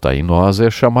Espírito Santo está em nós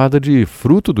é chamada de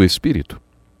fruto do Espírito.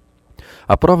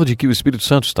 A prova de que o Espírito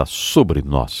Santo está sobre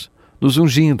nós, nos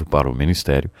ungindo para o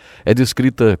ministério, é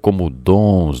descrita como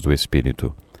dons do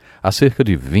Espírito. Há cerca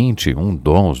de 21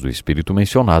 dons do Espírito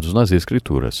mencionados nas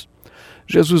Escrituras.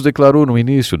 Jesus declarou no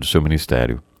início do seu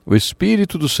ministério: O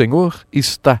Espírito do Senhor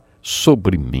está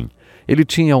sobre mim. Ele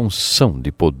tinha a unção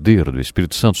de poder do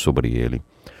Espírito Santo sobre ele.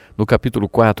 No capítulo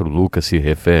 4, Lucas se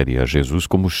refere a Jesus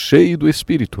como cheio do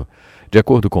Espírito. De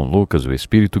acordo com Lucas, o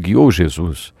Espírito guiou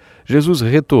Jesus. Jesus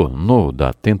retornou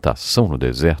da tentação no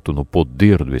deserto no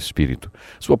poder do Espírito.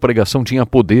 Sua pregação tinha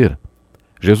poder.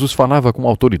 Jesus falava com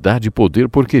autoridade e poder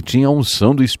porque tinha a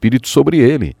unção do Espírito sobre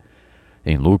ele.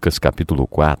 Em Lucas capítulo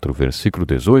 4, versículo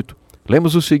 18,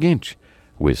 lemos o seguinte: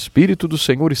 O Espírito do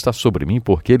Senhor está sobre mim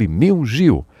porque Ele me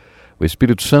ungiu. O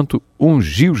Espírito Santo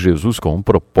ungiu Jesus com um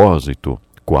propósito.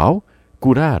 Qual?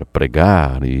 Curar,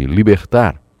 pregar e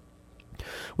libertar.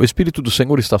 O Espírito do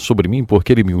Senhor está sobre mim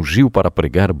porque Ele me ungiu para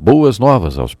pregar boas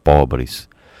novas aos pobres.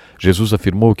 Jesus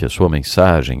afirmou que a sua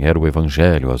mensagem era o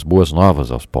Evangelho, as boas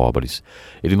novas aos pobres.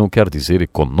 Ele não quer dizer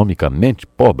economicamente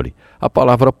pobre. A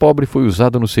palavra pobre foi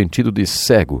usada no sentido de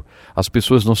cego. As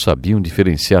pessoas não sabiam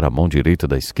diferenciar a mão direita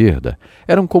da esquerda.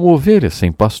 Eram como ovelhas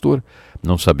sem pastor.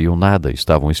 Não sabiam nada,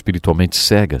 estavam espiritualmente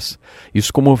cegas.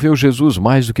 Isso comoveu Jesus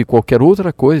mais do que qualquer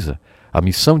outra coisa. A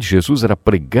missão de Jesus era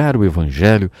pregar o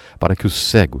Evangelho para que o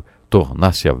cego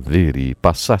tornasse a ver e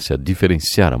passasse a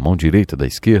diferenciar a mão direita da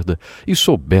esquerda e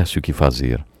soubesse o que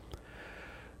fazer.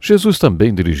 Jesus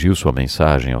também dirigiu sua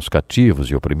mensagem aos cativos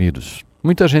e oprimidos.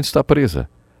 Muita gente está presa.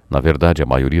 Na verdade, a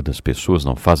maioria das pessoas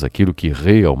não faz aquilo que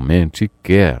realmente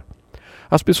quer.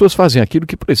 As pessoas fazem aquilo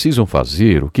que precisam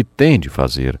fazer, o que têm de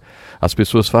fazer. As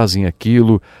pessoas fazem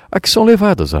aquilo a que são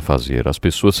levadas a fazer. As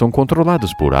pessoas são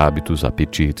controladas por hábitos,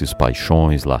 apetites,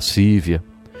 paixões, lascívia.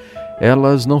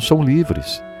 Elas não são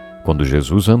livres. Quando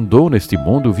Jesus andou neste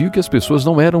mundo, viu que as pessoas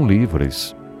não eram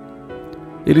livres.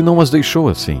 Ele não as deixou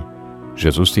assim.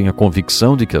 Jesus tinha a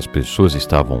convicção de que as pessoas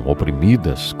estavam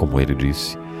oprimidas, como ele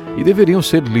disse, e deveriam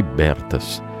ser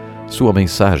libertas. Sua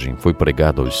mensagem foi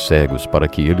pregada aos cegos para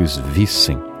que eles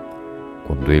vissem.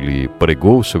 Quando ele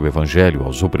pregou seu evangelho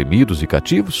aos oprimidos e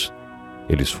cativos,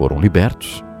 eles foram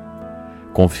libertos.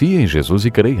 Confie em Jesus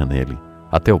e creia nele.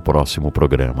 Até o próximo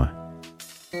programa.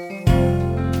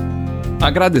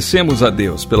 Agradecemos a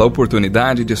Deus pela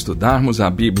oportunidade de estudarmos a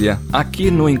Bíblia aqui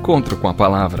no Encontro com a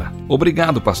Palavra.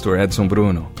 Obrigado, Pastor Edson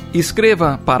Bruno.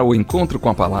 Escreva para o Encontro com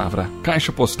a Palavra,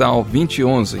 Caixa Postal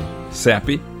 2011,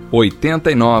 CEP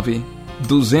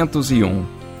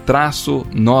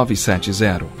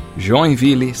 89-201-970,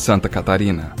 Joinville, Santa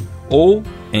Catarina. Ou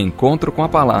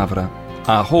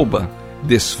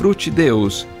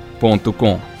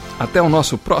encontrocomapalavra@desfrutedeus.com. Até o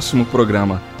nosso próximo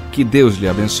programa. Que Deus lhe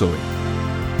abençoe.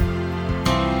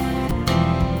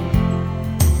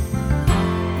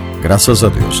 Graças a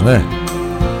Deus, né?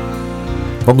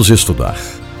 Vamos estudar.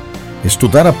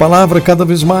 Estudar a palavra cada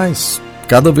vez mais.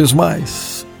 Cada vez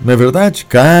mais. Não é verdade?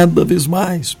 Cada vez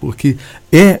mais. Porque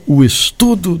é o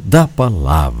estudo da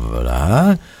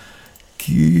palavra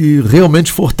que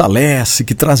realmente fortalece,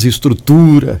 que traz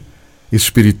estrutura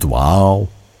espiritual.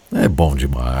 É bom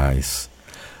demais.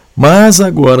 Mas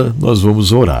agora nós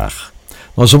vamos orar.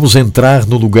 Nós vamos entrar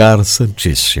no lugar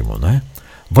santíssimo, né?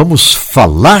 Vamos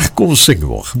falar com o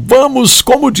Senhor. Vamos,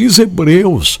 como diz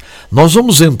Hebreus, nós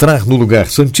vamos entrar no lugar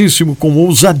santíssimo com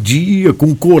ousadia,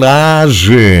 com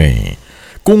coragem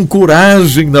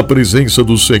na presença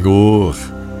do Senhor.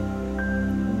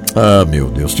 Ah, meu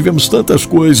Deus, tivemos tantas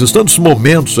coisas, tantos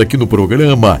momentos aqui no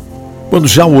programa, quando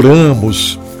já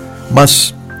oramos,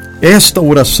 mas esta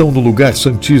oração no lugar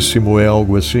santíssimo é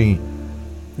algo assim,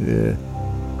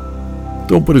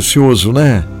 tão precioso,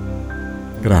 né?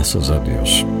 Graças a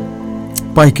Deus.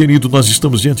 Pai querido, nós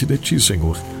estamos diante de Ti,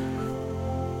 Senhor.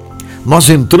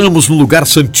 Nós entramos no lugar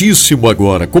santíssimo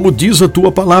agora, como diz a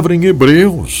Tua palavra em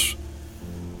Hebreus.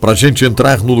 Para a gente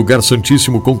entrar no lugar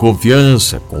santíssimo com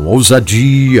confiança, com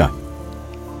ousadia.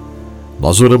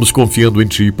 Nós oramos confiando em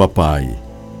Ti, Papai,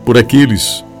 por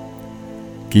aqueles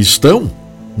que estão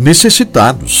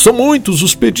necessitados. São muitos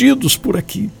os pedidos por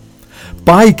aqui.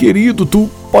 Pai querido, Tu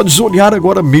podes olhar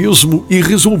agora mesmo e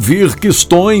resolver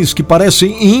questões que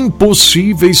parecem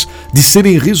impossíveis de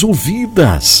serem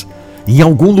resolvidas em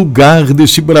algum lugar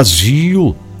desse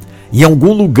Brasil, em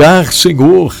algum lugar,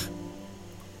 Senhor.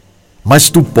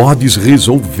 Mas Tu podes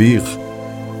resolver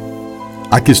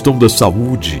a questão da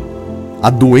saúde, a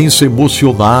doença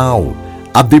emocional,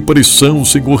 a depressão,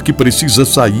 Senhor, que precisa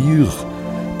sair.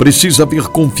 Precisa haver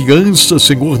confiança,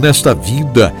 Senhor, nesta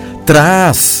vida.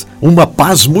 Traz uma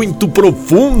paz muito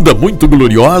profunda, muito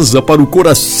gloriosa para o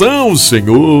coração,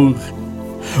 Senhor.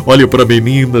 Olha para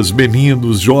meninas,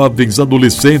 meninos, jovens,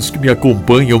 adolescentes que me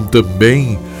acompanham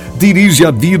também. Dirige a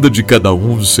vida de cada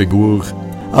um, Senhor.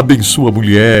 Abençoa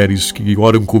mulheres que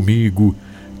oram comigo.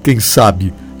 Quem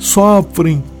sabe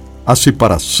sofrem a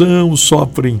separação,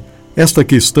 sofrem esta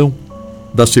questão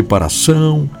da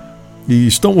separação, e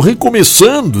estão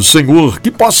recomeçando, Senhor,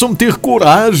 que possam ter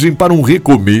coragem para um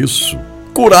recomeço,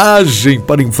 coragem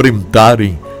para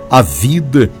enfrentarem a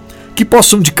vida, que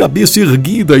possam de cabeça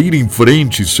erguida ir em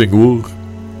frente, Senhor.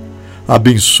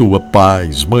 Abençoa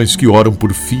pais, mães que oram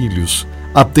por filhos,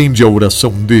 atende a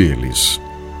oração deles.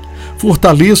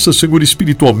 Fortaleça, Senhor,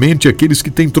 espiritualmente aqueles que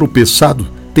têm tropeçado,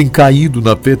 têm caído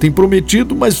na fé, têm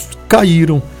prometido, mas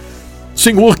caíram.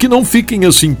 Senhor, que não fiquem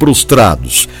assim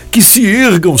prostrados, que se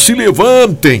ergam, se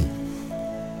levantem,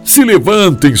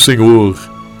 Senhor.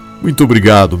 Muito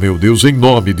obrigado, meu Deus, em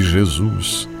nome de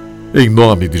Jesus, em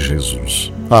nome de Jesus.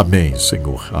 Amém,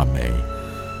 Senhor, amém.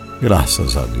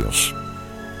 Graças a Deus.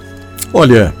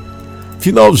 Olha,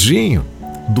 finalzinho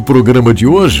do programa de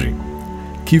hoje,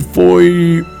 que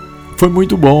foi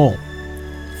muito bom,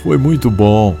 foi muito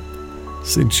bom.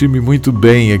 Senti-me muito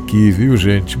bem aqui, viu,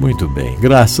 gente? Muito bem,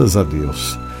 graças a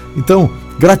Deus. Então,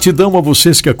 gratidão a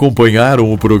vocês que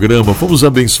acompanharam o programa. Fomos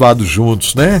abençoados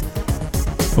juntos, né?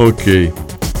 Ok.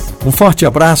 Um forte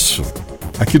abraço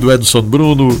aqui do Edson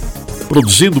Bruno,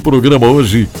 produzindo o programa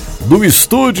hoje do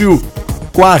estúdio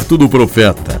Quarto do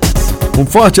Profeta. Um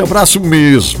forte abraço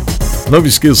mesmo. Não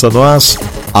esqueça, nós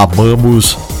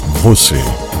amamos você.